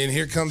 and then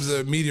here comes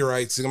the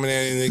meteorites coming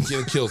in and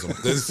it kills them.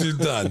 This is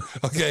done.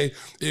 Okay?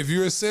 If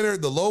you're a center,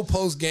 the low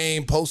post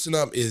game, posting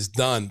up is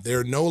done.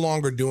 They're no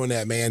longer doing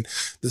that, man.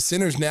 The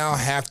centers now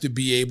have to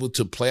be able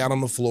to play out on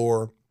the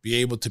floor, be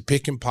able to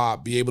pick and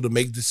pop, be able to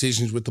make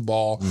decisions with the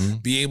ball,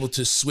 be able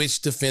to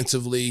switch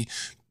defensively,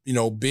 you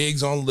know,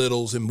 bigs on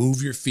littles and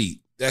move your feet.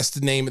 That's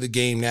the name of the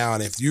game now.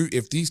 And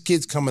if these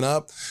kids coming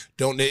up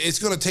it's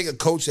going to take a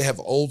coach to have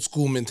old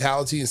school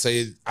mentality and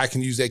say, I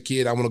can use that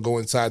kid. I want to go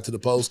inside to the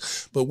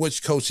post. But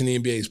which coach in the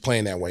NBA is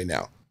playing that way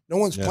now? No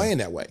one's playing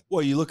that way.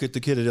 Well, you look at the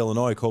kid at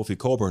Illinois, Kofi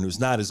Cockburn, who's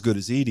not as good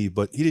as Edey,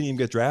 but he didn't even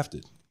get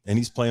drafted. And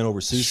he's playing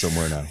overseas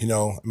somewhere now. You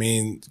know, I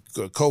mean,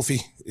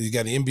 Kofi, he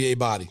got an NBA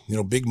body, you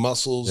know, big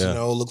muscles, you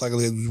know, looked like he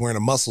was wearing a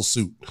muscle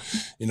suit,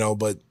 you know,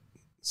 but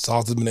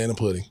soft as banana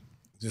pudding.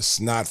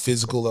 Just not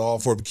physical at all.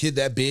 For a kid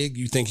that big,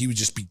 you think he would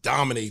just be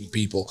dominating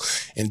people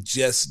and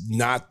just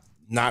not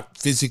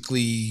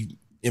physically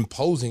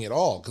imposing at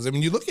all. Because, I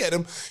mean, you look at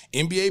him,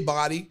 NBA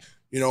body,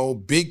 you know,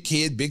 big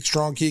kid, big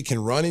strong kid, can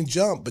run and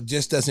jump, but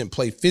just doesn't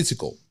play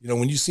physical. You know,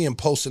 when you see him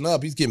posting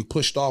up, he's getting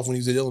pushed off when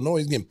he's at Illinois.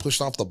 He's getting pushed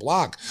off the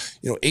block,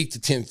 8 to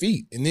 10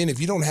 feet. And then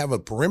if you don't have a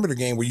perimeter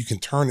game where you can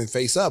turn and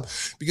face up,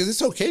 because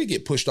it's okay to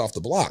get pushed off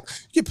the block.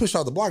 You get pushed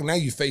off the block, now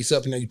you face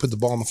up and now you put the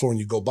ball on the floor and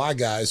you go by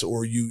guys,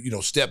 or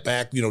you step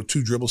back, 2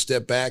 dribbles,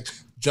 step back,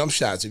 jump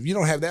shots. If you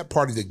don't have that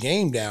part of the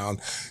game down,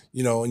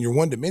 and you're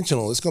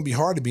one-dimensional, it's going to be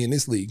hard to be in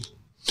this league.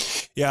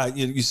 Yeah,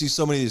 you see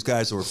so many of these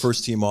guys that were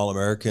first-team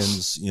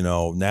All-Americans,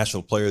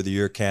 National Player of the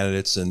Year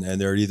candidates, and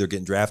they're either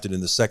getting drafted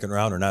in the second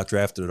round or not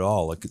drafted at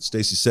all. Like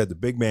Stacey said, the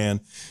big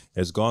man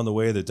has gone the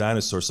way of the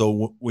dinosaur.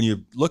 So when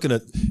you're looking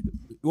at –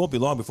 it won't be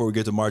long before we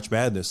get to March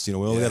Madness. We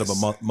only got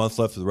about a month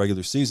left of the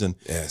regular season.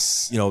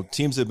 Yes.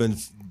 Teams have been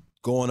 –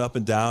 going up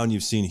and down.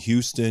 You've seen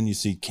Houston, you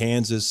see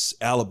Kansas,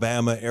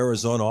 Alabama,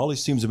 Arizona. All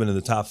these teams have been in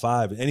the top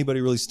 5.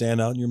 Anybody really stand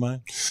out in your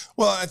mind?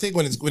 Well, I think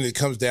when it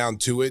comes down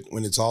to it,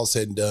 when it's all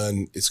said and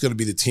done, it's going to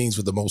be the teams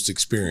with the most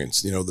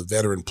experience, the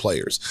veteran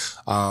players.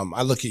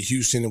 I look at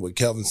Houston and what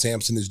Kelvin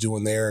Sampson is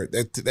doing there.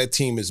 That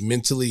team is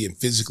mentally and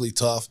physically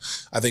tough.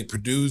 I think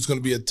Purdue's going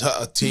to be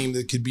a team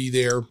that could be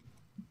there.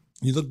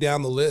 You look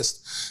down the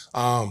list.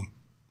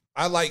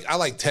 I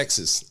like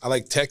Texas. I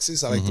like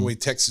the way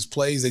Texas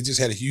plays. They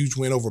just had a huge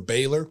win over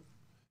Baylor.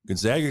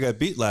 Gonzaga got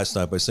beat last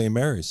night by St.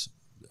 Mary's.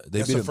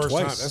 They beat them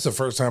twice. That's the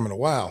first time in a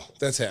while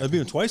that's happened. They beat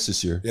them twice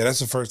this year. Yeah, that's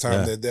the first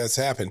time that's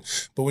happened.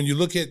 But when you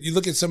look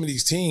at some of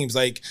these teams,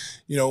 I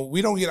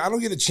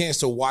don't get a chance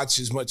to watch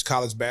as much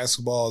college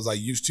basketball as I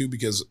used to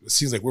because it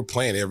seems like we're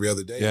playing every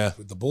other day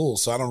with the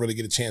Bulls. So I don't really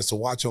get a chance to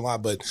watch a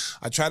lot. But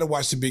I try to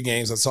watch the big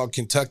games. I saw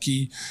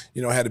Kentucky,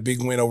 had a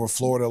big win over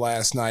Florida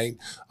last night.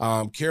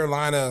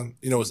 Carolina,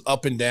 was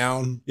up and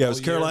down. Yeah, it was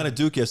Carolina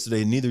Duke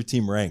yesterday. Neither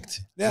team ranked.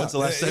 Yeah, when's the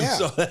last time you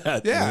saw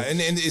that? Yeah, and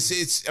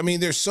it's I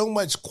mean, there's so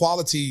much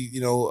quality,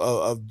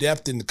 of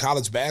depth in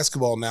college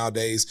basketball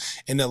nowadays,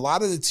 and a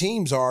lot of the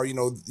teams are,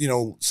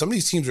 some of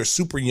these teams are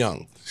super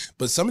young,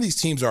 but some of these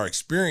teams are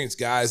experienced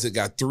guys that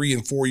got 3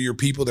 and 4 year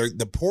people.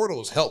 The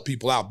portals help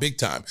people out big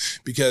time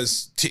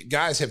because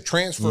guys have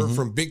transferred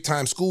from big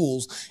time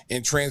schools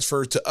and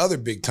transferred to other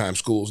big time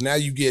schools. Now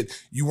you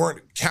weren't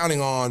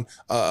counting on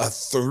a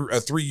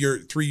 3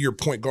 year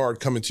point guard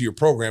coming to your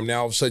program.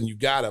 Now all of a sudden you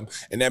got him,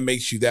 and that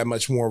makes you that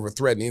much more of a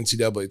threat in the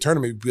NCAA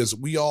tournament because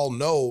we all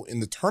know in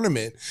the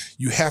tournament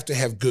you have to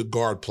have good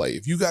guard play.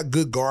 If you got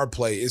good guard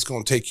play, it's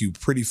going to take you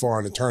pretty far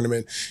in the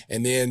tournament.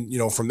 And then,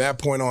 from that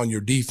point on,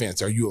 your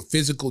defense. Are you a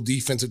physical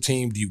defensive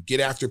team? Do you get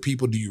after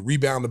people? Do you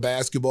rebound the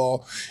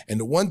basketball? And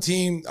the one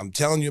team, I'm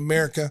telling you,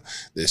 America,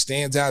 that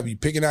stands out, if you're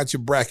picking out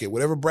your bracket,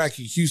 whatever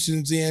bracket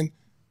Houston's in,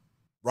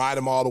 ride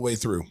them all the way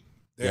through.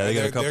 Yeah, they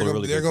got a couple of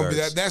really good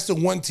cards. That's the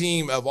one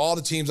team of all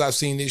the teams I've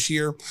seen this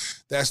year.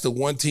 That's the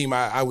one team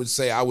I would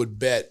say I would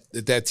bet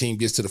that team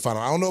gets to the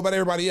final. I don't know about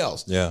everybody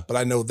else. Yeah. But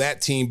I know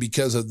that team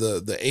because of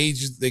the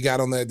age they got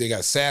on that. They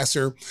got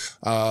Sasser.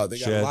 They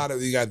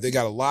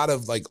got a lot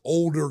of like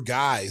older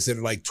guys that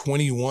are like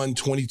 21,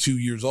 22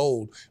 years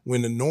old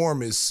when the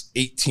norm is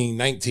 18,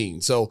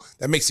 19. So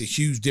that makes a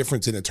huge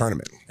difference in the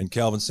tournament. And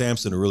Calvin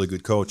Sampson, a really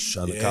good coach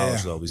on the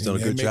college level. He's done a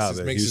good job.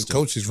 Makes his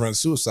coaches run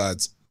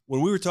suicides.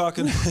 When we were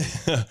talking, in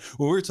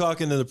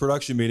the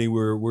production meeting,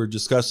 we were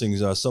discussing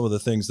some of the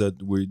things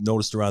that we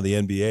noticed around the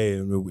NBA,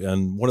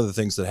 and one of the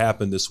things that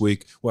happened this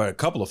week, well, a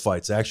couple of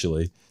fights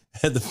actually,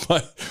 had the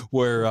fight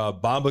where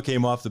Bamba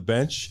came off the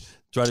bench,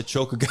 tried to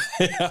choke a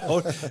guy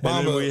out,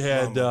 and then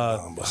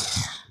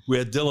we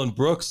had Dylan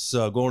Brooks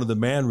going to the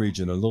man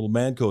region, a little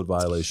man code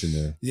violation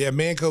there. Yeah,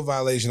 man code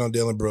violation on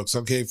Dylan Brooks.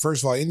 Okay,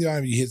 first of all,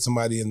 anytime you hit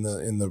somebody in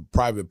the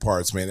private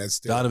parts, man, that's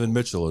still, Donovan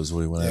Mitchell is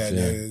what he went after.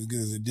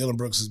 Yeah, Dylan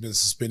Brooks has been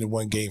suspended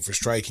 1 game for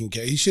striking.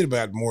 He should have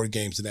got more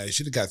games than that. He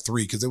should have got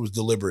 3 because it was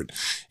deliberate,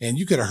 and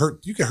you could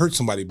hurt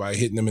somebody by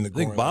hitting them in the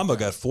groin. I think Bamba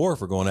got 4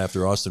 for going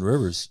after Austin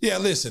Rivers. Yeah,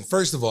 listen.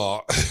 First of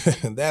all,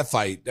 that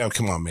fight. Oh,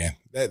 come on, man.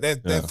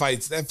 That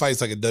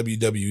fight's like a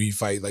WWE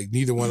fight. Like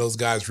neither one of those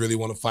guys really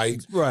want to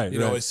fight. Right. You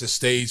know, it's a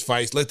stage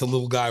fight. Let the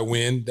little guy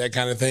win, that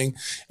kind of thing.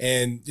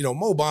 And, you know,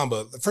 Mo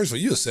Bamba, first of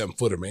all, you're a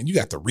 7-footer, man. You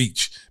got the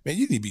reach. Man,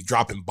 you need to be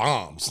dropping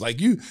bombs. Like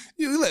you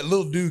let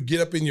little dude get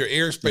up in your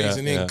airspace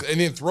and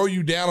then throw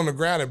you down on the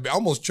ground and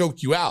almost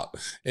choke you out.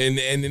 And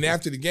then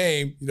after the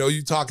game, you know,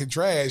 you talking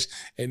trash.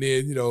 And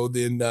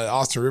then,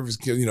 Austin Rivers,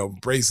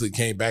 basically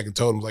came back and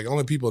told him, like,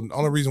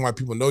 only reason why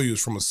people know you is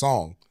from a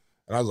song.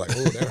 And I was like,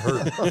 oh, that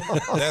hurt.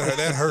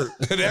 that hurt.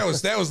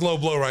 That was low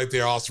blow right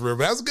there, Austin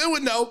Rivers. That's a good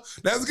one, though.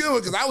 That's a good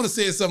one because I would have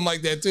said something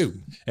like that, too.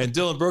 And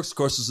Dylan Brooks, of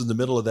course, is in the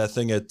middle of that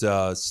thing at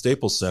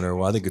Staples Center.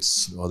 Well, I think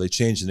they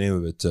changed the name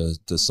of it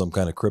to some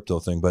kind of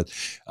crypto thing. But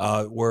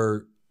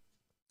where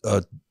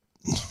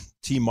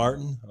T.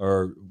 Martin,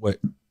 or wait,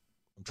 I'm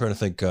trying to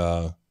think.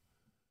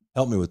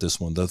 Help me with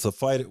this one. The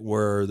fight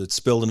where it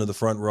spilled into the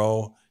front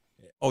row.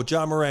 Oh,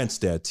 John Morant's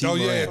dad. T.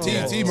 Morant.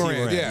 T.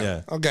 Morant.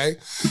 Yeah. Okay.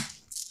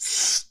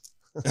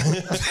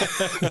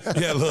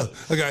 Yeah, look,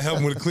 I gotta help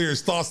him with the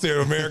clearest thoughts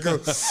there, America.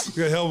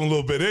 Gotta help him a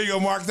little bit. There you go,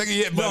 Mark. Take a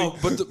hit, buddy. No,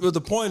 but the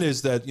point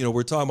is that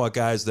we're talking about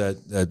guys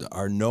that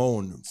are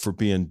known for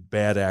being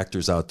bad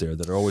actors out there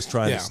that are always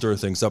trying to stir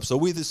things up. So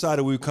we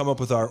decided we'd come up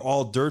with our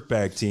all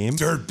dirtbag team.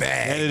 Dirtbag,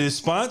 and it is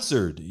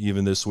sponsored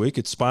even this week.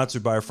 It's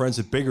sponsored by our friends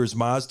at Biggers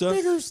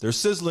Mazda. Their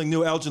sizzling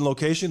new Elgin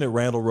location at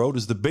Randall Road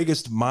is the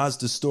biggest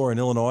Mazda store in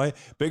Illinois.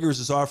 Biggers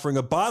is offering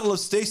a bottle of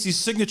Stacy's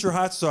signature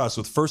hot sauce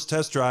with first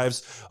test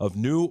drives of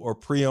new or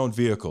pre-owned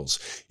vehicles.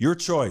 Your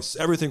choice.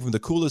 Everything from the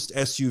coolest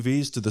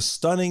SUVs to the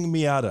stunning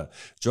Miata.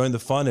 Join the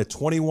fun at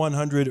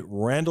 2100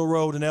 Randall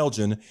Road in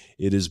Elgin.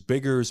 It is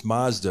Biggers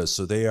Mazda.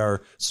 So they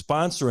are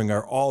sponsoring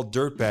our all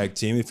dirtbag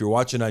team. If you're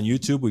watching on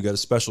YouTube, we got a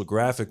special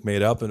graphic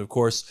made up. And of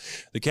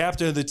course, the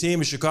captain of the team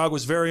is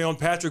Chicago's very own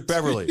Patrick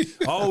Beverly.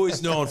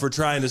 Always known for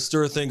trying to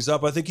stir things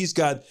up. I think he's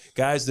got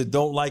guys that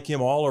don't like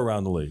him all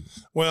around the league.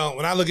 Well,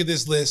 when I look at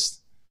this list,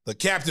 the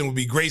captain would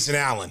be Grayson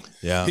Allen.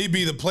 Yeah. He'd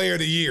be the player of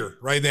the year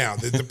right now.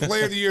 The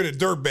player of the year of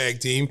the dirtbag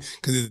team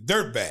because it's a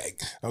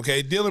dirtbag.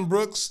 Okay, Dylan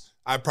Brooks,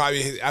 I'd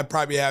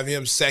probably have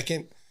him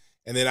second.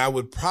 And then I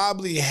would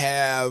probably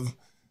have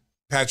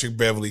Patrick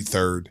Beverly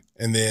third.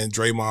 And then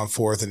Draymond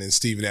fourth, and then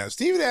Steven Adams.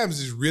 Steven Adams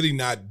is really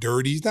not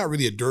dirty. He's not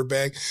really a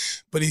dirtbag,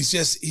 but he's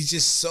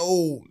just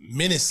so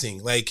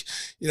menacing. Like,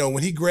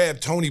 when he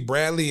grabbed Tony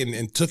Bradley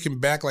and took him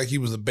back like he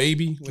was a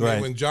baby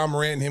when John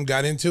Morant and him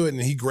got into it,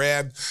 and he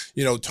grabbed,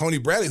 Tony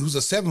Bradley, who's a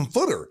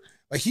 7-footer.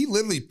 Like, he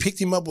literally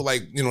picked him up with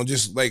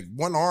just like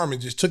one arm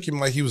and just took him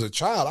like he was a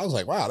child. I was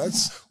like, wow,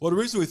 that's... Well, the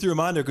reason we threw him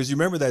on there, because you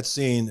remember that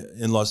scene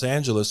in Los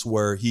Angeles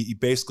where he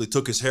basically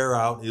took his hair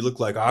out. He looked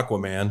like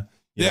Aquaman.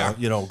 He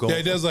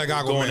does like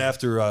Aquaman. Going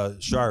after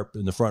Sharp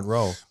in the front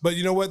row. But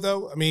you know what,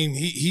 though? I mean,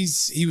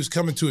 he was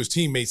coming to his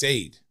teammates'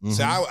 aid. Mm-hmm.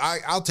 So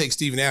I'll take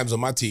Steven Adams on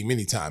my team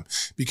anytime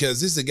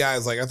because this is a guy I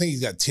think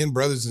he's got 10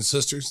 brothers and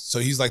sisters. So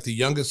he's like the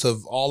youngest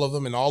of all of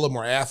them, and all of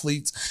them are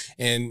athletes.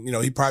 And,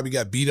 he probably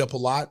got beat up a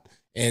lot.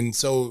 And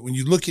so when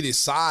you look at his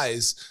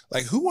size,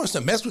 like, who wants to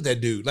mess with that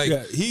dude?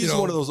 Like, he's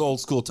one of those old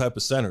school type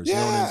of centers,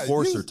 an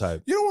enforcer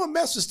type. You don't want to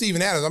mess with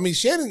Steven Adams. I mean,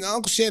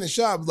 Uncle Shannon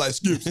Sharp was like,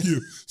 skip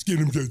him.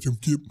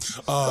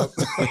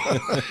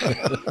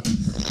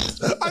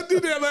 I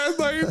did that last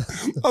night.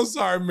 I'm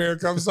sorry,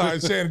 America. I'm sorry,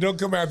 Shannon. Don't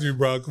come after me,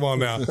 bro. Come on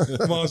now.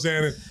 Come on,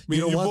 Shannon.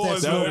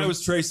 That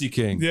was Tracy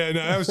King. Yeah,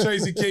 no, that was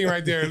Tracy King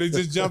right there. They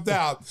just jumped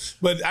out.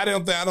 But I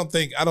don't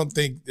think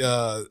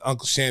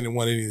Uncle Shannon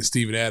wanted any of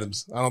Steven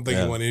Adams. I don't think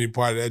he wanted any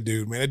part of that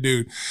dude, man. That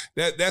dude,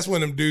 that's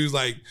one of them dudes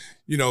like,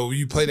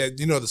 you play that,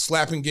 the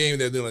slapping game.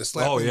 They're doing a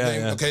slapping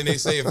game. Yeah. Okay, and they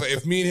say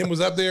if me and him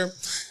was up there,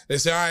 They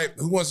say, all right,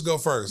 who wants to go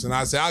first? And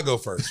I say, I'll go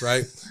first,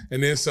 right?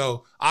 And then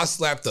so I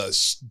slapped a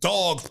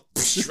dog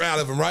out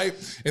of him, right?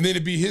 And then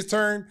it'd be his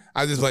turn.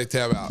 I just like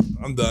tap out.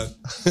 I'm done.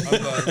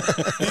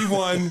 He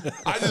won.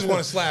 I just want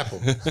to slap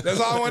him.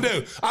 That's all I want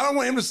to do. I don't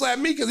want him to slap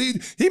me because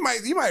he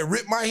might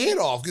rip my head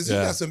off because he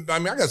got some. I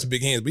mean, I got some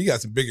big hands, but he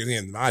got some bigger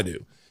hands than I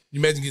do. You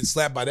imagine getting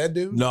slapped by that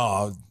dude?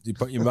 No,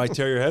 you might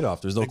tear your head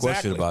off. There's no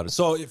question about it.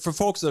 So for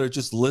folks that are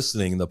just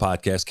listening in the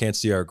podcast, can't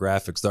see our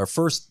graphics, our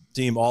first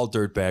team all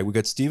dirtbag. We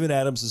got Steven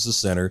Adams as the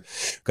center.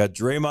 Got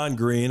Draymond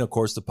Green, of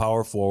course, the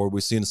power forward.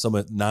 We've seen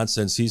some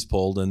nonsense he's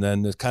pulled. And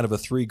then kind of a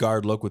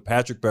 3-guard look with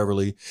Patrick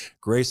Beverly,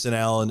 Grayson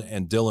Allen,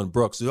 and Dylan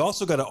Brooks. We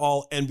also got an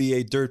all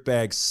NBA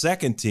dirtbag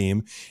second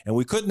team. And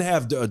we couldn't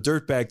have a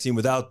dirtbag team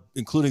without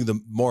including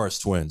the Morris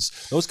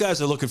twins. Those guys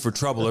are looking for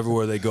trouble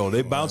everywhere they go.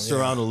 They bounced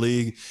around the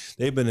league.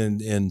 They've been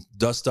in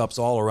dust-ups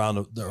all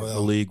around the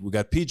league. We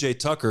got PJ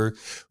Tucker,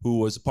 who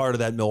was a part of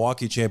that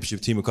Milwaukee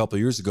championship team a couple of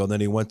years ago. And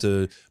then he went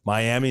to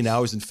Miami.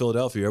 Now he's in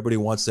Philadelphia. Everybody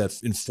wants that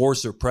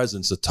enforcer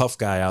presence, a tough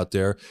guy out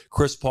there.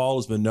 Chris Paul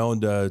has been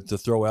known to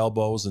throw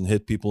elbows and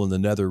hit people in the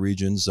nether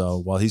regions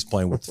while he's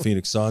playing with the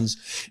Phoenix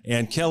Suns.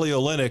 And Kelly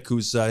Olynyk,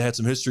 who's had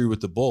some history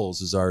with the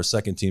Bulls, is our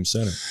second team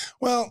center.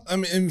 Well, I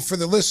mean, and for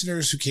the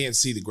listeners who can't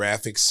see the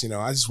graphics,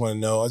 I just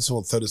want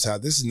to throw this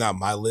out. This is not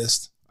my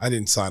list. I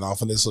didn't sign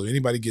off on this. So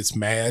anybody gets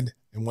mad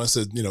and wants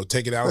to,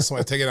 take it out on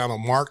somebody, take it out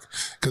on Mark,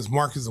 because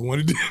Mark is the one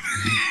who did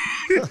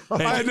it.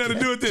 I had nothing to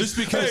do with this.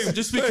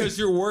 Just because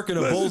you're working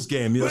a Bulls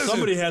game,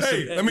 somebody has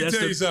to. Let me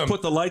tell you something.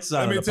 Put the lights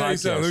on. Let me tell you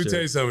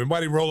something.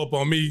 Anybody roll up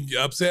on me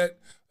upset,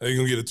 they're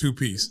gonna get a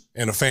 2-piece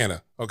and a Fanta.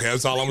 Okay,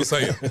 that's all I'm gonna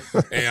say.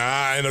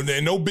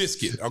 and no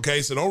biscuit.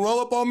 Okay, so don't roll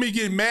up on me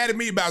getting mad at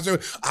me about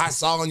hot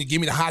sauce and you give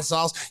me the hot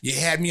sauce. You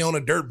had me on a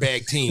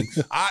dirtbag team.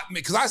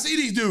 Because I see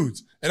these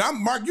dudes. And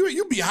I'm Mark,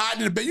 you be hiding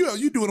in the bed.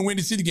 You doing a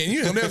Windy City game.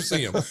 You don't never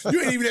see them.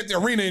 You ain't even at the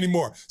arena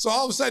anymore. So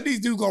all of a sudden, these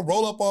dudes gonna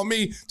roll up on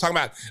me talking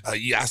about,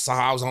 I saw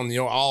I was on the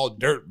all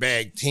dirt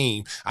bag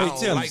team. Hey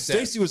Tim, like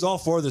Stacey was all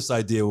for this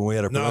idea when we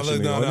had a production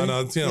meeting.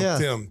 No,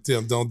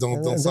 Tim,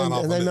 don't sign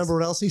off on this. And remember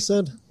what else he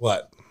said?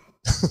 What?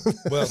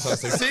 What else I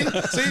say?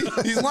 See,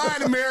 he's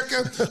lying,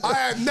 America. I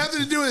have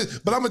nothing to do with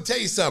it. But I'm gonna tell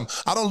you something.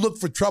 I don't look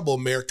for trouble,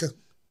 America,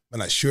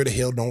 and I sure the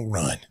hell don't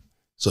run.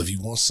 So if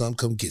you want some,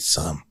 come get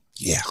some.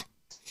 Yeah.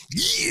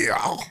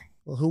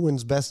 Well, who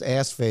wins best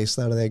ass face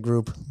out of that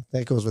group?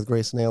 That goes with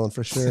Grayson Allen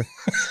for sure.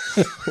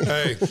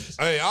 hey,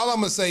 all I'm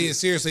gonna say is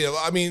seriously.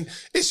 I mean,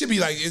 it should be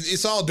like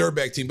it's all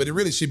dirtbag team, but it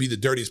really should be the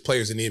dirtiest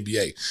players in the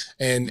NBA.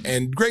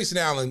 And Grayson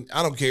Allen,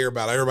 I don't care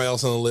about everybody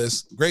else on the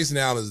list. Grayson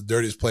Allen is the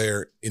dirtiest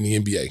player in the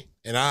NBA.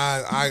 And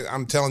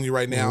I'm telling you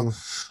right now,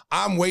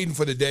 I'm waiting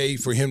for the day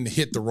for him to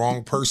hit the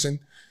wrong person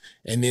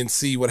and then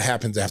see what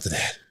happens after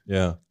that.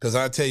 Yeah. Because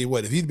I tell you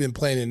what, if he'd been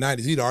playing in the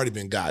 90s, he'd already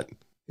been gotten.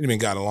 He'd been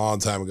gotten a long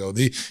time ago.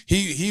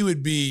 He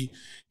would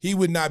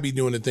not be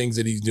doing the things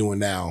that he's doing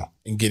now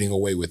and getting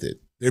away with it.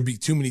 There'd be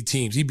too many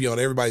teams. He'd be on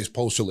everybody's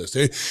poster list.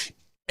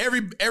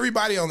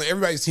 Everybody on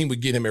everybody's team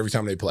would get him every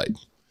time they played.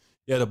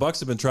 Yeah, the Bucks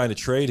have been trying to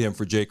trade him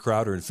for Jay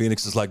Crowder, and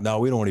Phoenix is like, no,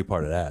 we don't want any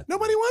part of that.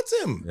 Nobody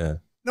wants him. Yeah.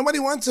 Nobody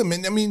wants him.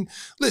 And I mean,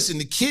 listen,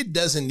 the kid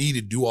doesn't need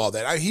to do all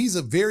that. He's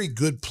a very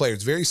good player.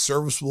 He's a very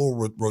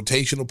serviceable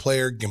rotational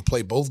player, can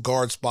play both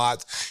guard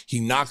spots. He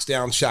knocks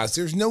down shots.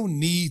 There's no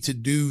need to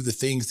do the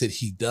things that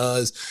he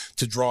does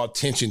to draw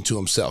attention to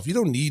himself. You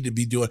don't need to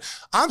be doing.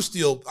 I'm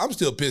still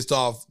pissed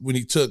off when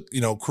he took,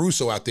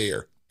 Caruso out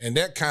there. And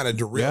that kind of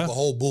derailed the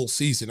whole Bull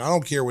season. I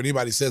don't care what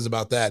anybody says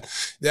about that.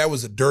 That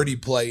was a dirty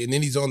play. And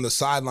then he's on the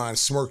sideline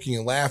smirking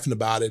and laughing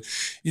about it.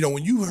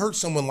 When you hurt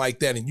someone like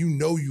that and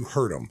you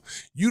hurt him,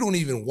 you don't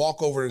even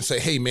walk over and say,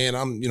 hey, man,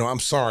 I'm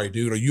sorry,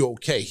 dude. Are you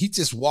okay? He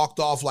just walked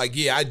off like,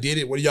 yeah, I did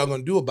it. What are y'all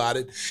going to do about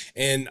it?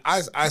 And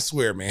I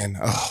swear, man,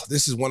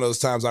 this is one of those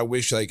times I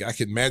wish like I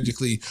could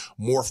magically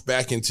morph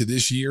back into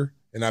this year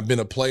and I've been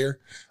a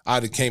player.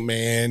 I'd have came,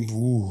 man,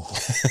 ooh.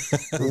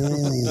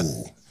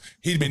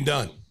 He'd been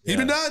done. He's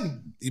been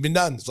done. He's been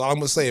done. That's all I'm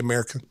going to say,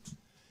 America.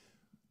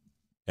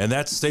 And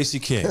that's Stacey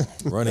King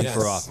running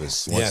for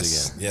office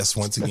once again. Yes,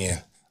 once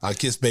again. I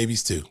kiss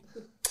babies too.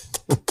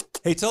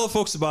 Hey, tell the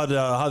folks about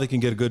how they can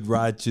get a good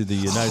ride to the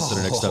United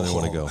Center next time they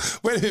want to go.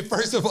 Wait a minute.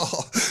 First of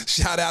all,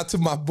 shout out to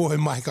my boy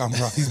Mike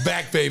Omra. He's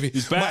back, baby.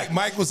 He's back.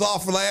 Mike was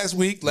off for last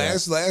week,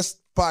 last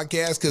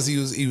podcast, because he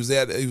was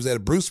at a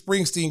Bruce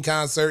Springsteen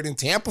concert in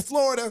Tampa,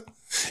 Florida.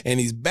 And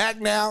he's back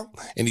now,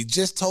 and he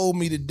just told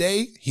me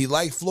today he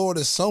liked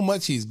Florida so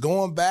much he's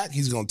going back.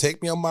 He's going to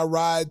take me on my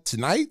ride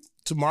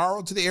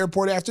tomorrow to the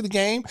airport after the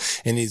game,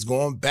 and he's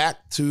going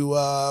back to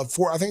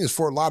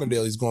Fort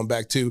Lauderdale. He's going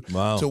back to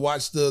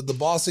watch the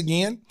Boss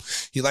again.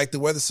 He liked the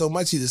weather so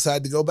much he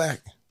decided to go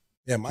back.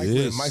 Yeah,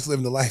 Mike's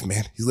living the life,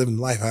 man. He's living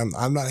the life.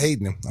 I'm not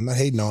hating him. I'm not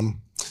hating on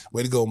him.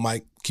 Way to go,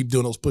 Mike. Keep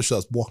doing those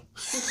push-ups, boy.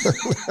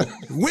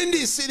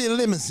 Windy City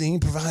Limousine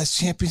provides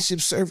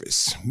championship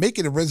service.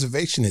 Making a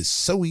reservation is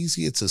so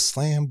easy, it's a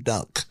slam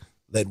dunk.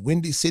 Let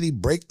Windy City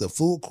break the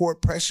full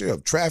court pressure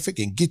of traffic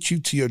and get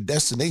you to your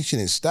destination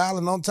in style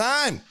and on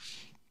time.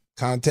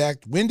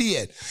 Contact Windy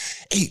at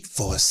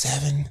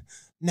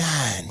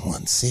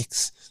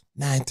 847-916-9999.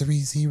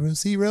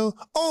 9300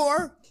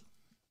 or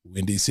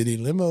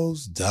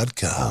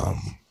WindyCityLimos.com.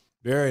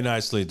 Very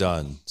nicely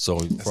done. So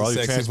That's for all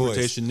your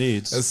transportation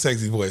needs. That's a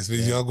sexy voice. But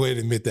y'all go ahead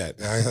and admit that.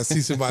 I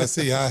see somebody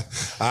I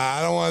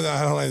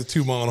don't like to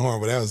toot my own horn,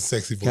 but that was a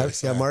sexy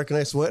voice. Yeah, Mark and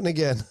I sweating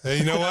again. Hey,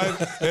 you know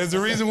what? There's a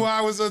reason why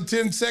I was the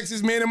 10th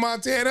sexiest man in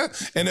Montana,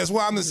 and that's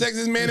why I'm the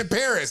sexiest man in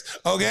Paris.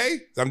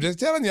 Okay? I'm just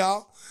telling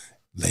y'all.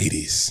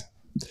 Ladies.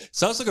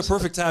 Sounds like a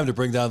perfect time to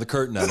bring down the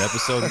curtain on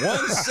episode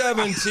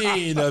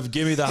 117 of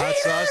Gimme the Hot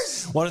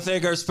Sauce. Want to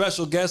thank our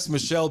special guest,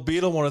 Michelle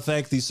Beadle. Want to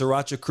thank the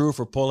Sriracha crew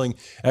for pulling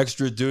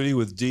extra duty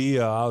with D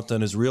out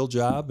on his real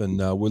job. And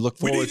we look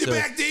forward to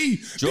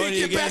joining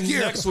you again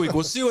next week.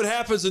 We'll see what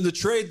happens in the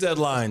trade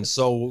deadline.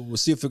 So we'll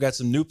see if we've got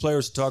some new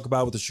players to talk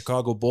about with the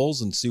Chicago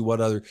Bulls and see what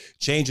other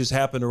changes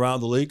happen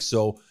around the league.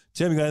 So,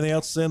 Tim, you got anything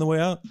else to say on the way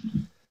out?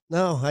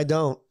 No, I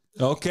don't.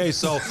 Okay,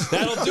 so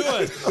that'll do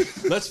it.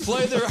 Let's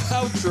play their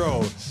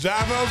outro.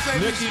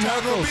 Nikki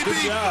Knuckles,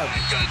 good job. My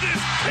goodness,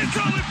 it's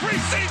only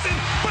preseason,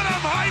 but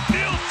I'm hyped.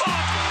 Neil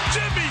Thought,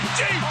 Jimmy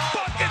G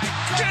Buckets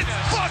gets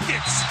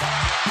buckets.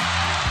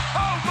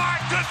 Oh my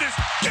goodness,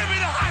 give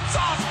me the hot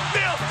sauce.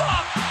 Neil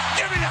Thought,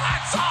 give me the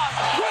hot sauce.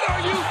 What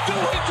are you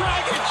doing,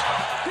 Dragic?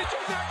 Did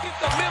you not get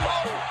the memo?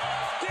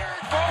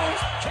 Derrick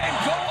Rose can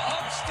go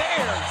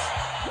upstairs.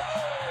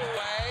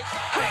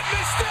 Let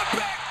me step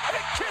back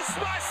and kiss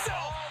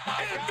myself.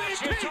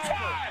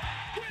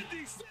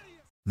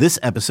 This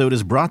episode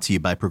is brought to you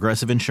by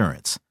Progressive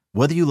Insurance.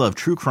 Whether you love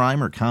true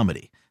crime or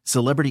comedy,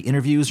 celebrity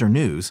interviews or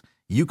news,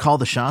 you call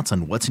the shots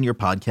on what's in your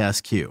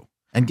podcast queue.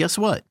 And guess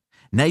what?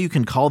 Now you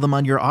can call them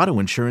on your auto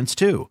insurance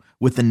too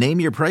with the Name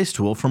Your Price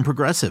tool from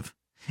Progressive.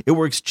 It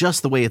works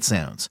just the way it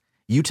sounds.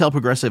 You tell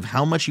Progressive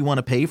how much you want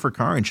to pay for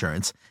car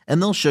insurance,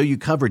 and they'll show you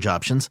coverage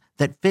options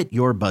that fit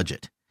your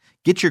budget.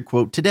 Get your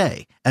quote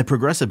today at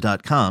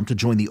Progressive.com to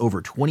join the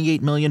over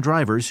 28 million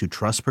drivers who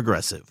trust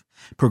Progressive.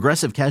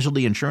 Progressive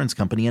Casualty Insurance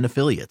Company and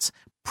Affiliates.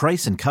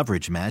 Price and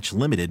coverage match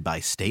limited by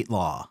state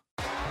law.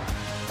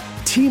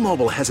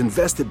 T-Mobile has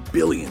invested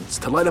billions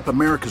to light up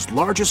America's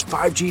largest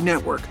 5G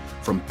network,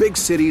 from big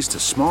cities to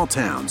small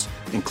towns,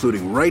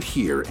 including right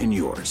here in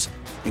yours.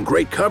 And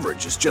great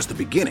coverage is just the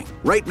beginning.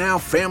 Right now,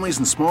 families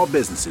and small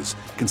businesses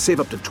can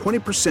save up to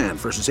 20%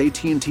 versus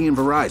AT&T and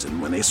Verizon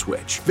when they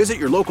switch. Visit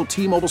your local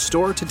T-Mobile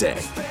store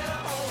today.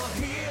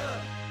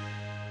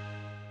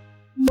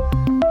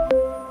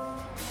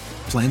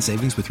 Plan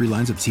savings with 3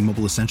 lines of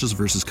T-Mobile Essentials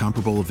versus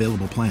comparable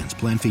available plans.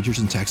 Plan features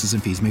and taxes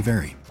and fees may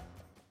vary.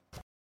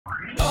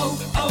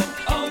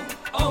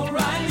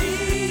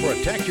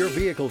 Protect your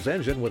vehicle's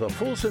engine with a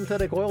full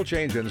synthetic oil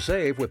change and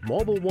save with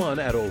Mobil 1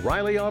 at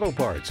O'Reilly Auto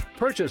Parts.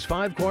 Purchase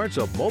 5 quarts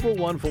of Mobil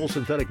 1 full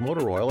synthetic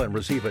motor oil and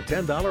receive a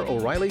 $10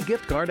 O'Reilly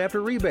gift card after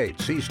rebate.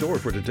 See store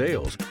for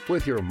details.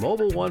 With your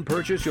Mobil 1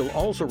 purchase, you'll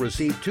also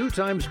receive 2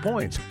 times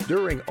points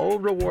during O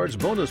Rewards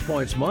Bonus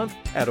Points Month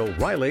at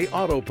O'Reilly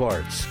Auto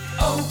Parts.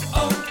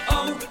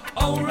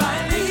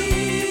 O'Reilly.